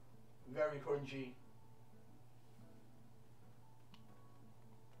 Andrew? Very crunchy.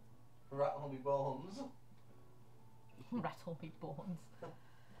 Rattle me bones. Rattle me bones.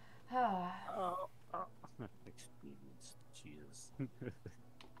 Experience. Jesus.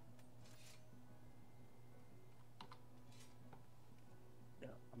 Yeah,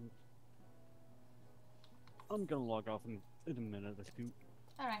 I'm gonna log off in a minute or two.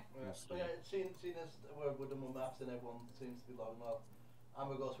 Alright. Yeah, Yes, but yeah, seeing as we're good on my maps and everyone seems to be logging off, I'm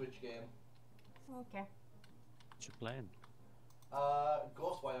gonna go switch game. Okay. What's your plan?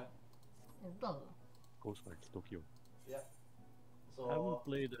 Ghostwire. Ugh. Ghostwire Tokyo. Yeah. I haven't So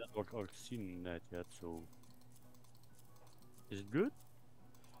played or seen that yet, so is it good?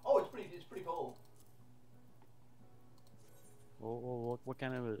 oh, it's pretty cool. What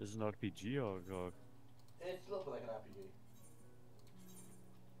kind of is it an RPG or It's a little bit like an RPG.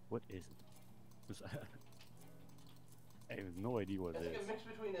 what is it? 'Cause I have no idea what It's it like a is. mix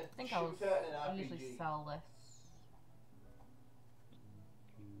between a I think shooter and I an usually RPG. sell this.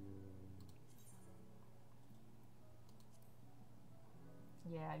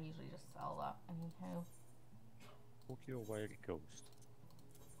 Yeah, I usually just sell that. Anyhow. Tokyo Wild Coast.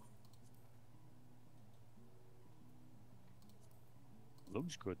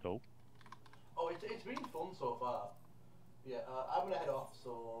 Looks good though. Oh, it's been fun so far. Yeah, I'm gonna head off,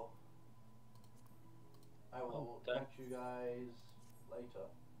 so I will Oh, catch you guys later.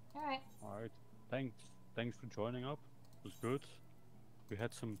 Alright. Alright. Thanks for joining up. It was good. We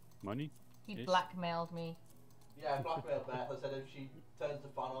had some money. He Ish. blackmailed me. Yeah, I blackmailed Beth. I said if she turns the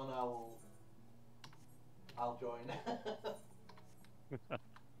fan on, I'll join.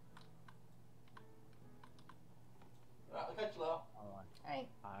 Right, I'll catch you later. Alright.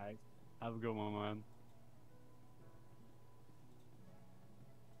 Alright. Have a good one, man.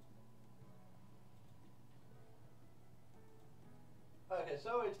 Okay,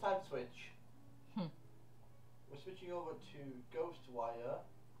 so it's time to switch. Hmm. We're switching over to Ghostwire.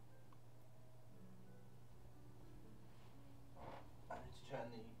 I need to turn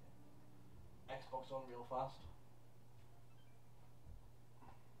the Xbox on real fast.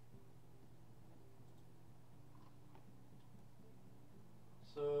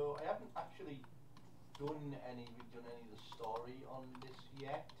 actually done any of the story on this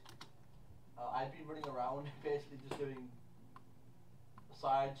yet. I've been running around basically just doing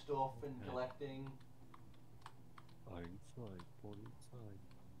side stuff and collecting. Inside, put inside.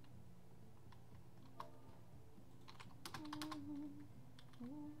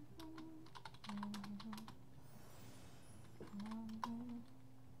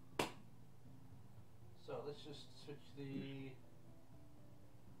 So let's just switch the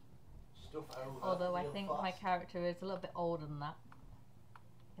stuff over. Although I real think fast. my character is a little bit older than that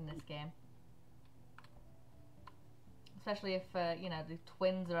in this game. Especially if, you know, the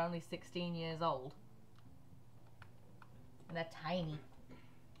twins are only 16 years old. And they're tiny.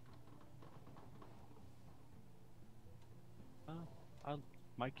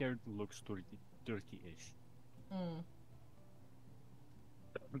 My character looks 30-ish.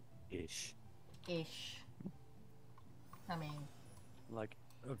 Ish. Ish. I mean... Like,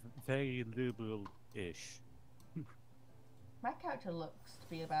 a very liberal-ish. My character looks to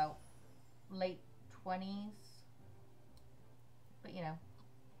be about late 20s. But, you know,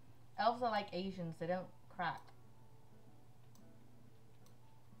 elves are like Asians, they don't crack.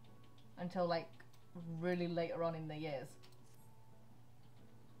 Until, like, really later on in the years.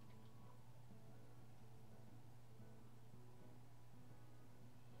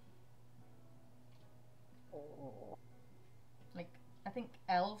 Like, I think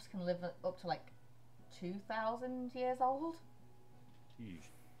elves can live up to, like, 2,000 years old? Jeez,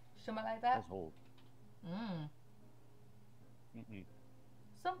 Something like that? that's old.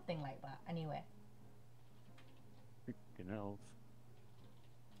 Something like that, anyway. Freaking elf.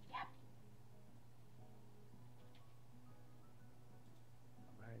 Yep.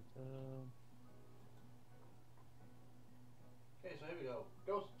 Right, Okay, so here we go.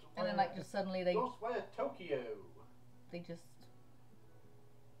 Ghost. And then, like, just suddenly they Ghostwire Tokyo. just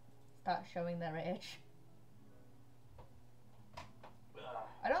start showing their age.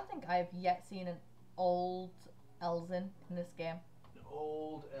 I don't think I've yet seen an old Elzen in this game. An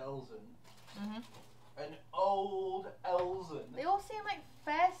old Elzen. Mhm. An old Elzen. They all seem like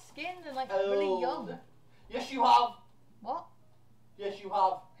fair-skinned and like really young. Yes, you have. What? Yes, you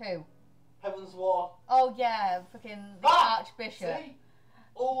have. Who? Heaven's War. Oh yeah, fucking the Archbishop. See?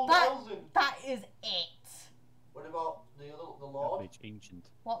 Old That- Elzen. That is it. What about the that Lord? bitch ancient.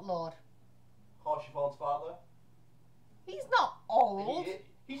 What lord? Harshifon's father. He's not old.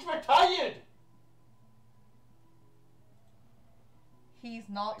 He's retired. He's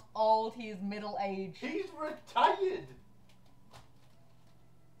not old. He is middle-aged. He's retired.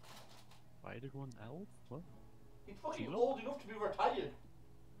 Spider-Man elf? What? He's fucking Kilo? old enough to be retired.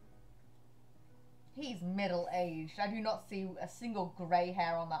 He's middle-aged. I do not see a single grey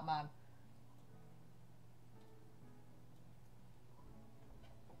hair on that man.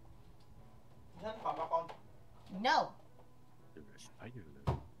 Turn the fan back on. No. There's a spider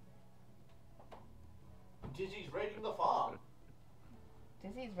there. Dizzy's raiding the farm.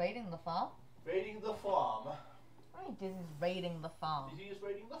 Dizzy's raiding the farm? Raiding the farm. I mean Dizzy's raiding the farm. Dizzy is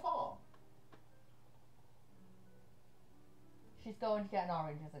raiding the farm. She's going to get an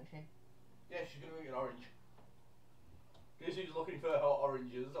orange, isn't she? Yeah, she's gonna make an orange. Dizzy's looking for her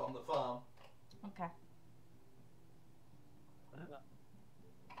oranges on the farm. Okay.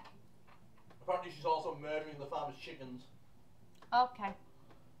 Apparently she's also murdering the farmer's chickens. Okay.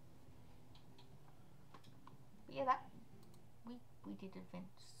 But yeah, that we did advance.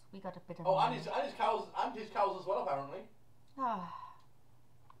 We got a bit of. Oh, and his cows as well apparently. Ah.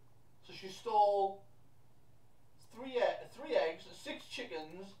 So she stole three eggs, 6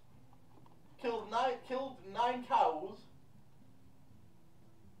 chickens, killed nine cows,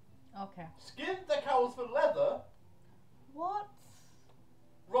 Okay. skinned the cows for leather, What?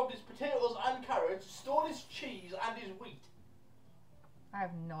 robbed his potatoes and carrots, stole his cheese and his wheat. I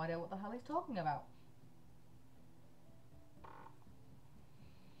have no idea what the hell he's talking about.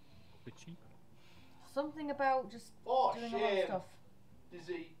 Bitchy. Something about just Oh, doing a lot of shame. stuff.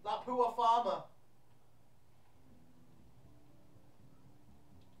 Dizzy, that poor farmer.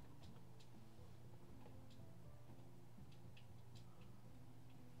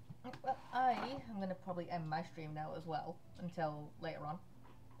 Well, I'm gonna probably end my stream now as well until later on,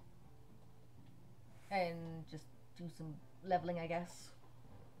 and just do some leveling, I guess.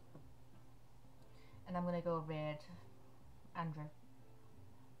 And I'm gonna go raid Andrew.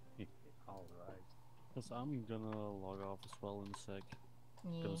 Alright. Because I'm gonna log off as well in a sec.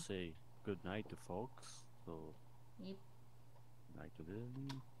 Yeah. Gonna say good night to folks. So, Yep. good night to Lily,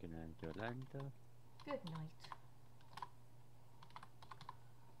 good night to Atlanta. Good night.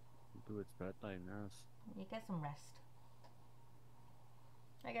 Do its bedtime now. You get some rest.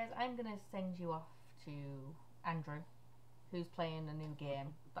 Hey guys, I'm gonna send you off to Andrew, who's playing a new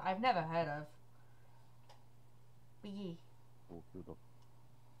game that I've never heard of. Bye. Oh, good luck.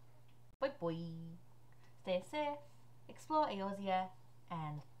 Bye bye. Stay safe, explore Eorzea,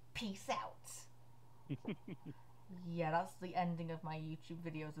 and peace out. Yeah, that's the ending of my YouTube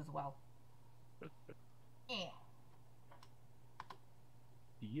videos as well. See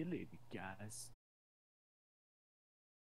you later, guys.